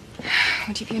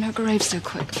 Would you be in her grave so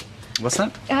quick? What's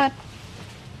that?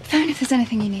 Phone if there's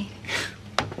anything you need.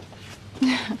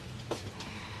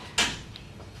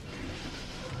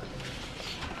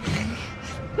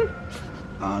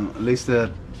 At least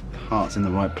the heart's in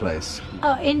the right place.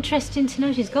 Oh, interesting to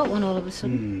know she's got one all of a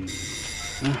sudden.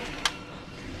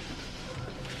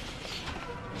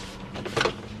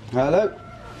 Hello?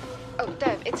 Oh,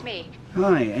 Dev, it's me.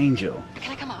 Hi, Angel.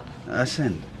 Can I come up?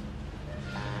 Send.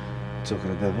 Talking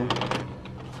to the devil.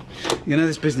 You know,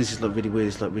 this business is like really weird.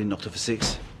 It's like really knocked off for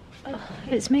 6. Oh,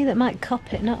 it's me that might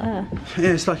cop it, not her. Yeah,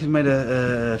 it's like it made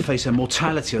her face her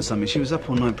mortality or something. She was up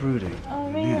all night brooding.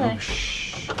 Oh, really? Yeah,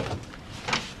 shh.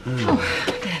 Oh,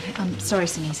 Dev, I'm sorry,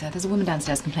 Sunita. There's a woman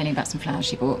downstairs complaining about some flowers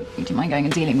she bought. Would you mind going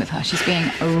and dealing with her? She's being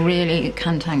really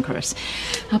cantankerous.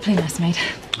 I'll play nursemaid.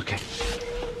 Okay.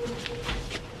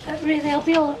 Really, I'll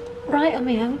be all right on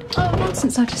my own. Oh,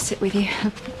 nonsense. I'll just sit with you.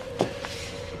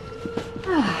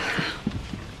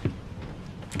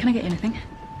 Can I get you anything?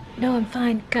 No, I'm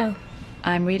fine. Go.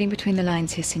 I'm reading between the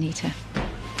lines here, Sunita.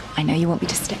 I know you want me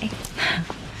to stay.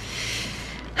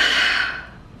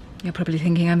 You're probably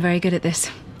thinking I'm very good at this.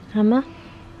 Am I?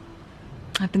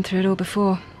 I've been through it all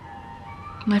before.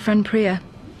 My friend Priya.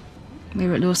 We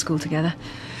were at law school together.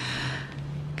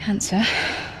 Cancer.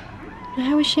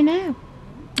 How is she now?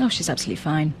 Oh, she's absolutely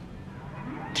fine.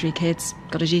 3 kids,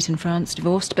 got a gîte in France,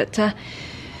 divorced, but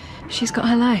she's got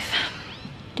her life.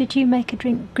 Did you make her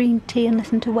drink green tea and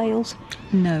listen to Wales?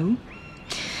 No.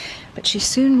 But she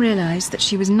soon realised that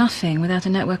she was nothing without a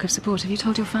network of support. Have you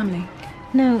told your family?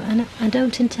 No, and I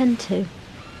don't intend to.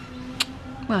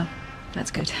 Well,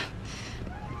 that's good.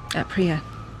 Priya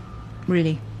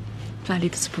really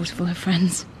valued the support of all her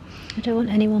friends. I don't want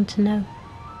anyone to know.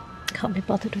 Can't be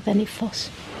bothered with any fuss.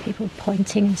 People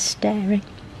pointing and staring.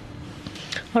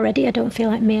 Already I don't feel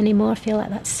like me anymore. I feel like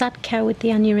that sad cow with the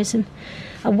aneurysm.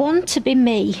 I want to be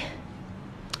me.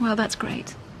 Well, that's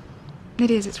great.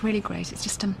 It is, it's really great. It's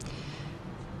just,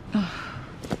 oh,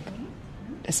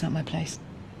 it's not my place.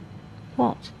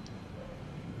 What?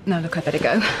 No, look, I better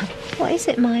go. What is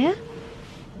it, Maya?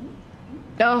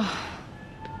 Oh,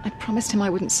 I promised him I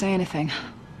wouldn't say anything.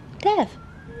 Dev?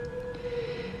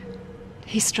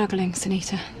 He's struggling,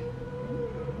 Sunita.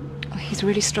 Oh, he's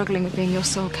really struggling with being your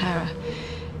sole carer.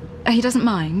 He doesn't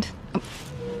mind. Oh,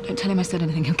 don't tell him I said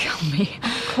anything, he'll kill me.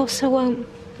 Of course I won't.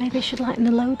 Maybe I should lighten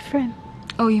the load for him.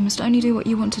 Oh, you must only do what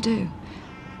you want to do.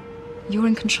 You're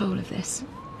in control of this.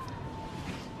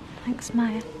 Thanks,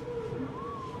 Maya.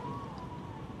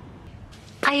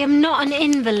 I am not an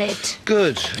invalid.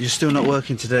 Good. You're still not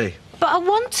working today. But I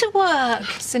want to work.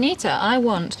 Sunita, I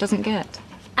want, doesn't get.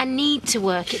 I need to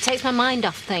work. It takes my mind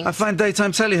off things. I find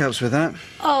daytime telly helps with that.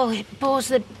 Oh, it bores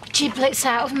the giblets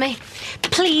out of me.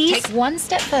 Please. Take one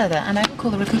step further and I will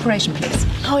call the recuperation police.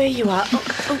 Oh, here you are.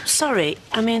 Oh, sorry.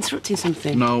 Am I interrupting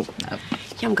something? No. You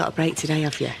haven't got a break today,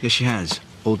 have you? Yes, she has.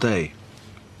 All day.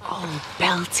 Oh,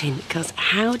 belting. Because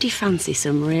how do you fancy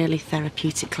some really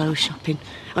therapeutic clothes shopping?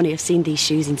 Only I've seen these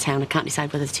shoes in town. I can't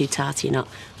decide whether they're too tarty or not.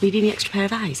 Will you give me an extra pair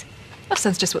of eyes? That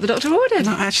sounds just what the doctor ordered.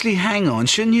 No, actually, hang on.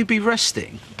 Shouldn't you be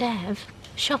resting? Dev,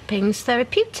 shopping's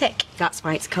therapeutic. That's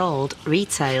why it's called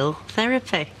retail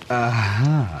therapy.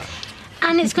 Aha.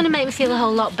 And it's going to make me feel a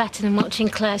whole lot better than watching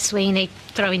Claire Sweeney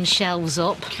throwing shelves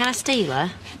up. Can I steal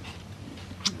her?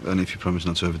 Only if you promise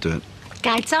not to overdo it.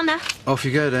 Guide's on her. Off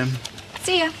you go, then.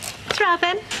 See ya.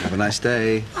 Traven. Have a nice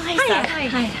day.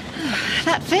 Hiya.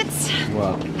 That fits.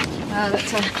 What? That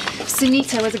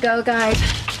Sunita was a girl guide.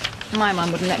 My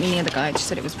mum wouldn't let me near the guide. She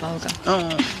said it was vulgar. Oh.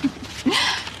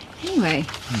 Anyway,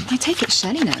 I take it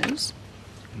Shelley knows.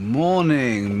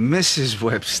 Morning, Mrs.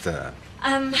 Webster.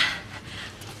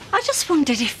 I just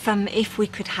wondered if we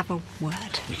could have a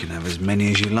word. You can have as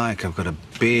many as you like. I've got a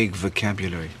big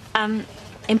vocabulary.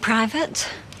 In private?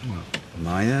 Well,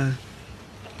 Maya,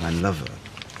 my lover.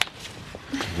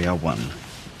 We are one.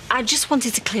 I just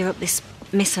wanted to clear up this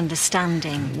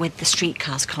misunderstanding with the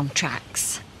streetcars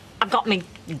contracts. I've got my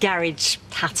garage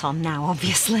hat on now,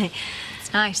 obviously.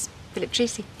 It's nice. Philip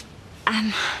Treacy.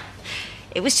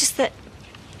 It was just that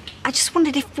I just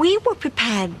wondered if we were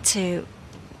prepared to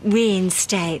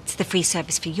reinstate the free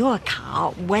service for your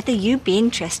car, whether you'd be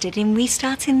interested in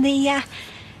restarting the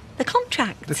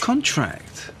contract. The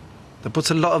contract? That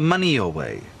puts a lot of money your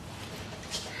way.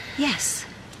 Yes.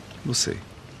 We'll see.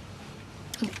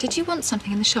 Did you want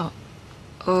something in the shop?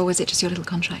 Or was it just your little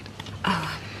contract?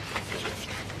 Oh.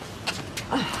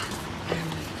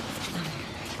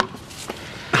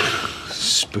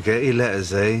 Spaghetti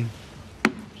letters, eh?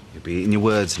 You'll be eating your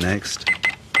words next.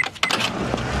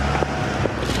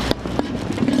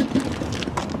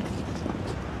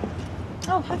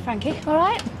 Oh, hi, Frankie. All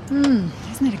right?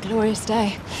 Isn't it a glorious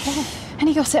day?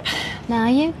 Any gossip? Now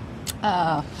you?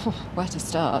 Where to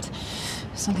start?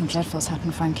 Something dreadful's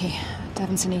happened, Frankie. Dev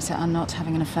and Sunita are not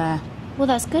having an affair. Well,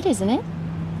 that's good, isn't it?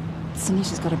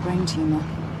 Sunita's got a brain tumour.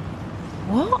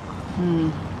 What?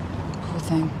 Poor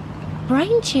thing.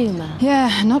 Brain tumour?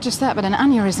 Yeah, not just that, but an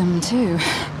aneurysm, too.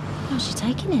 How's she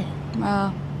taking it?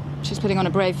 Well, she's putting on a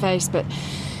brave face, but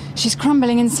she's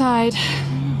crumbling inside.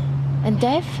 Yeah. And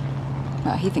Dev?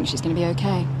 Well, he thinks she's going to be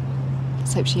okay.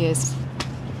 Let's hope she is.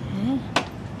 Yeah.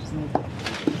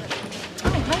 Oh,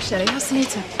 hi, Shelley. How's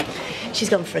Sunita? She's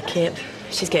gone for a kip.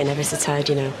 She's getting ever so tired,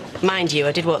 you know. Mind you,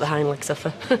 I did walk the Heimlichs off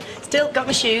her. Still got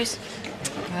my shoes.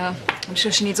 Well, I'm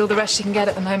sure she needs all the rest she can get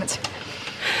at the moment.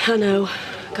 I know.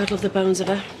 God love the bones of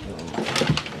her.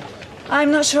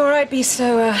 I'm not sure I'd be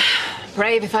so,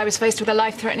 brave if I was faced with a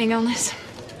life-threatening illness.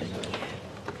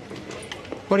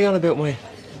 What are you on about, Maya?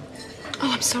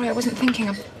 Oh, I'm sorry, I wasn't thinking.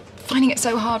 I'm finding it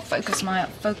so hard. Focus, Maya,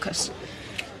 focus.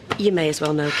 You may as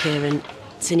well know, Kieran.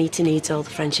 Sunita needs all the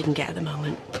friends she can get at the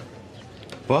moment.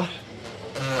 What?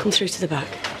 Come through to the back.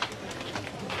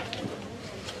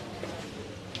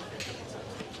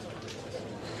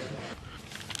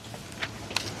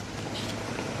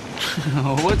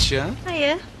 Oh, whatcha?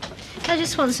 Hiya. I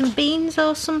just want some beans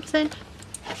or something.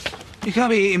 You can't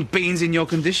be eating beans in your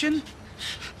condition.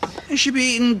 You should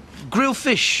be eating grilled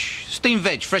fish, steamed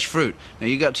veg, fresh fruit. Now,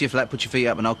 you go up to your flat, put your feet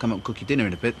up, and I'll come up and cook your dinner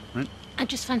in a bit, right? I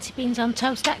just fancy beans on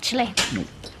toast, actually. No.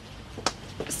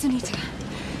 Sunita,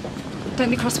 don't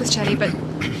be cross with Shelley, but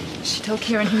she told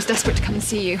Kieran he was desperate to come and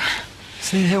see you.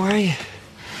 Sunita, how are you?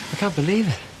 I can't believe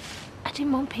it. I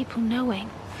didn't want people knowing.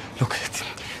 Look,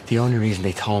 the only reason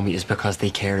they told me is because they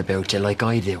care about you like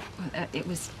I do. Well, it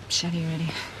was Shelley, really.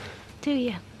 Do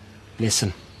you?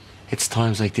 Listen, it's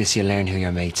times like this you learn who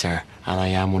your mates are, and I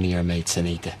am one of your mates,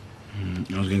 Anita.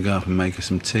 I was going to go up and make her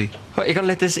some tea. What, you going to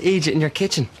let this Egypt in your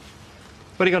kitchen?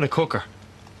 What are you going to cook her?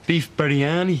 Beef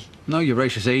biryani? No, you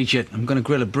racist Egypt. I'm going to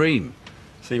grill a bream.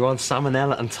 So you want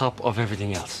salmonella on top of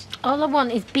everything else? All I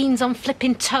want is beans on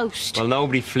flipping toast. Well,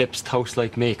 nobody flips toast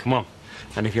like me. Come on.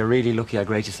 And if you're really lucky, I'll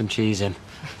grate you some cheese in.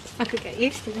 I could get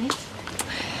used to this.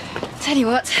 Tell you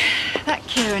what, that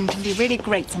Kieran can be really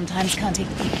great sometimes, can't he?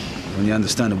 When you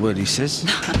understand a word he says.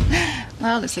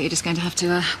 Well, looks like you're just going to have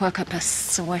to work up a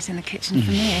sweat in the kitchen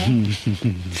for me,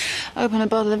 eh? Open a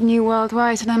bottle of New World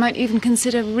White, and I might even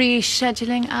consider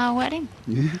rescheduling our wedding.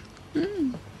 Yeah?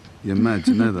 You're mad,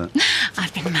 you know that?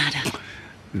 I've been madder.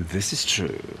 This is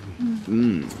true.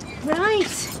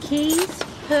 Right. Keys,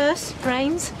 purse,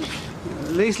 brains.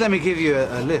 At least let me give you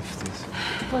a lift.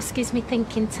 Boss gives me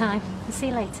thinking time. I'll see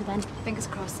you later then. Fingers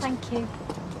crossed. Thank you.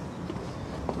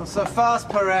 Not so fast,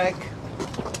 Parek.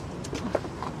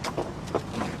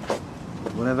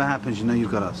 Whatever happens, you know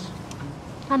you've got us.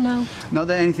 I know. Not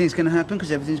that anything's going to happen,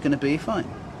 because everything's going to be fine.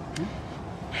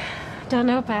 Don't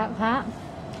know about that.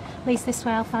 At least this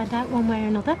way I'll find out one way or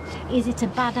another. Is it a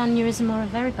bad aneurysm or a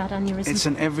very bad aneurysm? It's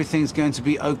an everything's going to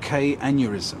be okay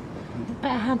aneurysm. It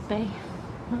better had be.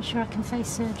 Not sure I can face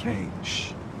surgery. Hey,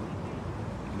 shh.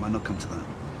 You might not come to that.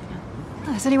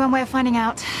 Well, there's only one way of finding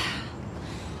out.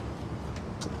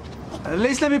 At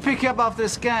least let me pick you up after the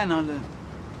scan.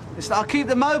 I'll keep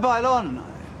the mobile on.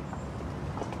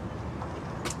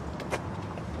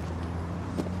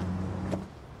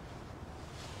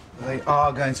 They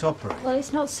are going to operate. Well,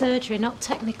 it's not surgery, not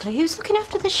technically. Who's looking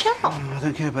after the shop? I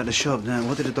don't care about the shop now.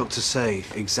 What did the doctor say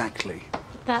exactly?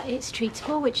 That it's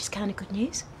treatable, which is kind of good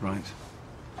news. Right.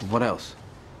 What else?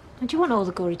 And do you want all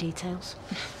the gory details?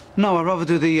 No, I'd rather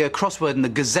do the crossword in the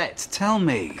Gazette. Tell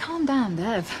me. Calm down,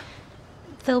 Dev.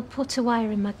 They'll put a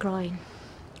wire in my groin,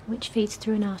 which feeds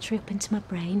through an artery up into my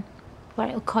brain, where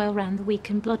it'll coil round the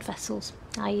weakened blood vessels,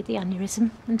 i.e. the aneurysm,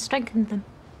 and strengthen them.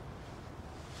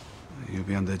 You'll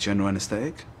be under general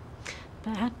anaesthetic?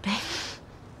 But I'd be.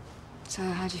 So,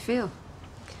 how do you feel?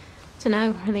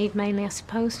 Dunno, relieved mainly, I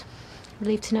suppose.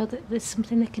 Relieved to know that there's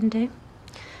something they can do.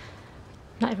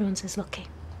 Not everyone's as lucky.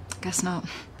 Guess not.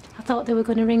 I thought they were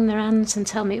going to wring their hands and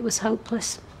tell me it was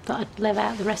hopeless. Thought I'd live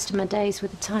out the rest of my days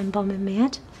with a time bomb in my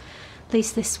head. At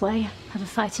least this way, I have a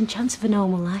fighting chance of a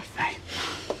normal life. Hey.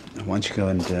 Why don't you go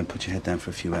and put your head down for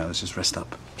a few hours, just rest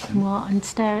up. What, and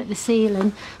stare at the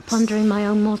ceiling, pondering my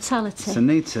own mortality?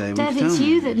 Sunita, Dev, it's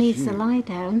you that needs to lie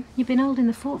down. You've been holding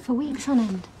the fort for weeks on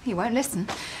end. He won't listen.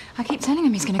 I keep telling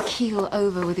him he's going to keel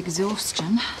over with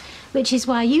exhaustion. Which is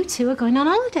why you two are going on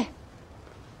holiday.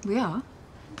 We are?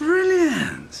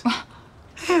 Brilliant!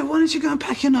 Here, why don't you go and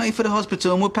pack your nightie for the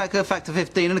hospital and we'll pack her Factor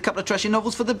 15 and a couple of trashy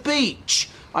novels for the beach?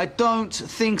 I don't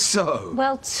think so.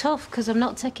 Well, tough, because I'm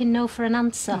not taking no for an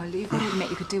answer. Well, you've got to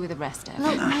admit you could do with a rest, Dev.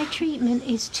 Look, my treatment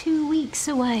is 2 weeks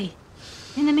away.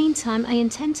 In the meantime, I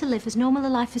intend to live as normal a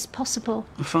life as possible.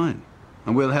 Fine.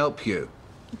 And we'll help you.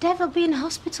 Dev, I'll be in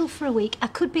hospital for a week. I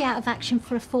could be out of action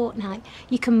for a fortnight.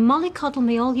 You can mollycoddle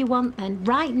me all you want then.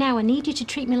 Right now, I need you to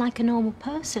treat me like a normal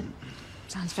person.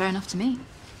 Sounds fair enough to me.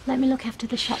 Let me look after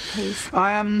the shop, please.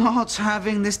 I am not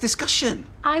having this discussion.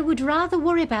 I would rather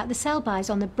worry about the sell-bys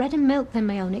on the bread and milk than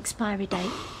my own expiry date.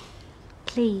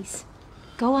 Please,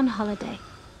 go on holiday.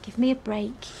 Give me a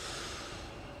break.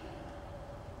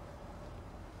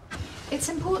 It's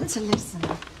important to listen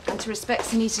and to respect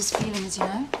Sunita's feelings, you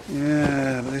know?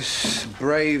 Yeah, but this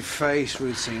brave face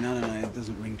routine, I don't know, it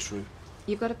doesn't ring true.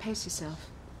 You've got to pace yourself.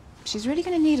 She's really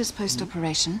going to need us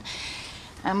post-operation.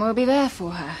 And we'll be there for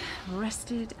her,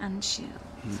 rested and chilled.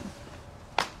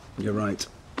 You're right.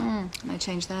 No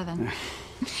change there, then.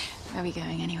 Where are we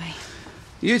going, anyway?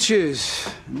 You choose.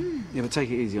 Yeah, but take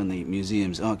it easy on the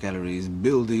museums, art galleries,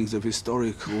 buildings of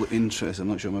historical interest. I'm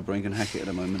not sure my brain can hack it at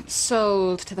the moment.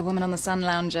 Sold to the woman on the sun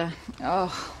lounger.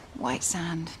 Oh, white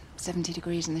sand, 70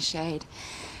 degrees in the shade.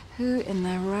 Who in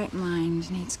their right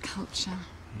mind needs culture?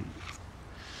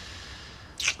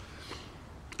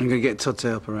 I'm going to get Todd to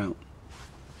help her out.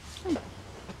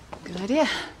 Good idea.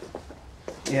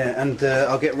 Yeah, and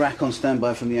I'll get Rack on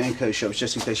standby from the Anco shops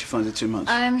just in case she finds it too much.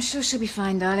 I'm sure she'll be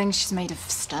fine, darling. She's made of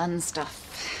stern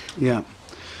stuff. Yeah.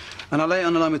 And I'll lay it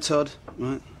on the line with Todd,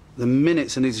 right? The minute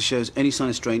Sunita shows any sign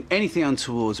of strain, anything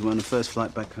untoward, we're on the first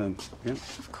flight back home. Yeah?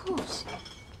 Of course.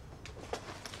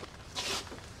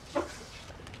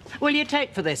 Will you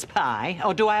take for this pie,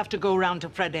 or do I have to go round to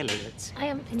Fred Elliott's? I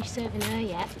haven't finished serving her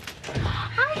yet.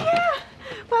 Hiya!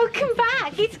 Welcome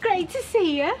back. It's great to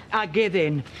see you. I get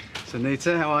in.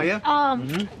 Sunita, how are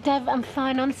you? Dev, I'm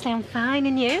fine. Honestly, I'm fine.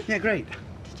 And you? Yeah, great.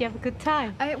 Did you have a good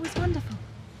time? It was wonderful.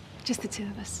 Just the two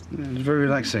of us. Yeah, it was very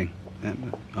relaxing. Yeah,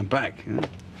 I'm back. You know?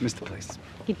 Missed the place.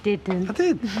 You didn't. I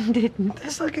did. You didn't.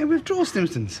 It's like a withdrawal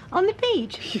Stimsons. On the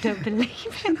beach? You don't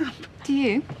believe it. Do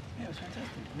you?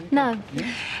 No.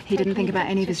 He didn't think about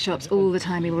any of his shops all the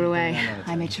time we were away.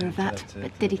 I made sure of that.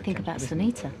 But did he think about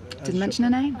Sunita? Didn't mention her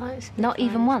name? Not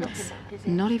even once?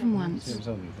 Not even once.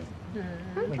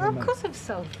 Well, of course I've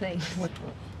sold things.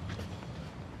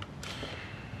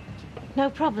 No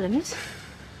problems?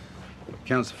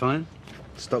 Accounts are fine.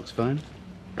 Stock's fine.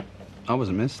 I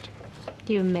wasn't missed.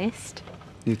 You were missed.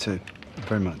 You too.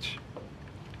 Very much.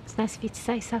 It's nice of you to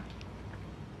say so.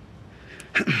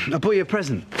 I bought you a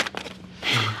present.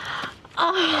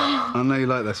 Oh, I know you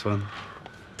like this one.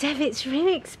 Dev, it's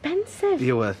really expensive.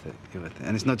 You're worth it. You're worth it.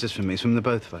 And it's not just for me, it's from the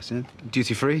both of us, yeah?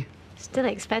 Duty free? Still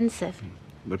expensive.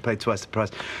 We'd pay twice the price.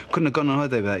 Couldn't have gone on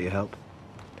holiday without your help.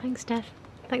 Thanks, Dev.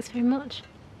 Thanks very much.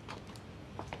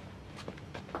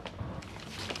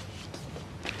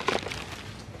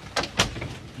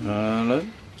 Hello.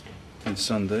 It's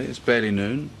Sunday. It's barely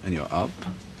noon, and you're up.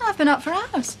 I've been up for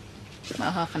hours. Well,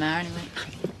 half an hour anyway.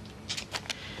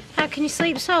 How can you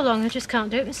sleep so long? I just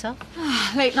can't do it myself.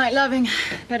 Late night loving.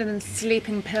 Better than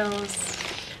sleeping pills.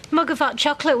 Mug of hot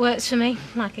chocolate works for me.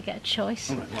 Like I get a choice.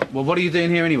 All right, well, what are you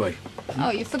doing here anyway? Oh,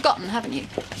 you've forgotten, haven't you?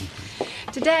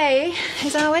 Today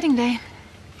is our wedding day.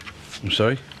 I'm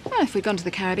sorry? Well, if we'd gone to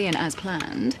the Caribbean as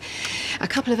planned, a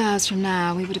couple of hours from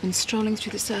now, we would have been strolling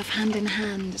through the surf hand in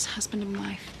hand as husband and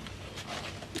wife.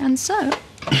 And so...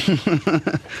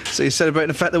 So you're celebrating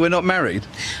the fact that we're not married?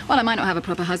 Well, I might not have a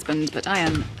proper husband, but I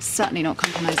am certainly not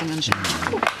compromising on Sean.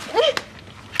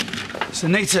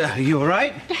 Sunita, are you all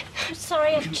right?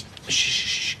 Sorry,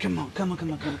 Shh, come on.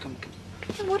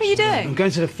 What are you I'm doing?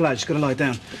 going to the flat, just got to lie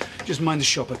down. Just mind the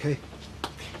shop, OK?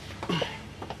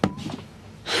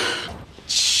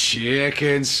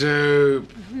 Chicken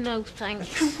soup. No,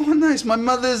 thanks. Come on, no, it's my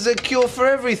mother's cure for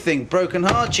everything. Broken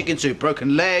heart, chicken soup.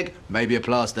 Broken leg, maybe a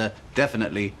plaster.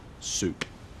 Definitely soup.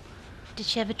 Did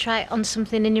she ever try it on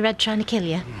something in your head trying to kill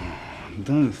you?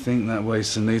 Don't think that way,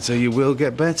 Sunita. You will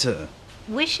get better.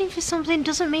 Wishing for something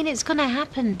doesn't mean it's going to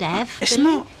happen, Dev. It's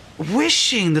not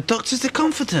wishing. The doctors are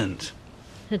confident.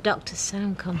 The doctors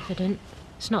sound confident.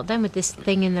 It's not them with this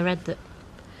thing in their head that...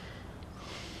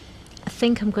 I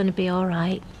think I'm going to be all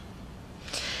right.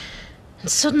 And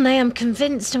suddenly I'm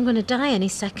convinced I'm going to die any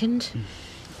second.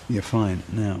 You're fine.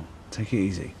 Now, take it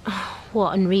easy.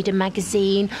 What, and read a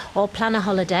magazine or plan a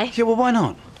holiday? Yeah, well, why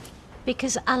not?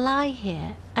 Because I lie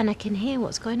here and I can hear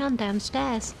what's going on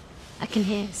downstairs. I can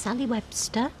hear Sally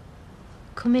Webster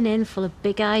coming in full of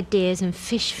big ideas and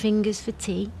fish fingers for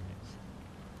tea.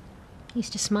 I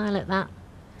used to smile at that.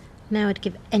 Now I'd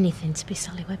give anything to be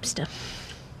Sally Webster.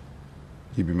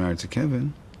 You'd be married to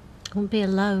Kevin. I won't be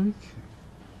alone.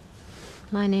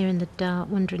 Lying here in the dark,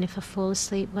 wondering if I fall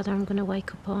asleep, whether I'm going to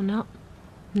wake up or not.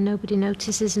 Nobody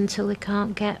notices until they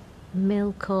can't get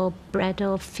milk or bread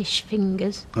or fish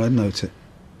fingers. I'd note it.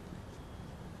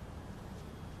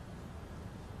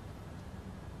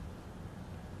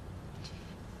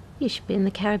 You should be in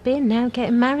the Caribbean now,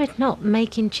 getting married, not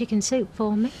making chicken soup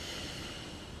for me.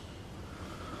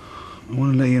 I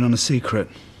want to let you in on a secret.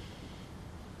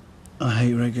 I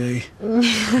hate reggae.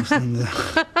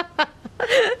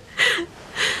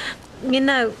 You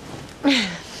know,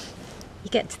 you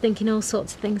get to thinking all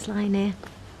sorts of things lying here.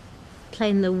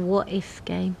 Playing the what-if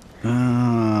game.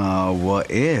 Ah, what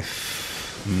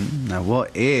if? Now,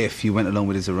 what if you went along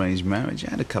with his arranged marriage? You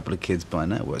had a couple of kids by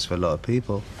now. Works for a lot of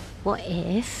people. What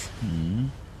if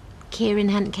Kieran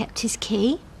hadn't kept his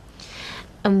key?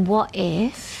 And what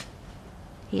if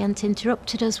he hadn't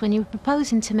interrupted us when you were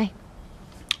proposing to me?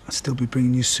 I'd still be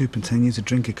bringing you soup and telling you to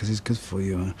drink it because it's good for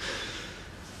you.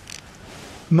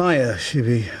 Maya, she'd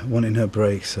be wanting her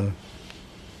break, so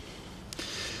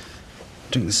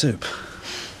drink the soup.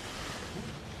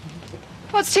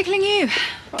 What's tickling you?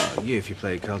 Oh, you if you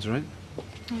play cards right.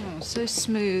 Oh, so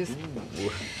smooth.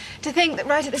 To think that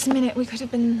right at this minute we could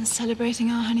have been celebrating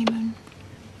our honeymoon.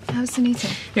 How's Sunita?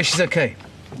 Yeah, she's okay.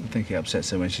 I think it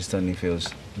upsets her when she suddenly feels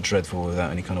dreadful without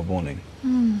any kind of warning.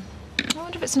 I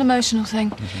wonder if it's an emotional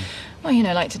thing. Well, you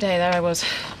know, like today, there I was,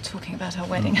 talking about our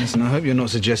wedding. Listen, I hope you're not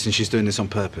suggesting she's doing this on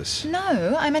purpose.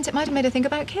 No, I meant it might have made her think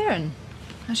about Kieran.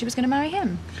 How she was going to marry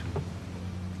him.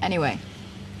 Anyway,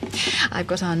 I've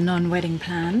got our non-wedding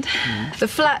planned. The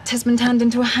flat has been turned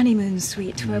into a honeymoon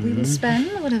suite where we will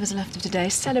spend whatever's left of today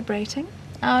celebrating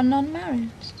our non-marriage.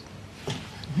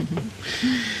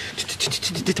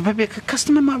 Maybe a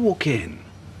customer might walk in.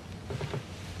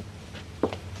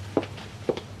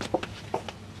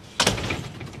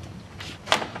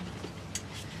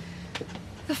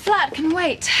 The flat can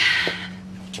wait.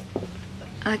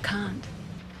 I can't.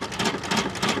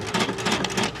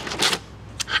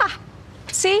 Ha!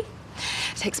 See?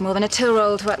 Takes more than a till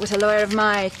roll to outwit a lawyer of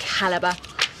my caliber.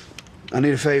 I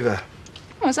need a favour.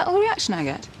 Oh, is that all the reaction I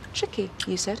get? Tricky,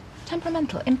 you said.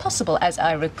 Temperamental. Impossible, as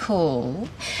I recall.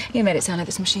 You made it sound like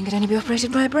this machine could only be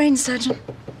operated by a brain surgeon.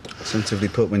 Sensitively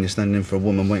put when you're standing in for a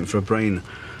woman waiting for a brain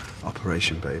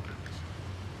operation, babe.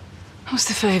 What's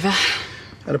the favour?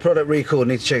 Had a product recall.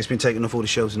 Need to check it's been taken off all the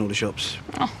shelves in all the shops.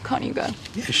 Oh, can't you go?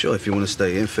 Yeah, sure, if you want to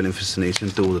stay in, fill in for Sunita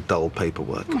and do all the dull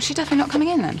paperwork. Well, she's definitely not coming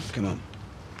in, then. Come on.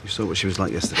 You saw what she was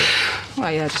like yesterday.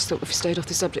 Well, yeah, I just thought if we stayed off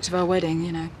the subject of our wedding,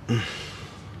 you know.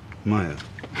 Maya,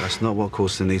 that's not what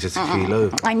caused Sunita to keel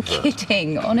over. I'm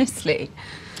kidding, honestly.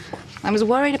 I was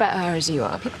worried about her as you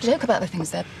are. People joke about the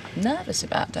things they're nervous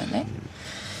about, don't they?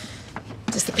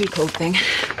 Just the pre-called thing.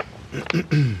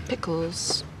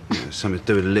 Pickles. Yeah, something to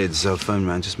do with the lids. I'll phone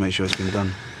round, just make sure it's been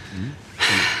done.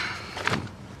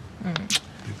 Thank you.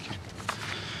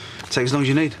 Take as long as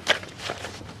you need.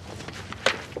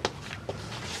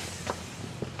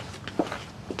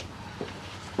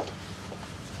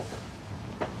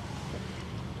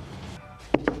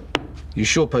 You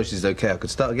sure post is okay? I could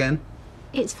start again?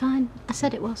 It's fine. I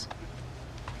said it was.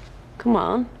 Come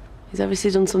on. He's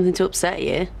obviously done something to upset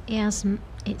you. He hasn't.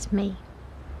 It's me.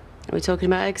 Are we talking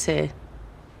about eggs here?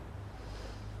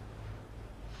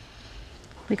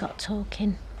 We got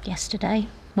talking yesterday.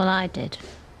 Well, I did.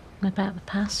 About the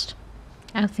past.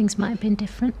 How things might have been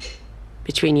different.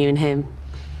 Between you and him?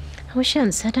 I wish I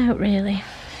hadn't said out, really.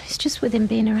 It's just with him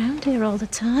being around here all the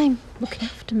time, looking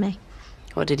after me.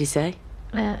 What did he say?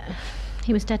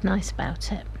 He was dead nice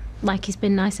about it. Like he's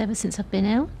been nice ever since I've been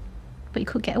ill. But he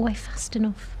could get away fast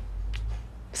enough.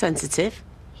 Sensitive?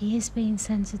 He is being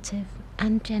sensitive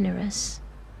and generous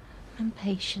and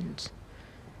patient.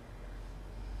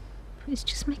 But it's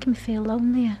just making me feel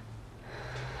lonelier.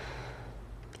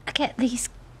 I get these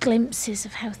glimpses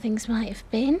of how things might have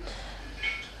been.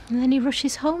 And then he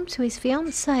rushes home to his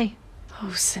fiancée.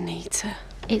 Oh, Sunita.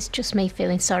 It's just me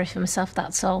feeling sorry for myself,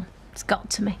 that's all. It's got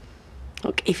to me.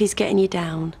 Look, if he's getting you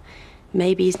down,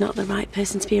 maybe he's not the right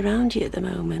person to be around you at the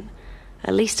moment.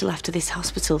 At least till after this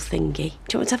hospital thingy.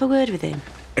 Do you want to have a word with him?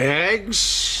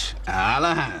 Eggs a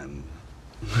la hand.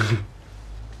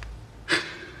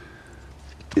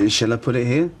 Shall I put it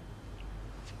here?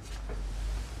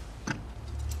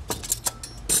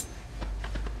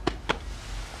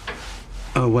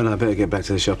 Oh, well, I better get back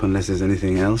to the shop unless there's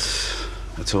anything else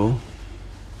at all.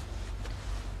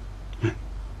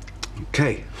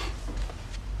 Okay.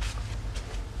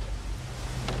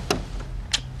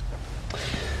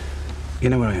 You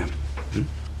know where I am? Hmm?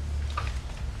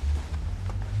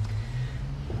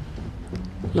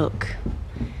 Look,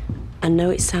 I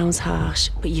know it sounds harsh,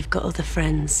 but you've got other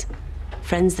friends.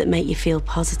 Friends that make you feel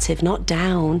positive, not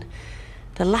down.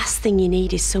 The last thing you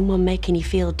need is someone making you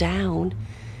feel down.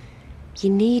 You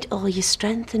need all your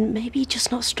strength, and maybe you're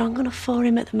just not strong enough for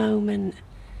him at the moment.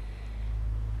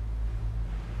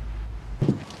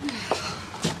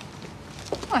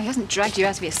 Oh, he hasn't dragged you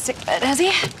out of your sick bed, has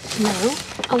he? No,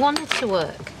 I wanted to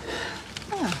work.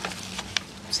 Oh.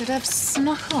 So Dev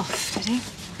snuck off, did he?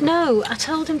 No, I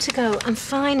told him to go. I'm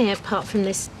fine here apart from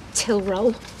this till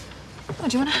roll. Oh,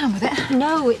 do you want a hand with it?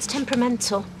 No, it's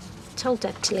temperamental. I told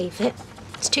Dev to leave it.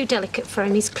 It's too delicate for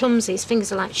him. He's clumsy. His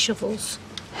fingers are like shovels.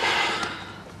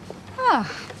 Oh,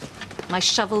 my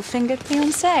shovel-fingered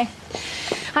fiancé.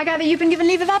 I gather you've been given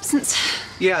leave of absence.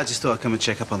 Yeah, I just thought I'd come and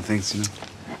check up on things, you know.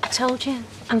 I told you,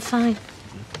 I'm fine.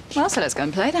 Well, so let's go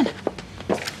and play then.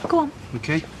 Go on.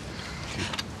 Okay.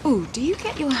 Ooh, do you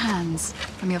get your hands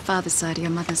from your father's side or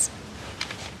your mother's?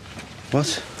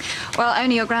 What? Well,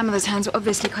 only your grandmother's hands were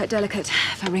obviously quite delicate.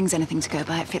 If a ring's anything to go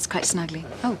by, it fits quite snugly.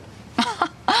 Oh.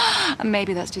 And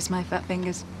maybe that's just my fat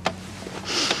fingers.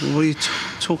 What are you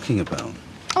talking about?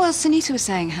 Oh, well, Sunita was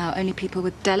saying how only people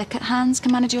with delicate hands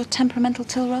can manage your temperamental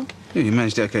till roll. Yeah, you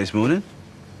managed it okay this morning.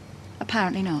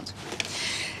 Apparently not.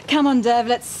 Come on, Dev,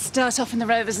 let's start off in the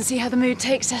Rovers and see how the mood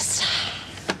takes us.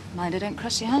 Mind I don't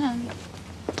crush your hand.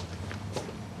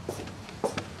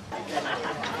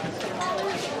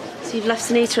 So you've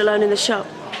left Sunita alone in the shop?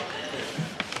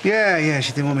 Yeah,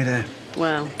 she didn't want me there.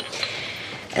 Well,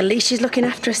 at least she's looking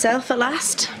after herself at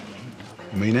last.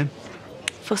 Meaning?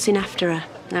 Fussing after her.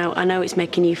 Now, I know it's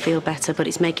making you feel better, but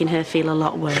it's making her feel a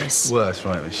lot worse. Worse,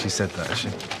 right, she said that, has she?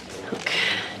 Look,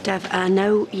 Dev, I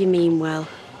know you mean well,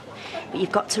 but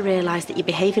you've got to realise that you're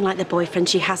behaving like the boyfriend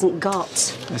she hasn't got.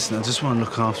 Listen, I just want to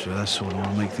look after her, that's all. I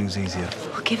want to make things easier.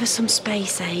 Well, give her some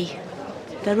space, eh?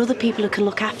 There are other people who can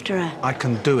look after her. I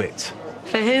can do it.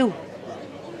 For who?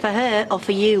 For her or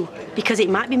for you? Because it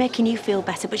might be making you feel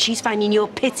better, but she's finding your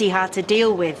pity hard to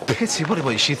deal with. Pity?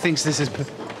 What? She thinks this is...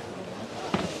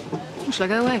 Shall I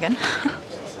go away again?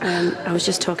 I was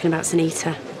just talking about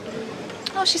Sunita.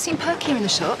 Oh, she seemed perkier in the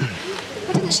shop.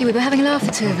 Well, didn't she? We were having a laugh,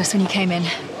 the two of us, when you came in.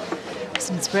 It's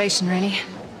an inspiration, really.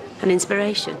 An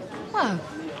inspiration? Well,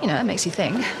 you know, it makes you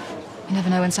think. You never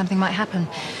know when something might happen.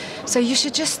 So you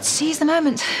should just seize the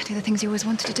moment, do the things you always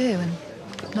wanted to do, and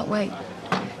not wait.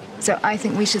 So I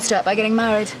think we should start by getting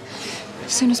married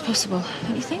as soon as possible,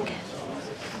 don't you think?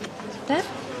 Dev?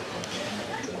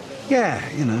 Yeah,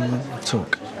 you know, we'll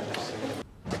talk.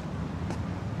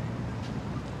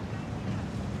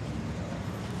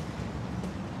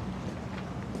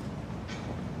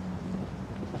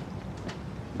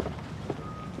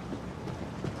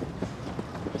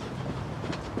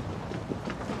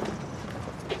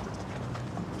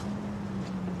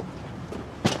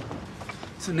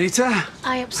 Sunita?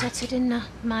 I upset her, didn't I,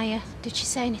 Maya? Did she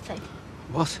say anything?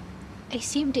 What? I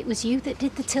assumed it was you that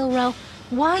did the till roll.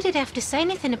 Why did I have to say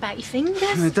anything about your fingers?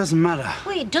 It doesn't matter.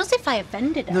 Well, it does if I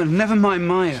offended her. No, never mind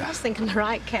Maya. I was thinking the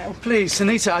right cow. Please,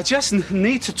 Sunita, I just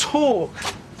need to talk.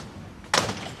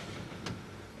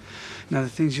 Now, the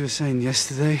things you were saying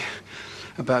yesterday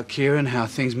about Kieran, how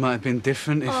things might have been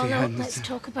different if Oh, he no, hadn't... let's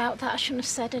talk about that. I shouldn't have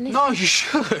said anything. No, you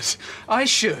should. I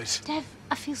should. Dev,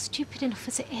 I feel stupid enough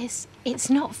as it is. It's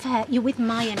not fair. You're with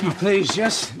Maya now. Oh, please,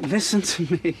 just listen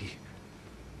to me.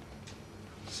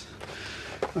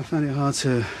 I found it hard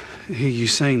to hear you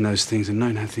saying those things and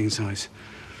knowing how things are.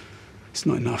 It's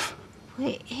not enough. Well,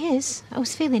 it is. I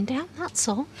was feeling down, that's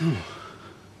all. No.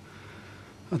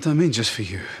 I don't mean just for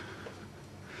you.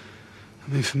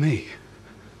 I mean for me.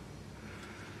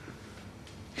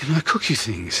 You know, I cook you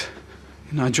things.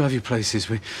 You know, I drive you places.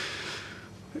 We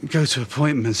go to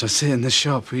appointments. I sit in the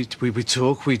shop. We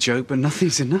talk, we joke, but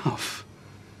nothing's enough.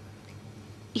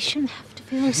 You shouldn't have to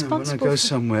feel responsible. When I go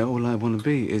somewhere, all I want to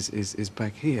be is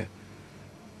back here.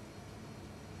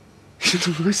 You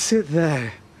know, I sit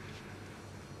there.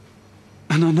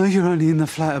 And I know you're only in the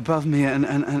flat above me,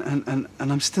 and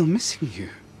I'm still missing you.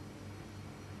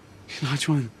 You know, I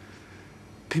try and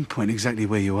pinpoint exactly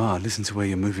where you are, listen to where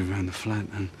you're moving around the flat,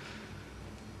 and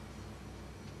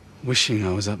wishing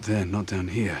I was up there, not down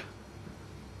here.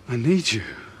 I need you.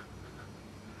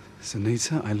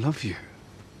 Sunita, I love you.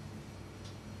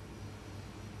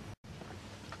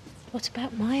 What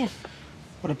about Maya?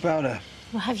 What about her?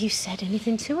 Well, have you said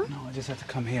anything to her? No, I just had to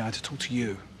come here. I had to talk to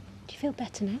you. Do you feel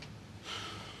better now?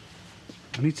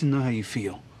 I need to know how you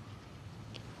feel.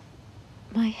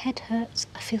 My head hurts.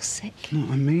 I feel sick.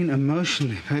 No, I mean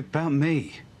emotionally, about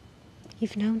me.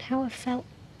 You've known how I felt,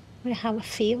 how I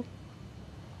feel.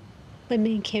 When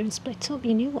me and Kieran split up,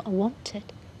 you knew what I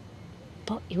wanted.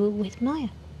 But you were with Maya.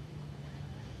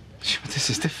 But this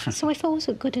is different. So if I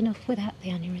wasn't good enough without the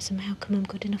aneurysm, how come I'm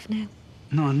good enough now?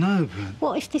 No, I know, but...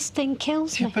 What if this thing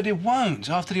kills me? But it won't.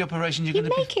 After the operation, you're You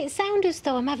going to make it sound as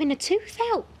though I'm having a tooth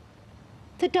out.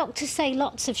 The doctors say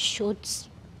lots of shoulds,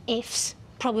 ifs,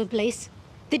 probablys.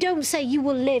 They don't say you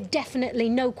will live, definitely,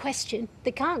 no question.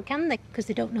 They can't, can they? Because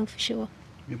they don't know for sure.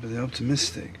 Yeah, but they're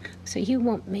optimistic. So you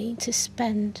want me to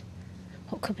spend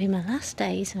what could be my last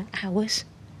days and hours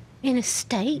in a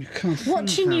state,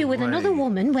 watching you with another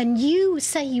woman when you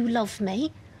say you love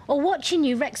me, or watching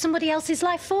you wreck somebody else's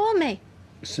life for me?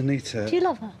 Sunita... Do you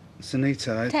love her?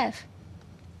 Sunita, Tev,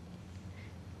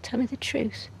 tell me the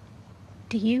truth.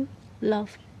 Do you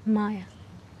love Maya?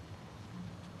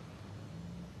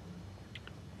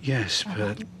 Yes, I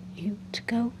but... want you to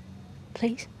go,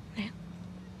 please, now.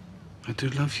 I do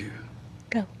love you.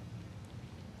 Go.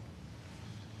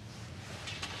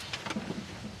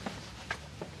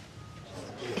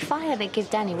 If I hadn't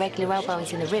give Danny regular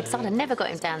elbows in the ribs, I'd have never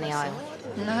got him down the aisle.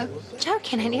 No.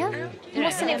 Joking, ain't you?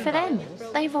 What's in it for them?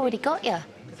 They've already got you.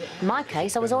 In my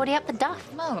case, I was already up the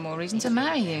duff. Well, the more reason to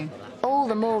marry you. All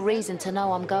the more reason to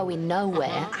know I'm going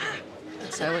nowhere.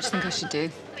 So what do you think I should do?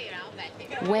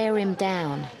 Wear him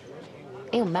down.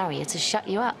 He'll marry you to shut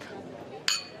you up.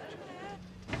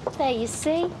 There, you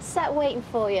see? Sat waiting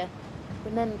for you.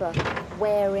 Remember,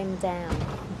 wear him down.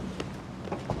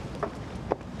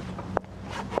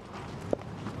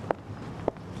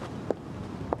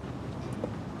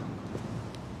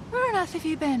 Where on earth have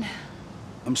you been?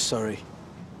 I'm sorry.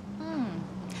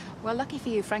 Well, lucky for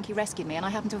you, Frankie rescued me, and I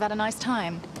happen to have had a nice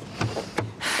time.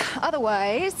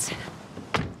 Otherwise,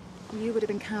 you would have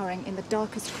been cowering in the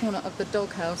darkest corner of the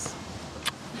doghouse.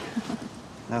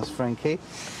 How's Frankie?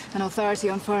 An authority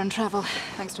on foreign travel,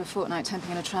 thanks to a fortnight temping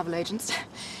in a travel agent.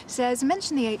 Says,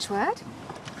 mention the H word,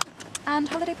 and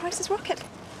holiday prices rocket.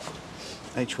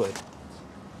 H word.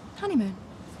 Honeymoon.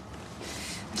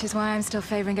 Which is why I'm still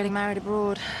favouring getting married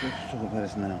abroad. Let's talk about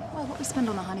this now. Well, what we spend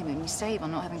on the honeymoon, we save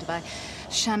on not having to buy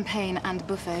champagne and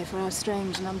buffet for our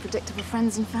strange and unpredictable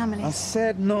friends and families. I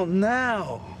said not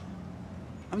now.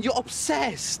 I mean, you're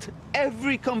obsessed.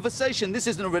 Every conversation. This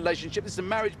isn't a relationship, this is a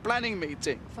marriage planning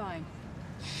meeting. Fine.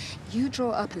 You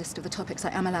draw up a list of the topics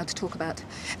I am allowed to talk about.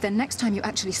 Then next time you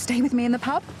actually stay with me in the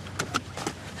pub,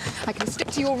 I can stick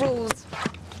to your rules.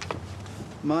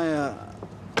 Maya...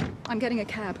 I'm getting a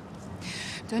cab.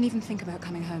 Don't even think about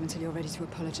coming home until you're ready to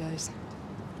apologise.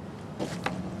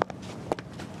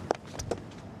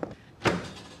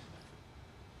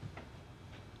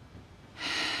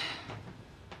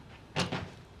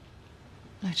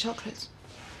 No chocolates.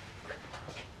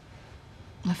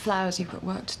 No flowers, you've got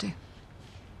work to do.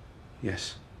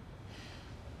 Yes.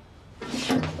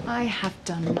 I have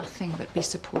done nothing but be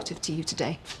supportive to you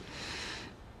today.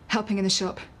 Helping in the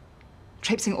shop,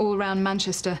 traipsing all around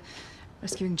Manchester,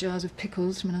 rescuing jars of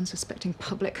pickles from an unsuspecting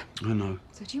public. I know.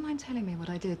 So do you mind telling me what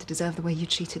I did to deserve the way you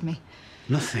treated me?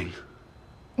 Nothing.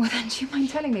 Well, then do you mind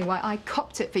telling me why I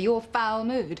copped it for your foul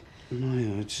mood?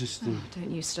 Maya, it's just... Oh, don't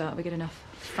you start. We get enough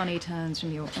funny turns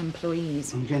from your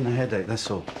employees. I'm getting a headache, that's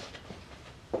all.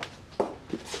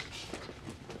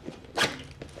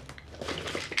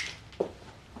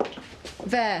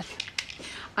 There.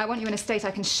 I want you in a state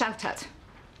I can shout at.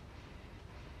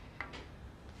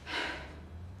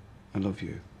 I love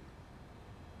you.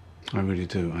 I really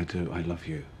do, I do. I love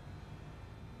you.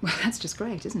 Well, that's just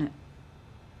great, isn't it?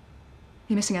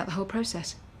 You're missing out the whole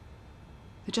process.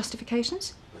 The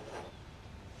justifications?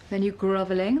 Then you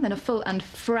grovelling, then a full and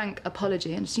frank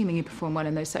apology, and assuming you perform well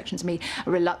in those sections, me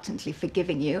reluctantly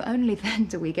forgiving you, only then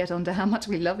do we get on to how much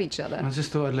we love each other. I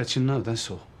just thought I'd let you know,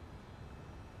 that's all.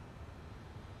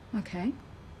 Okay.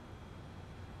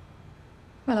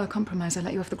 Well, I'll compromise. I'll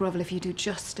let you off the grovel if you do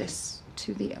justice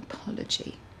to the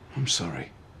apology. I'm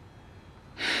sorry.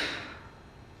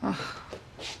 Oh.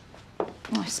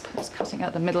 Well, I suppose cutting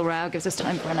out the middle row gives us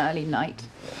time for an early night.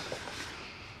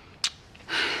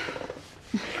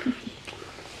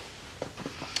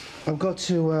 I've got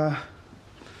to,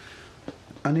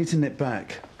 I need to nip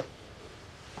back.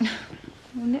 Well,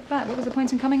 nip back. What was the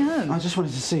point in coming home? I just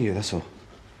wanted to see you, that's all.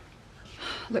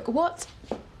 Look, what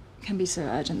can be so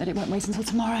urgent that it won't wait until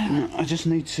tomorrow? I just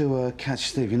need to catch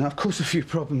Steve. You know, I've caused a few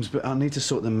problems, but I need to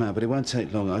sort them out, but it won't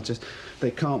take long.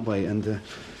 They can't wait, and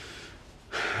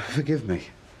forgive me.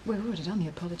 We've already done the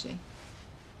apology.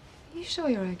 Are you sure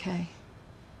you're okay?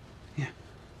 Yeah.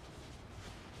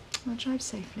 Well, drive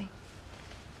safely.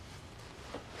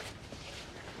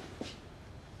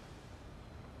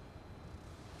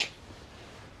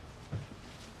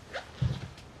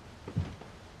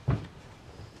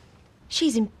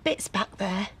 She's in bits back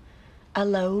there.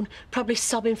 Alone, probably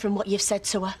sobbing from what you've said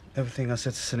to her. Everything I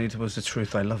said to Sunita was the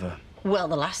truth. I love her. Well,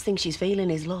 the last thing she's feeling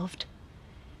is loved.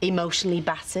 Emotionally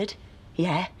battered,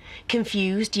 yeah.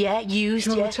 Confused, yeah. Used,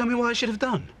 You yeah. want to tell me what I should have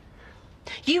done?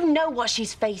 You know what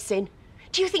she's facing.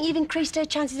 Do you think you've increased her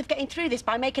chances of getting through this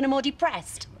by making her more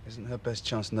depressed? Isn't her best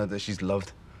chance to know that she's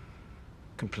loved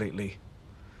completely?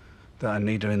 That I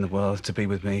need her in the world to be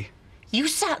with me? You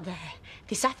sat there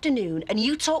this afternoon and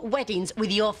you talked weddings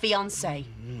with your fiancé.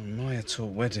 Maya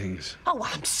taught weddings. Oh, well,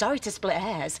 I'm sorry to split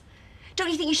hairs. Don't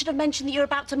you think you should have mentioned that you're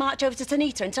about to march over to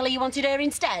Tanita and tell her you wanted her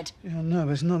instead? Yeah, no,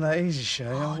 but it's not that easy, Shay.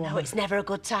 Oh, no, it's never a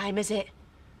good time, is it?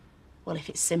 Well, if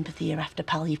it's sympathy you're after,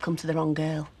 pal, you've come to the wrong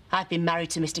girl. I've been married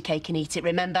to Mr. Cake and Eat It,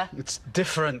 remember? It's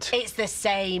different. It's the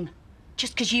same.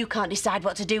 Just because you can't decide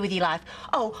what to do with your life.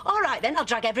 Oh, all right then, I'll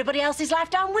drag everybody else's life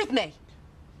down with me.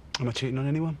 Am I cheating on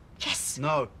anyone? Yes.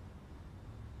 No.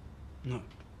 No.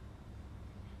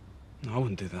 No, I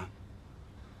wouldn't do that.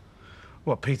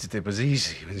 What Peter did was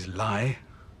easy. It was lie,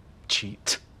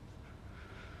 cheat.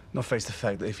 Not face the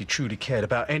fact that if he truly cared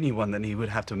about anyone, then he would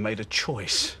have to have made a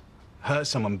choice. Hurt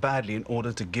someone badly in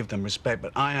order to give them respect,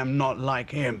 but I am not like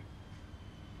him.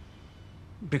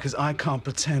 Because I can't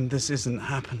pretend this isn't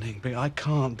happening. I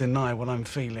can't deny what I'm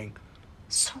feeling.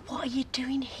 So what are you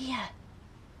doing here?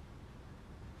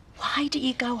 Why don't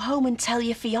you go home and tell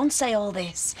your fiancé all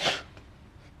this?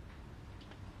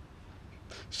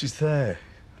 She's there,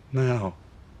 now.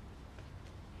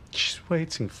 She's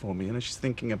waiting for me, and she's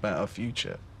thinking about our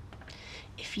future.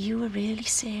 If you were really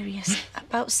serious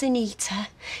about Sunita,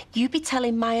 you'd be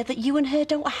telling Maya that you and her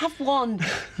don't have one.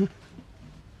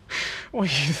 What,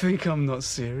 you think I'm not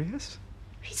serious?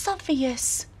 It's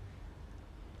obvious.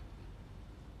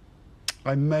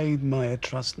 I made Maya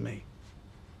trust me.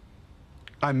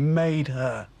 I made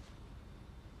her.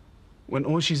 When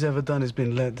all she's ever done has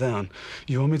been let down,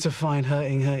 you want me to find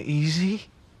hurting her easy?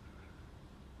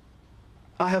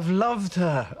 I have loved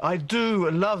her. I do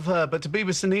love her. But to be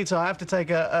with Sunita, I have to take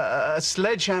a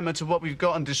sledgehammer to what we've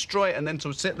got and destroy it, and then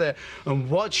to sit there and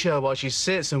watch her while she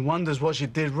sits and wonders what she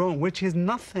did wrong, which is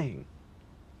nothing.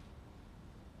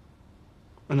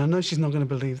 And I know she's not going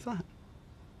to believe that.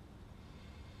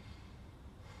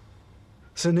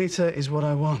 Sunita is what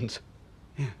I want.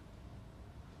 Yeah.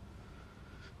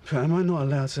 But am I not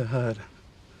allowed to hurt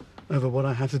over what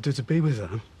I have to do to be with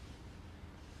her?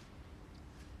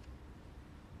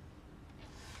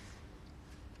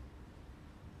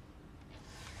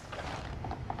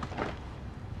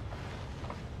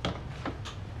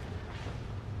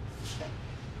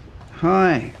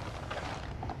 Hi.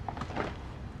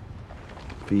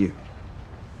 For you.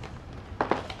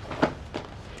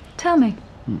 Tell me.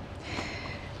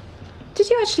 Did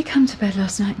you actually come to bed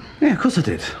last night? Yeah, of course I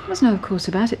did. There's no of course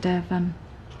about it, Dev.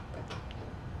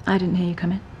 I didn't hear you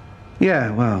come in.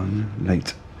 Yeah, well,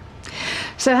 late.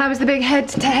 So how was the big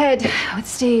head-to-head with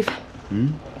Steve?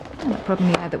 Hmm? Well, the problem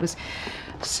you had that was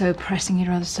so pressing you'd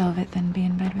rather solve it than be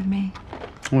in bed with me.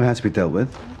 Well, it had to be dealt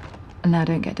with. And now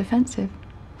don't get defensive.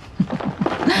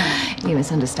 You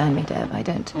misunderstand me, Dev. I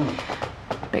don't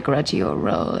begrudge your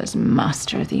role as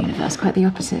master of the universe. Quite the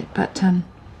opposite. But,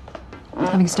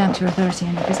 having stamped your authority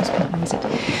on your business partner, is it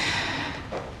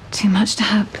too much to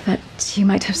hope that you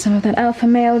might have some of that alpha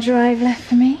male drive left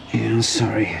for me? Yeah, I'm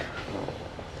sorry.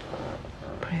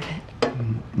 Prove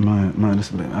it. Maya,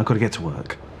 listen, I've got to get to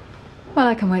work. Well,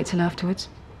 I can wait till afterwards.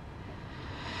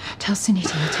 Tell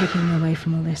Sunita you're taking me away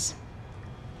from all this.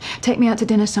 Take me out to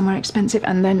dinner somewhere expensive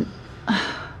and then...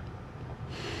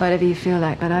 whatever you feel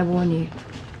like, but I warn you.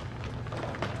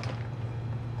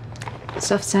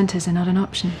 Soft centers are not an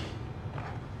option.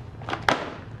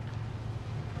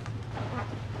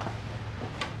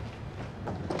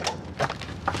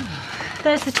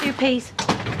 There's the 2 peas.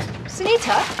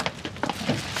 Sunita?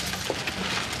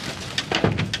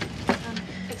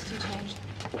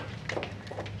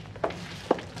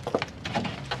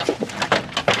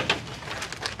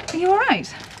 Are you all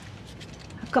right?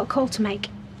 I've got a call to make.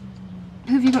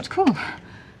 Who have you got to call?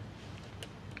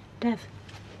 Dev.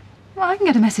 Well, I can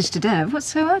get a message to Dev. What's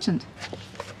so urgent?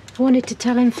 I wanted to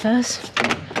tell him first,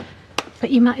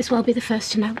 but you might as well be the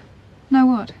first to know. Know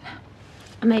what?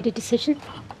 I made a decision.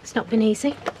 It's not been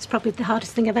easy. It's probably the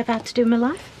hardest thing I've ever had to do in my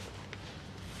life.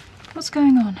 What's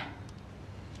going on?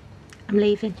 I'm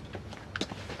leaving.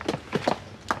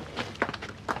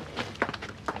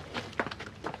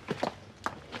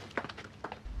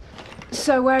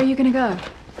 So where are you going to go?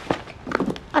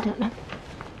 I don't know.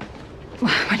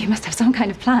 Well, you must have some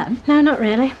kind of plan. No, not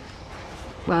really.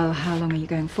 Well, how long are you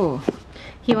going for?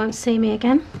 You won't see me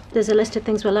again. There's a list of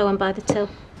things we're low on by the till.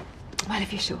 Well,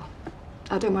 if you're sure.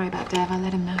 Oh, don't worry about Dev. I'll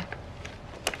let him know.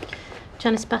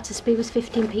 Janice Battersby was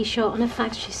 15p short on her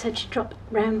fact. She said she'd drop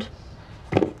round.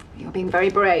 You're being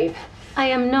very brave. I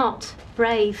am not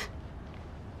brave.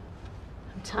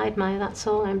 I'm tired, Maya, that's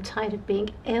all. I'm tired of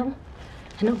being ill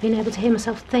and not being able to hear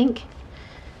myself think.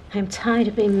 I'm tired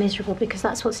of being miserable because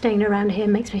that's what staying around here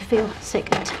makes me feel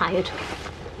sick and tired.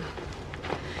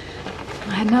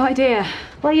 I had no idea.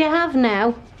 Well, you have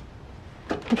now.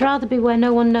 I'd rather be where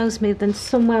no one knows me than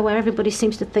somewhere where everybody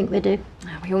seems to think they do.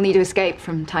 We all need to escape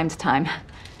from time to time.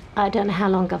 I don't know how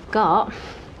long I've got,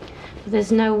 but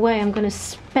there's no way I'm going to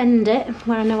spend it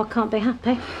where I know I can't be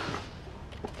happy.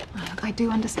 Look, I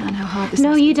do understand how hard this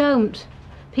No, is. you don't.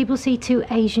 People see two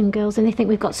Asian girls and they think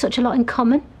we've got such a lot in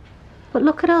common. But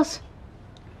look at us.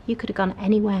 You could have gone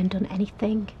anywhere and done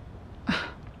anything.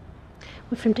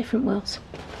 We're from different worlds.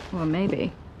 Well,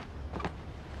 maybe.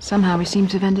 Somehow we seem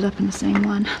to have ended up in the same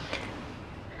one.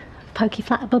 Pokey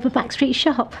flat above a backstreet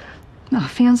shop. Oh, a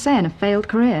fiancé and a failed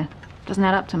career. Doesn't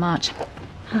add up to much.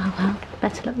 Oh, well,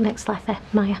 better luck next life,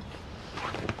 Maya.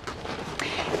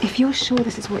 If you're sure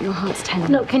this is what your heart's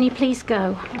telling you... Look, can you please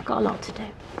go? I've got a lot to do.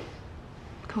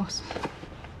 Of course.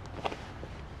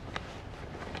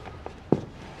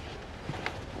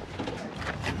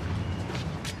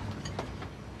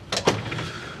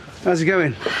 How's it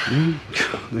going?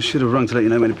 I should have rung to let you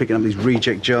know when you're picking up these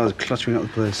reject jars cluttering up the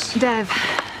place. Dev,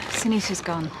 Sunita's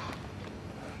gone.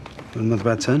 Another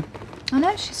bad turn? Oh,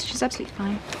 no, she's absolutely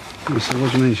fine. Oh, so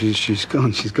what do you mean she's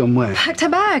gone? She's gone where? Packed her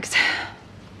bags.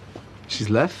 She's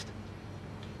left?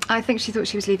 I think she thought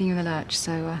she was leaving you in the lurch,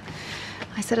 so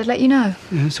I said I'd let you know.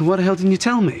 Yeah, so why the hell didn't you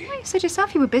tell me? Well, you said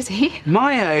yourself you were busy.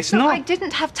 Maya, it's Look, not... I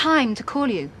didn't have time to call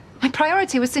you. My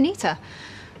priority was Sunita.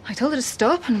 I told her to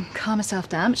stop and calm herself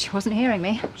down, but she wasn't hearing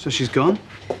me. So she's gone?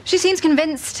 She seems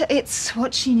convinced it's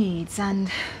what she needs, and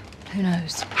who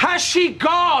knows? Has she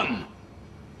gone?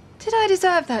 Did I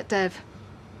deserve that, Dev?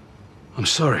 I'm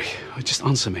sorry. Just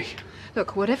answer me.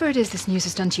 Look, whatever it is this news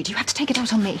has done to you have to take it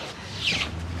out on me.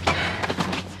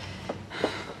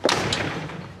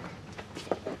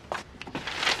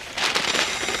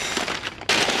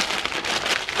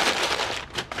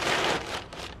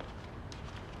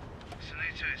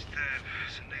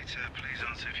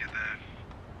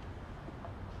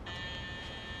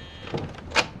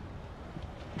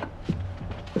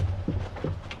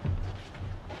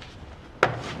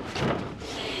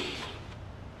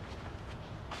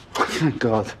 Thank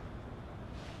God.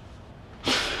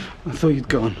 I thought you'd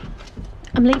gone.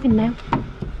 I'm leaving now.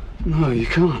 No, you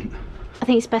can't. I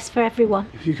think it's best for everyone.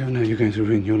 If you go now, you're going to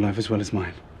ruin your life as well as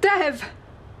mine. Dev!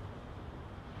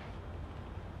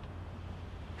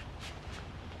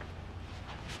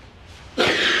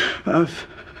 I've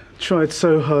tried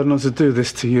so hard not to do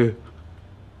this to you.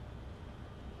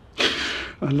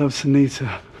 I love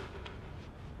Sunita.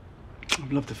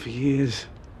 I've loved her for years.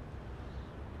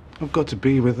 I've got to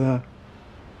be with her.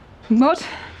 What?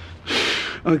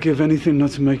 I'd give anything not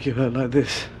to make you hurt like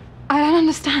this. I don't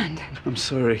understand. I'm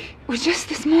sorry. Well, just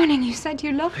this morning you said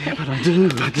you loved me. Yeah, but I do.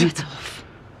 Get off.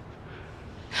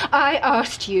 I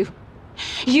asked you.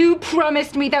 You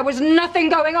promised me there was nothing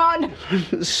going on.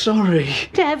 I'm sorry.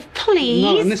 Dev, please.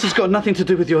 No, and this has got nothing to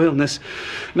do with your illness.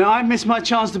 Now, I missed my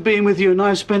chance to being with you, and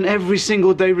I've spent every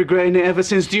single day regretting it ever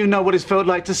since. Do you know what it's felt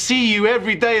like to see you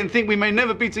every day and think we may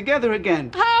never be together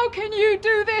again? How can you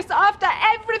do this after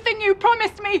everything you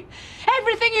promised me?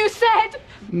 Everything you said?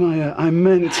 Maya, I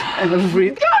meant every...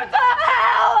 Go to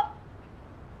hell!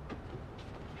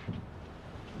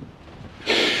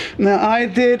 Now, I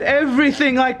did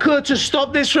everything I could to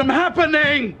stop this from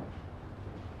happening.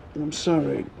 I'm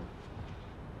sorry.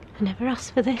 I never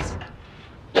asked for this.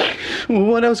 Well,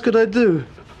 what else could I do?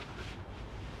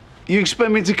 You expect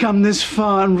me to come this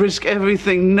far and risk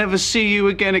everything, never see you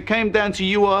again? It came down to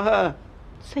you or her.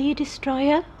 So you destroy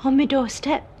her on my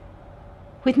doorstep?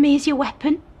 With me as your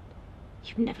weapon?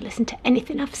 You've never listened to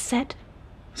anything I've said.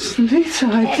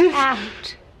 Sunita, I did. Get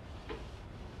out.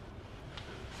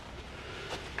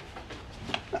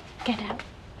 Get out.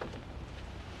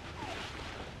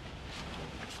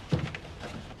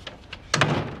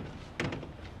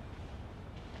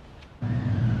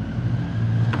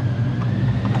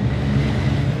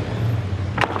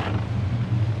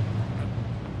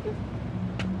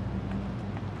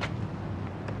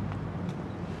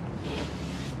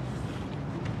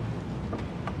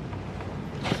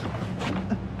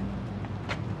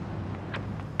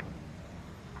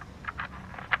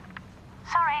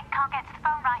 Sorry, can't get to the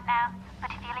phone right now.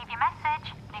 But if you leave your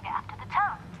message, leave it after the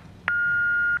tone.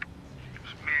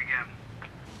 It's me again.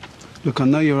 Look, I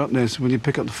know you're up there, so will you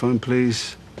pick up the phone,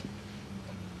 please?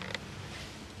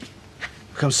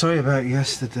 Look, I'm sorry about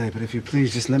yesterday, but if you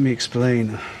please, just let me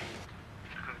explain.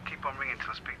 Keep on ringing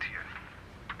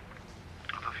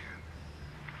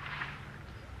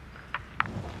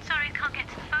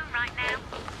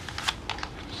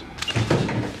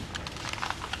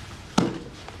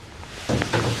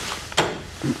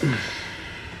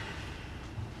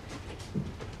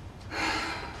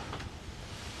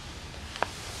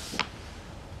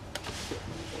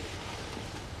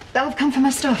I've come for my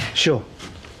stuff. Sure.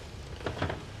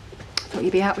 Thought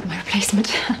you'd be out with my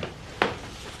replacement.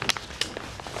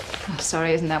 Oh,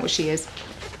 sorry, isn't that what she is?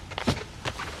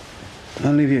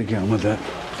 I'll leave you to get on with that.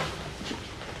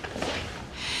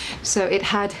 So it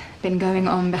had been going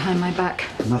on behind my back.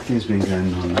 Nothing's been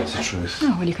going on, that's the truth.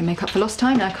 Oh, well, you can make up for lost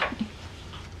time now, can't you?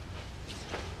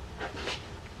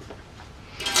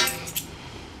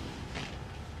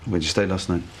 Where'd you stay last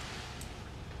night?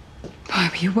 Why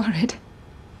were you worried?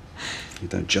 You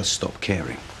don't just stop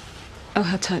caring. Oh,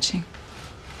 how touching.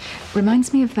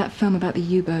 Reminds me of that film about the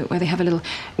U-boat where they have a little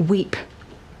weep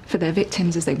for their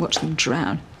victims as they watch them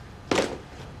drown.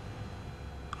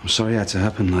 I'm sorry it had to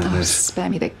happen like Oh, this. spare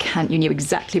me the cant. You knew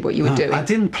exactly what you were No, doing. I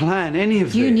didn't plan any of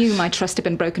this. You knew my trust had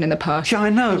been broken in the past. Yeah, I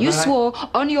know, You but I- swore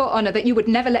on your honour that you would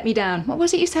never let me down. What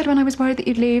was it you said when I was worried that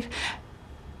you'd leave?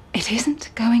 It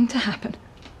isn't going to happen.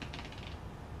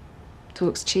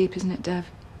 Talk's cheap, isn't it, Dev?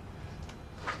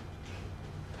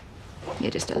 You're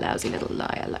just a lousy little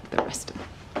liar like the rest of them.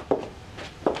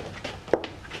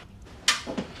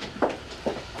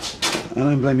 I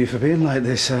don't blame you for being like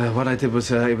this. What I did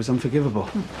was, it was unforgivable.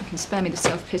 You can spare me the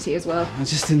self-pity as well. I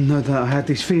just didn't know that I had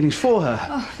these feelings for her.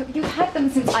 Oh, you've had them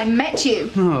since I met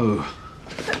you. No.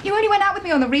 You only went out with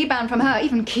me on the rebound from her.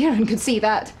 Even Kieran could see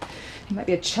that. He might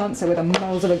be a chancer with the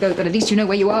moles of a goat, but at least you know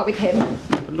where you are with him.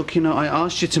 But look, you know, I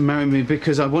asked you to marry me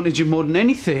because I wanted you more than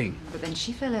anything. But then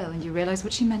she fell ill and you realised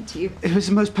what she meant to you. It was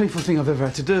the most painful thing I've ever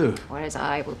had to do. Whereas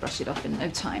I will brush it off in no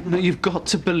time. No, you've got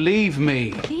to believe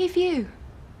me. Believe you?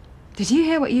 Did you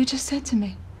hear what you just said to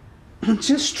me? I'm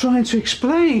just trying to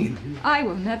explain. I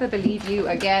will never believe you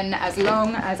again as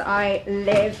long as I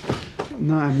live.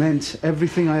 No, I meant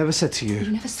everything I ever said to You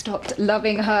you. never stopped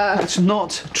loving her. That's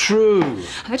not true.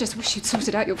 I just wish you'd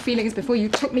sorted out your feelings before you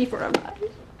took me for a ride.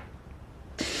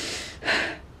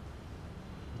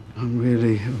 I'm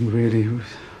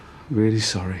really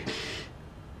sorry.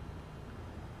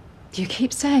 You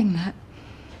keep saying that.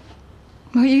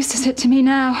 What you used to say to me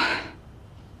now.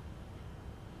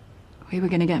 We were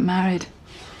going to get married.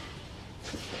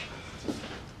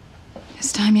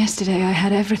 This time yesterday, I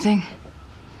had everything.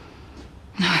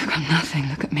 Now I've got nothing.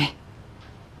 Look at me.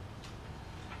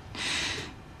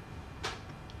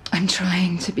 I'm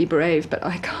trying to be brave, but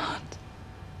I can't.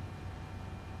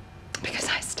 Because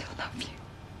I still love you.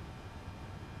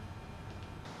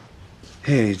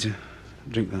 Here,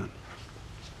 drink that.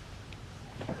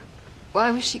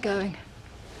 Why was she going?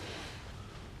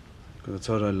 Because I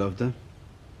told her I loved her.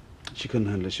 She couldn't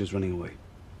handle it. She was running away.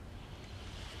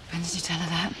 When did you tell her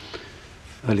that?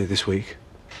 Earlier this week.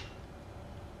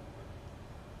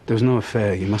 There was no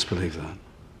affair. You must believe that.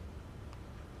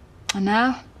 And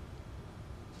now?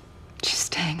 She's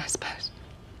staying, I suppose.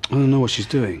 I don't know what she's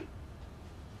doing.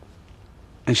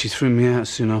 And she threw me out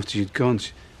soon after you'd gone.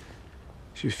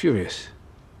 She was furious.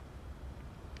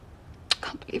 I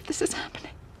can't believe this is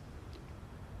happening.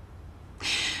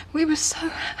 We were so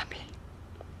happy.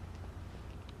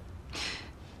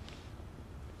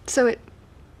 So it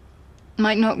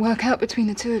might not work out between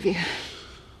the two of you.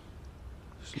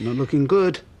 It's not looking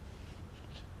good.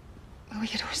 Well, we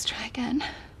could always try again.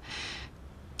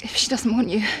 If she doesn't want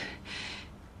you.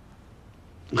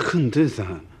 I couldn't do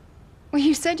that. Well,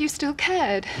 you said you still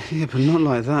cared. Yeah, but not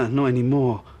like that. Not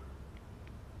anymore.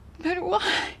 But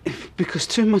why? Because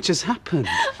too much has happened.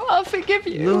 I'll forgive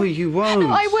you. No, you won't. No,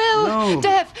 I will. No.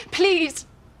 Dev, please.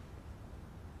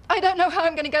 I don't know how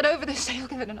I'm going to get over this, so you'll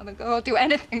give it another go. I'll do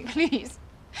anything, please.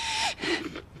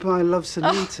 But I love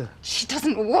Sunita. She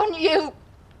doesn't want you.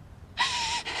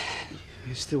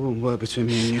 It still won't work between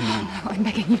me and you now. No, I'm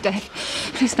begging you, Dev.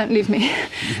 Please don't leave me.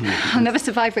 I'll never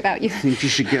survive without you. I think you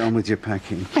should get on with your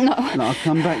packing. No. No, I'll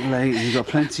come back late. You've got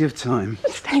plenty of time.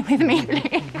 Stay with me,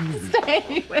 please.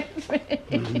 Stay with me.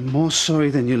 I'm more sorry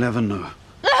than you'll ever know.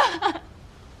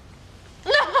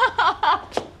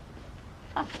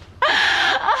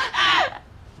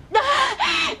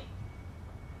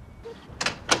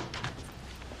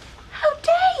 How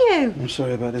dare you? I'm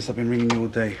sorry about this. I've been ringing you all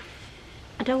day.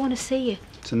 I don't want to see you.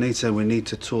 Sunita, we need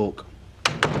to talk.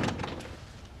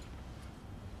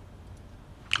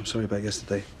 I'm sorry about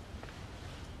yesterday.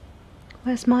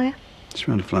 Where's Maya? She's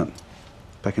around the flat,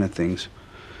 packing her things.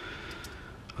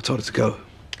 I told her to go.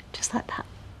 Just like that.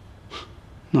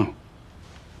 No.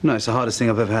 No, it's the hardest thing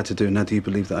I've ever had to do. Now, do you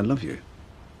believe that I love you?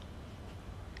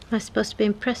 Am I supposed to be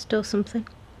impressed or something?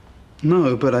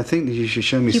 No, but I think that you should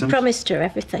show me You some... promised her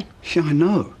everything. Yeah, I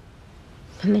know.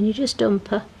 And then you just dump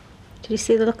her. Did you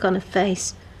see the look on her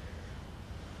face?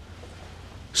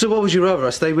 So what would you rather?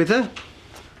 I stay with her?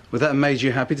 Would that have made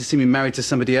you happy to see me married to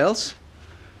somebody else?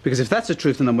 Because if that's the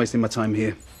truth, then I'm wasting my time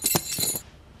here.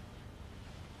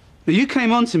 Now, you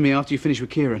came on to me after you finished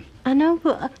with Kieran. I know,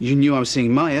 but... You knew I was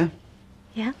seeing Maya.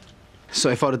 Yeah? So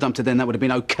if I'd have dumped her then, that would have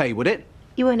been okay, would it?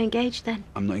 You weren't engaged then.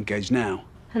 I'm not engaged now.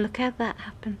 And look how that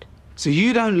happened. So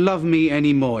you don't love me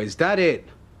anymore, is that it?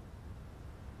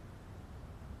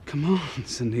 Come on,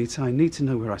 Sunita, I need to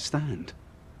know where I stand.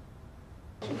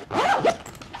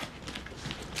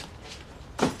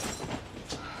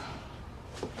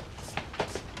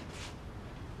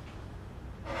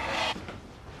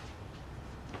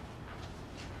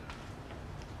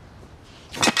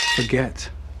 Forget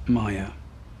Maya.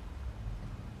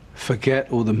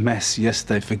 Forget all the mess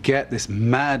yesterday. Forget this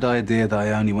mad idea that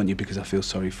I only want you because I feel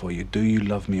sorry for you. Do you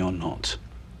love me or not?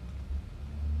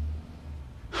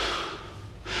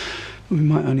 We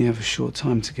might only have a short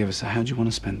time together, so how do you want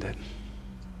to spend it?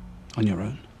 On your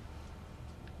own?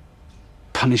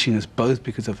 Punishing us both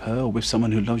because of her, or with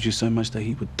someone who loves you so much that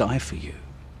he would die for you?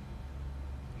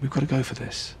 We've got to go for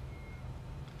this.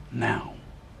 Now.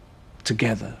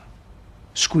 Together.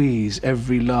 Squeeze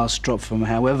every last drop from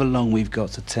however long we've got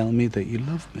to tell me that you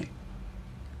love me.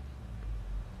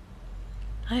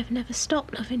 I have never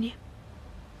stopped loving you.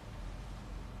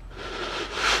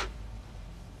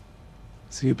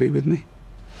 So you'll be with me?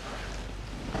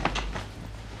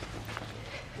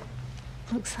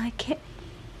 Looks like it.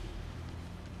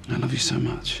 I love you so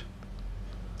much.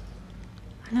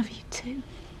 I love you too.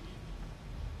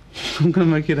 I'm going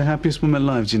to make you the happiest woman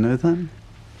alive, do you know that?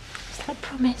 Is that a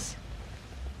promise?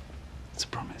 It's a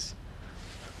promise.